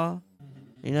friendly song.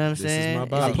 You know what I'm This is saying? my It's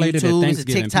bop. a I played it at YouTube, it's a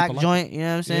Thanksgiving. TikTok People like joint. You know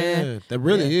what I'm saying? Yeah, that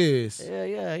really is.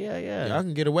 Yeah. Y'all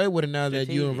can get away with it now that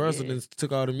Strategic, Universal yeah. done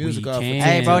took all the music We off. can.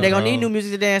 Hey, bro, they Bro. gonna need new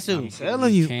music to dance to. I'm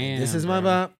telling you, can, this is my bro.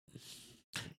 bop.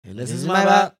 And this is my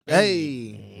bop.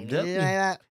 Hey,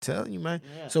 definitely. Telling you, man.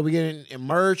 Yeah. So we getting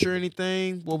merch or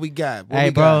anything? What we got? What Hey,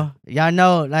 we bro, y'all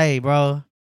know, hey, bro.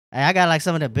 Hey, I got like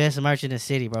some of the best merch in the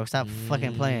city, bro. Stop got?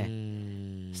 fucking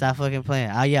playing. Stop fucking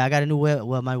playing. Oh yeah, I got a new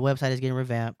my website is getting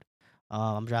revamped.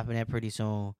 I'm dropping that pretty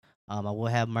soon. I will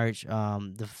have merch.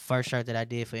 The first shirt that I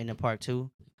did for In the Park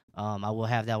 2, I will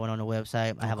have that one on the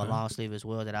website. I have a Okay. long sleeve as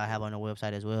well that I have on the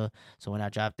website as well. So when I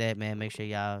drop that, man, make sure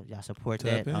y'all support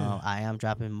Tap that. in. I am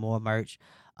dropping more merch.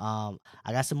 I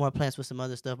got some more plans for some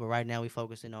other stuff, but right now we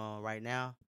focusing on right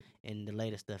now and the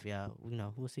latest stuff, y'all. You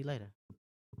know, we'll see later.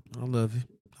 I love it.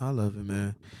 I love it,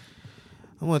 man.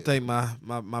 I want to thank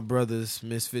my brothers,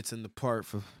 Misfits in the Park,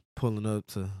 for pulling up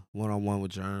to one-on-one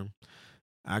with Germ.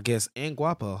 I guess, and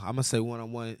Guapo. I'm going to say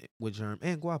one-on-one with Germ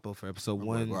and Guapo for episode My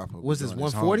boy one. Guapo What's be this, doing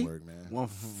his 140? homework, man.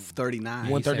 139. He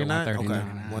said 139? Okay,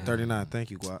 139. 139.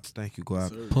 Thank you, Guap. Thank you,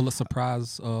 Guap. Pulitzer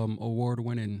Prize award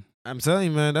winning. I'm telling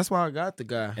you, man, that's why I got the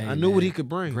guy. Hey, I knew what man, he could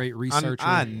bring. great researcher.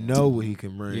 I know what he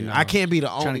can bring. You know, I can't be the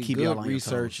trying to only keep good y'all on your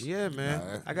researcher. toes. Yeah, man.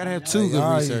 Nah, I got to have Hey, two good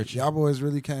y'all, researchers. Y'all boys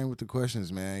really came with the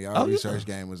questions, man. Y'all Oh, yeah. research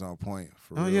game was on point.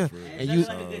 For Oh, real, yeah. for real. And you-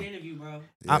 So, interview, bro.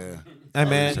 yeah. Hey,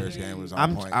 man, Research game was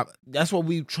on point. that's what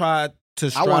we tried to I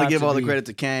strive want to give all the be. credit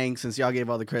to Kang since y'all gave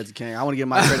all the credit to Kang. I want to give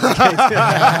my credit to Kang. too.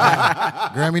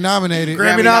 Grammy nominated.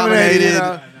 Grammy nominated. You nominated.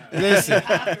 know? Listen,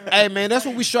 hey man, that's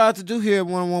what we strive to do here at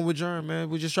One-on-One with Germ, man.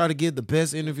 We just try to get the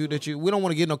best interview that we don't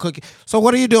want to get no cookie. So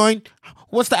what are you doing?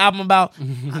 What's the album about?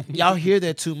 Y'all hear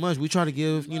that too much. We try to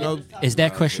give, Is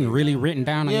that question really written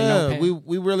down on your yeah, notepad?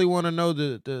 we really want to know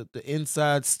the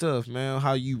inside stuff, man.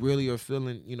 How you really are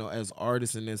feeling, as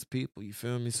artists and as people. You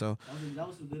feel me? So That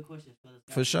was some good questions, fellas.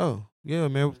 for sure, yeah,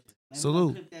 man.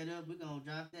 Salute. Clip that up. We gonna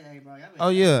drop that, hey, bro. Y'all Oh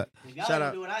yeah, If y'all shout ain't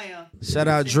out. do what I am. Shout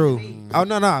out Drew. Oh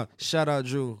no, shout out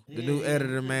Drew, the new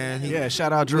editor, man. He, Yeah,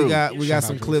 shout out Drew. We got Shout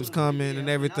some out Drew. clips coming and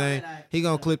everything. He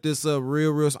gonna clip this up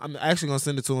real. I'm actually gonna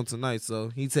send it to him tonight. So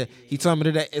he told me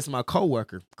that it's my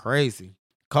coworker. Crazy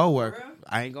coworker.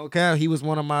 I ain't gonna count. He was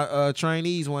one of my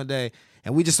trainees one day,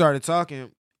 and we just started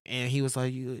talking. And he was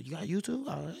like, "You got YouTube?"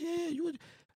 I was like, "Yeah."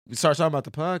 We started talking about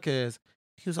the podcast.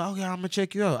 He was like, "Okay, I'm gonna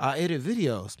check you out. I edit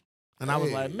videos." And I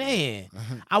was like, man,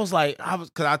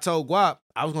 because I told Guap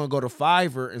I was gonna go to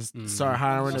Fiverr and start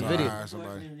hiring a Start video. hiring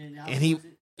somebody. And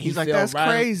He's like, fell that's right-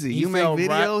 crazy. he You make fell right-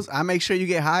 videos. I make sure you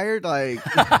get hired. Like,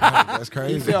 That's He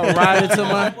crazy. fell right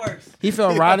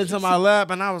into my lap,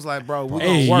 and I was like, bro, we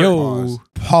Hey, gonna work. yo.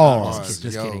 Pause.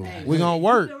 Just Yo. kidding. We gonna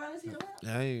work.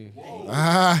 Hey.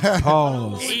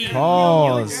 Pause.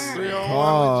 Pause.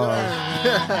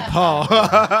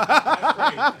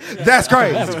 That's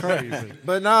crazy.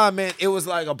 But nah, man, it was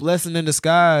like a blessing in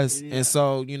disguise. And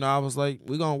so, I was like,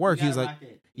 we gonna work. He's like,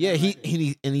 yeah,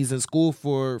 he's in school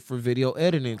for video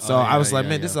editing. So I was like,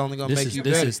 man, this is only gonna make you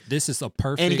better. This is a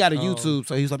perfect. And he got a YouTube,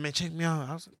 so he was like, man, check me out.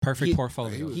 I was like, perfect he-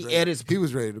 portfolio. He edits. He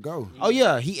was ready to go. Oh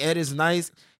yeah, he edits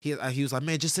nice. He was like,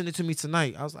 man, just send it to me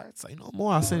tonight. I was like, say no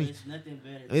more. I'll send you. It's nothing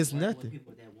better. It's than working nothing. With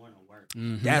people that want to work.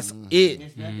 Mhm. That's it.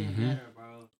 It's nothing Mhm. better,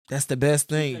 bro. That's the best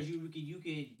Because thing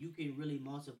you can really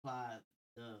multiply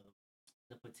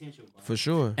the potential, bro. for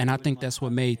sure. And I think that's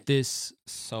what made this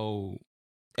so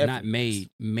not made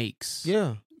makes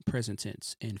Yeah. present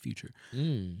tense and future.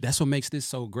 Mm. That's what makes this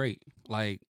so great.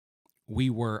 Like we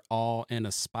were all in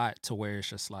a spot to where it's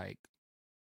just like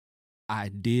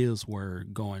ideas were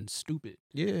going stupid.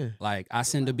 Yeah. Like I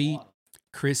send a beat,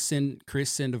 Chris send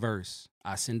a verse.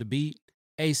 I send a beat,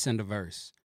 A send a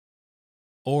verse.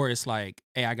 Or it's like,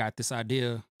 hey, I got this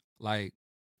idea. Like,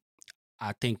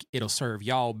 I think it'll serve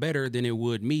y'all better than it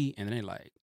would me. And then they're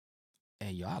like,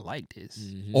 hey, yo, I like this.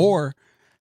 Mhm. Or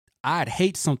I'd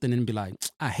hate something and be like,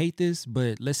 I hate this,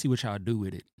 but let's see what y'all do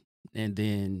with it. And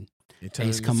then It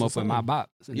Ace turned come into up with my something.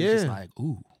 bops. And it's just Yeah. like,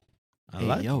 ooh, I hey,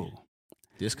 like yo, it.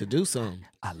 This could do something.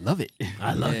 I love it.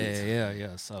 I love yeah, it.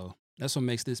 Yeah. So that's what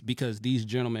makes this, because these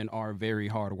gentlemen are very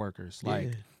hard workers. Like,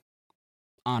 Yeah.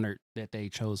 honored that they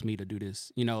chose me to do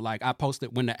this. Like I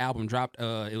posted when the album dropped,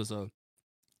 it was a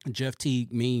Jeff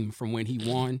Teague meme from when he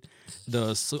won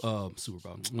the Super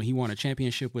Bowl, when he won a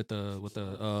championship with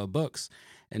the Bucks,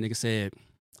 and nigga said,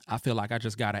 I feel like I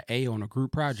just got an A on a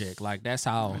group project. Like that's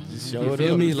how you showed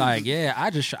feel up. me. Like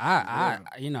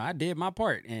I did my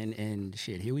part, and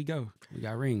shit. Here we go. We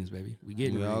got rings, baby. We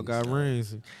getting We rings. all got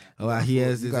rings. Oh, he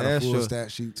has You this got a full Astro.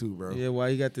 stat sheet too, bro. Yeah, why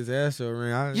you got this Astro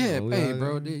ring? Yeah, we hey, all-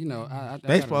 bro. I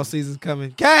Baseball gotta- season's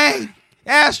coming. Gang!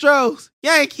 Astros,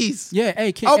 Yankees. Yeah,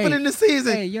 hey, Opening the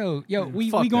season. Hey, yo, we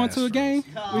Fuck going that to a Astros. game?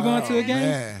 We going to a game?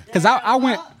 Man. Because I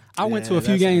went to a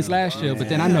few that's games enough, last bro. year, but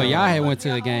then I know y'all had went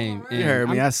to a game. You and heard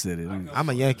me. I'm- I said it. I'm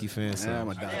a Yankee fan, so I'm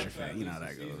a Dodger fan. You know how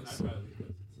that goes.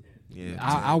 yeah.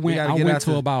 I We went gotta get out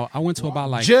to about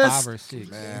like Just- 5 or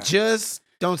 6. Just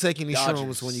don't take any Dodgers.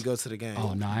 shrooms when you go to the game.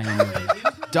 Oh no, I ain't never.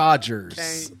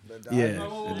 Dodgers. Yeah,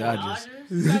 the Dodgers.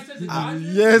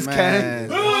 Yes, Man.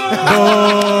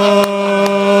 Kane.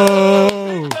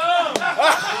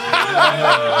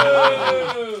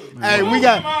 Hey, we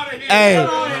got.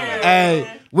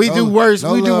 Hey, we do worse.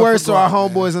 no We do love worse for to our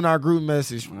Guap, homeboys in our group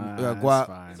message. That's Guap.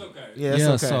 fine. Yeah, it's Yeah,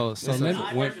 okay. so let me,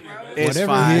 It's whatever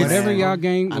fine, whatever man. y'all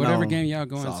game I whatever know. game y'all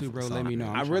going Soft, to, bro. soft. Let me know.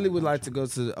 I really would like to go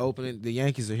to the opening. The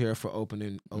Yankees are here for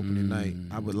opening night.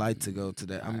 I would like to go to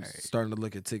that. I'm starting to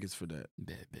look at tickets for that.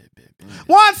 Bet.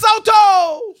 Juan Soto.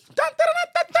 Dun, dun, dun,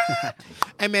 dun, dun.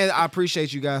 Hey man, I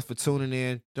appreciate you guys for tuning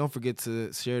in. Don't forget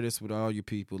to share this with all your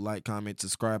people. Like, comment,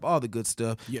 subscribe, all the good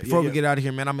stuff. Yeah, Before yeah, we yeah. get out of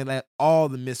here, man, I'm gonna let all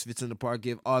the Misfits in the Park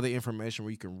give all the information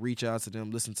where you can reach out to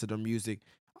them, listen to their music,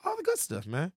 all the good stuff,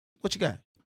 man. What you got?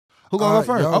 Who gonna go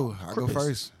first? I go Chris.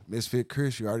 first. Misfit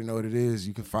Chris, you already know what it is.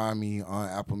 You can find me on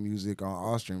Apple Music on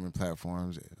all streaming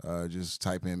platforms. Just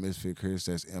type in Misfit Chris.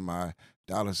 That's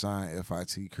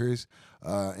MI$FIT Chris.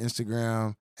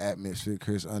 Instagram at Misfit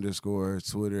Chris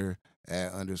 _ Twitter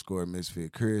at _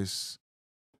 Misfit Chris.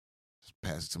 Just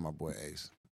pass it to my boy Ace.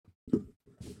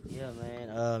 Yeah,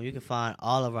 man. You can find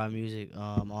all of our music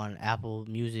on Apple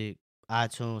Music,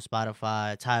 iTunes,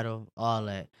 Spotify, Tidal, all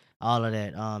that.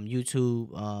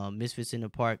 YouTube, Misfits in the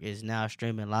Park is now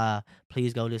streaming live.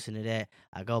 Please go listen to that.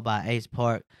 I go by Ace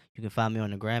Park. You can find me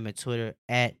on the gram and Twitter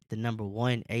at the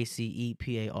 #1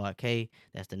 ACEPARK.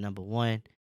 That's the #1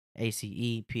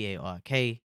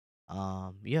 ACEPARK.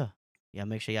 Yeah.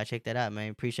 Make sure y'all check that out,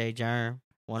 man. Appreciate Germ.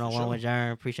 One-on-one with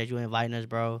Germ. Appreciate you inviting us,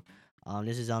 bro.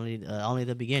 This is only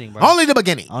the beginning, bro. Only the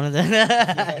beginning. Only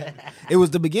the. It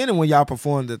was the beginning when y'all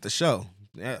performed at the show.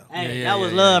 Yeah. Hey, Yeah, that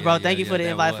was yeah, love, yeah, bro. yeah, Thank you yeah, for the that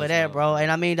invite was for that, love, bro. bro. And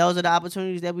I mean, those are the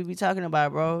opportunities that we be talking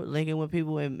about, bro. Linking with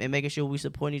people and making sure we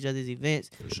support each other's events.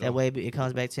 That way it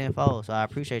comes back tenfold. So I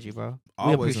appreciate you, bro. We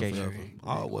Always appreciate and you.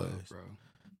 forever. Always. bro.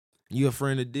 You a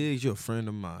friend of Diggs, you a friend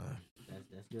of mine.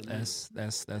 That's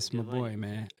my boy,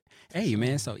 man. Hey,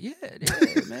 man. So yeah,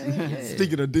 man. Yeah.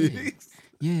 Speaking of Diggs.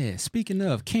 Yeah, speaking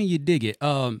of, can you dig it?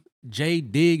 J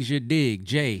Diggs your dig.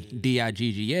 J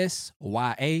DIGGS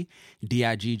YA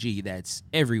DIGG. That's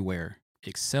everywhere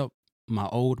except my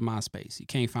old MySpace. You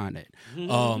can't find that.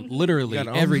 Literally You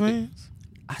got everything. OnlyFans?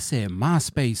 I said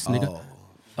MySpace, nigga.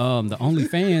 Oh. The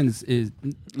OnlyFans is.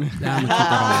 I'm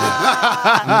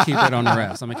gonna keep that on the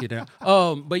wraps. I'm gonna keep that.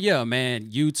 But yeah, man,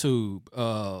 YouTube.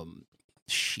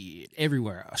 Shit,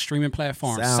 everywhere. A streaming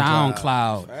platform,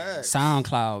 SoundCloud.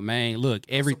 SoundCloud, man. Look,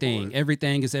 everything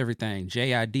is everything.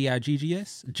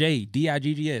 JIDIGGS,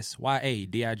 JDIGGS,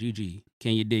 YADIGG.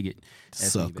 Can you dig it? That's me,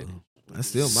 Sucker. baby. That's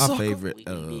still my favorite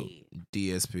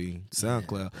DSP,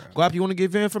 SoundCloud. Guap, you want to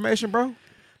give your information, bro?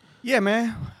 Yeah,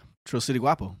 man. Trill City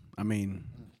Guapo. I mean,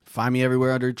 find me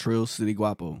everywhere under Trill City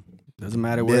Guapo. Doesn't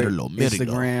matter where. Mirlo.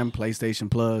 Instagram, PlayStation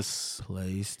Plus,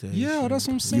 PlayStation. Yeah, that's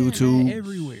what I'm saying. YouTube, man,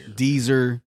 everywhere.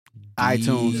 Deezer,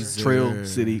 iTunes, Deezer. Trill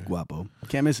City Guapo.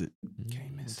 Can't miss it.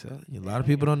 A lot of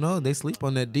people don't know. They sleep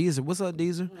on that Deezer. What's up,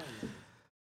 Deezer?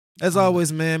 As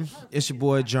always, man, it's your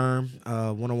boy Germ.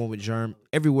 One-on-one with Germ.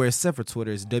 Everywhere except for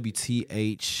Twitter is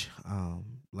WTH.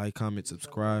 Like, comment,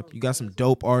 subscribe. You got some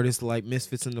dope artists like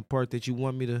Misfits in the Park that you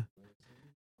want me to,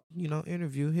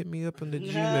 interview. Hit me up on the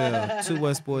Gmail.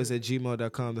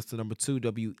 2westboys@gmail.com. That's the number 2,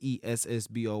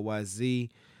 WESSBOYZ.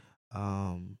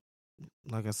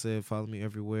 Like I said, follow me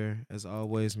everywhere. As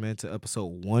always, man, to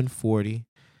episode 140.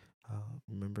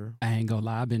 Remember? I ain't gonna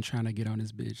lie, I've been trying to get on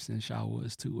this bitch since y'all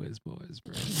was 2 West Boys,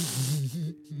 bro.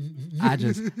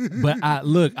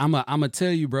 Look, I'm a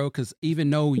tell you, bro, because even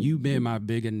though you been my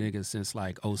bigger nigga since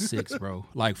like 06, bro,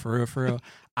 like for real,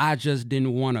 I just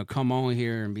didn't want to come on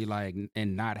here and be like,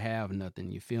 and not have nothing,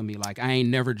 you feel me? Like, I ain't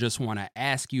never just want to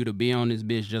ask you to be on this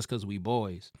bitch just because we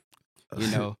boys. You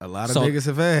know, a lot of So, niggas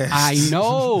have asked. I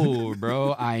know,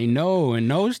 bro. I know, and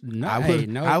no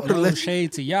let-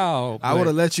 shade to y'all. I would have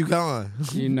but, let you go on.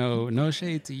 you know, no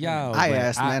shade to y'all. I but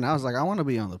asked, man. I was like, I want to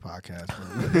be on the podcast.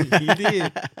 Bro. He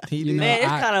did. He did. Man,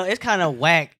 it's kind of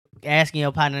whack asking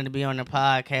your partner to be on the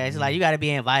podcast. It's like you got to be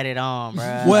invited on, bro.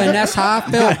 Well, and that's how I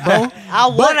felt, bro. I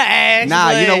want to ask. Nah,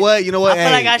 you know what? You know what? I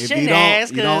feel like I if shouldn't you don't,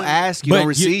 ask, You don't 'cause- ask, you don't But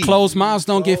receive. closed mouths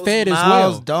don't get fed as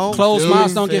well. Closed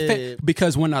mouths don't get fed.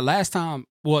 Because when the last time,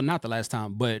 well, not the last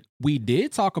time, but we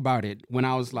did talk about it when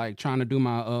I was like trying to do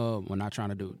my,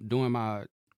 doing my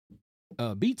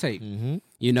beat tape. Mm-hmm.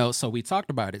 You know, so we talked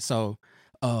about it. So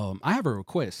I have a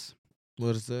request.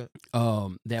 What is that?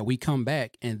 That we come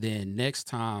back and then next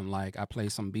time, like I play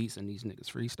some beats and these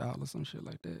niggas freestyle or some shit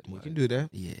like that. We But can do that.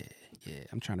 Yeah.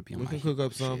 I'm trying to be on We my can hip cook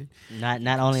up hop some. shit.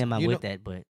 Not only am I You with know- that,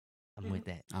 but I'm with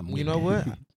that. I'm You with know that.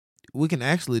 what? We can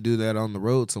actually do that on the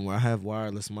road somewhere. I have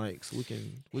wireless mics. We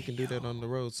can do that on the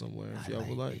road somewhere if I y'all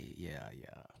would like. it. Yeah.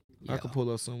 I could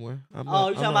pull up somewhere. Oh,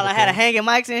 you talking about I had a hanging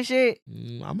mics and shit?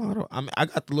 I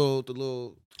got the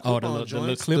little. Oh, the clip-on little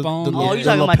joints, clip-on? the Oh, little- you the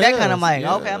talking about that kind of lapels, mic?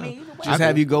 yeah. Okay, I mean, Just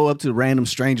have you go up to random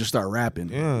strangers, start rapping.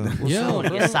 Yeah, what's Yeah, up, wanna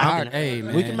bro? get socked in the hey face.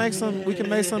 man, We can make some. We can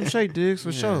make some shake, Diggs, for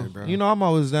Yeah, sure. bro. You know, I'm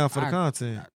always down for the I-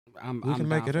 content. I'm we can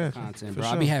make down it for the happen, content, for bro.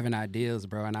 I be sure. having ideas,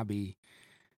 bro, and I be.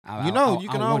 You know, you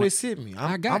can I wanna- always hit me.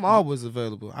 I got I'm you. always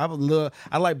available.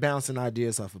 I like bouncing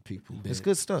ideas off of people. It's Bet.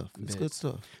 good stuff. It's Bet. good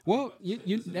stuff. Well,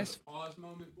 you that's Pause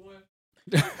moment, boy.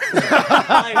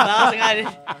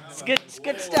 It's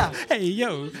good stuff. hey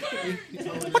yo.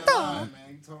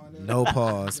 No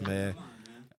pause, man.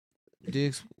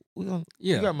 Diggs, we gonna.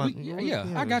 Yeah, you got my,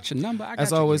 I got your number. I got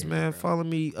As your always, number, man, bro. follow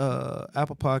me,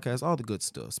 Apple Podcasts, all the good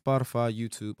stuff. Spotify,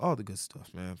 YouTube, all the good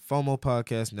stuff, man. FOMO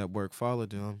Podcast Network, follow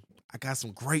them. I got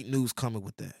some great news coming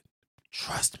with that.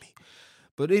 Trust me.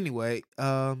 But anyway,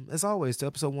 as always, to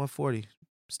episode 140.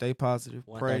 Stay positive.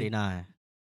 Pray 139.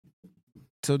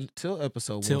 till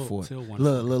episode Till 140. till one.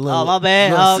 Look. Oh, my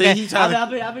bad. Look, Oh, see, okay. he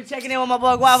tryna- I've been checking in with my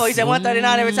boy Guavo. He said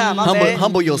 139 every time. My bad.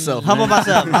 Humble yourself. Humble man.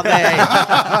 myself. My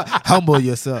bad. Humble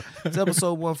yourself. It's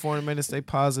episode 140, man. Stay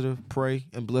positive, pray,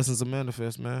 and blessings are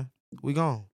manifest, man. We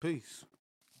gone. Peace.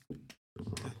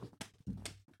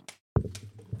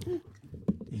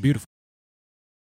 Beautiful.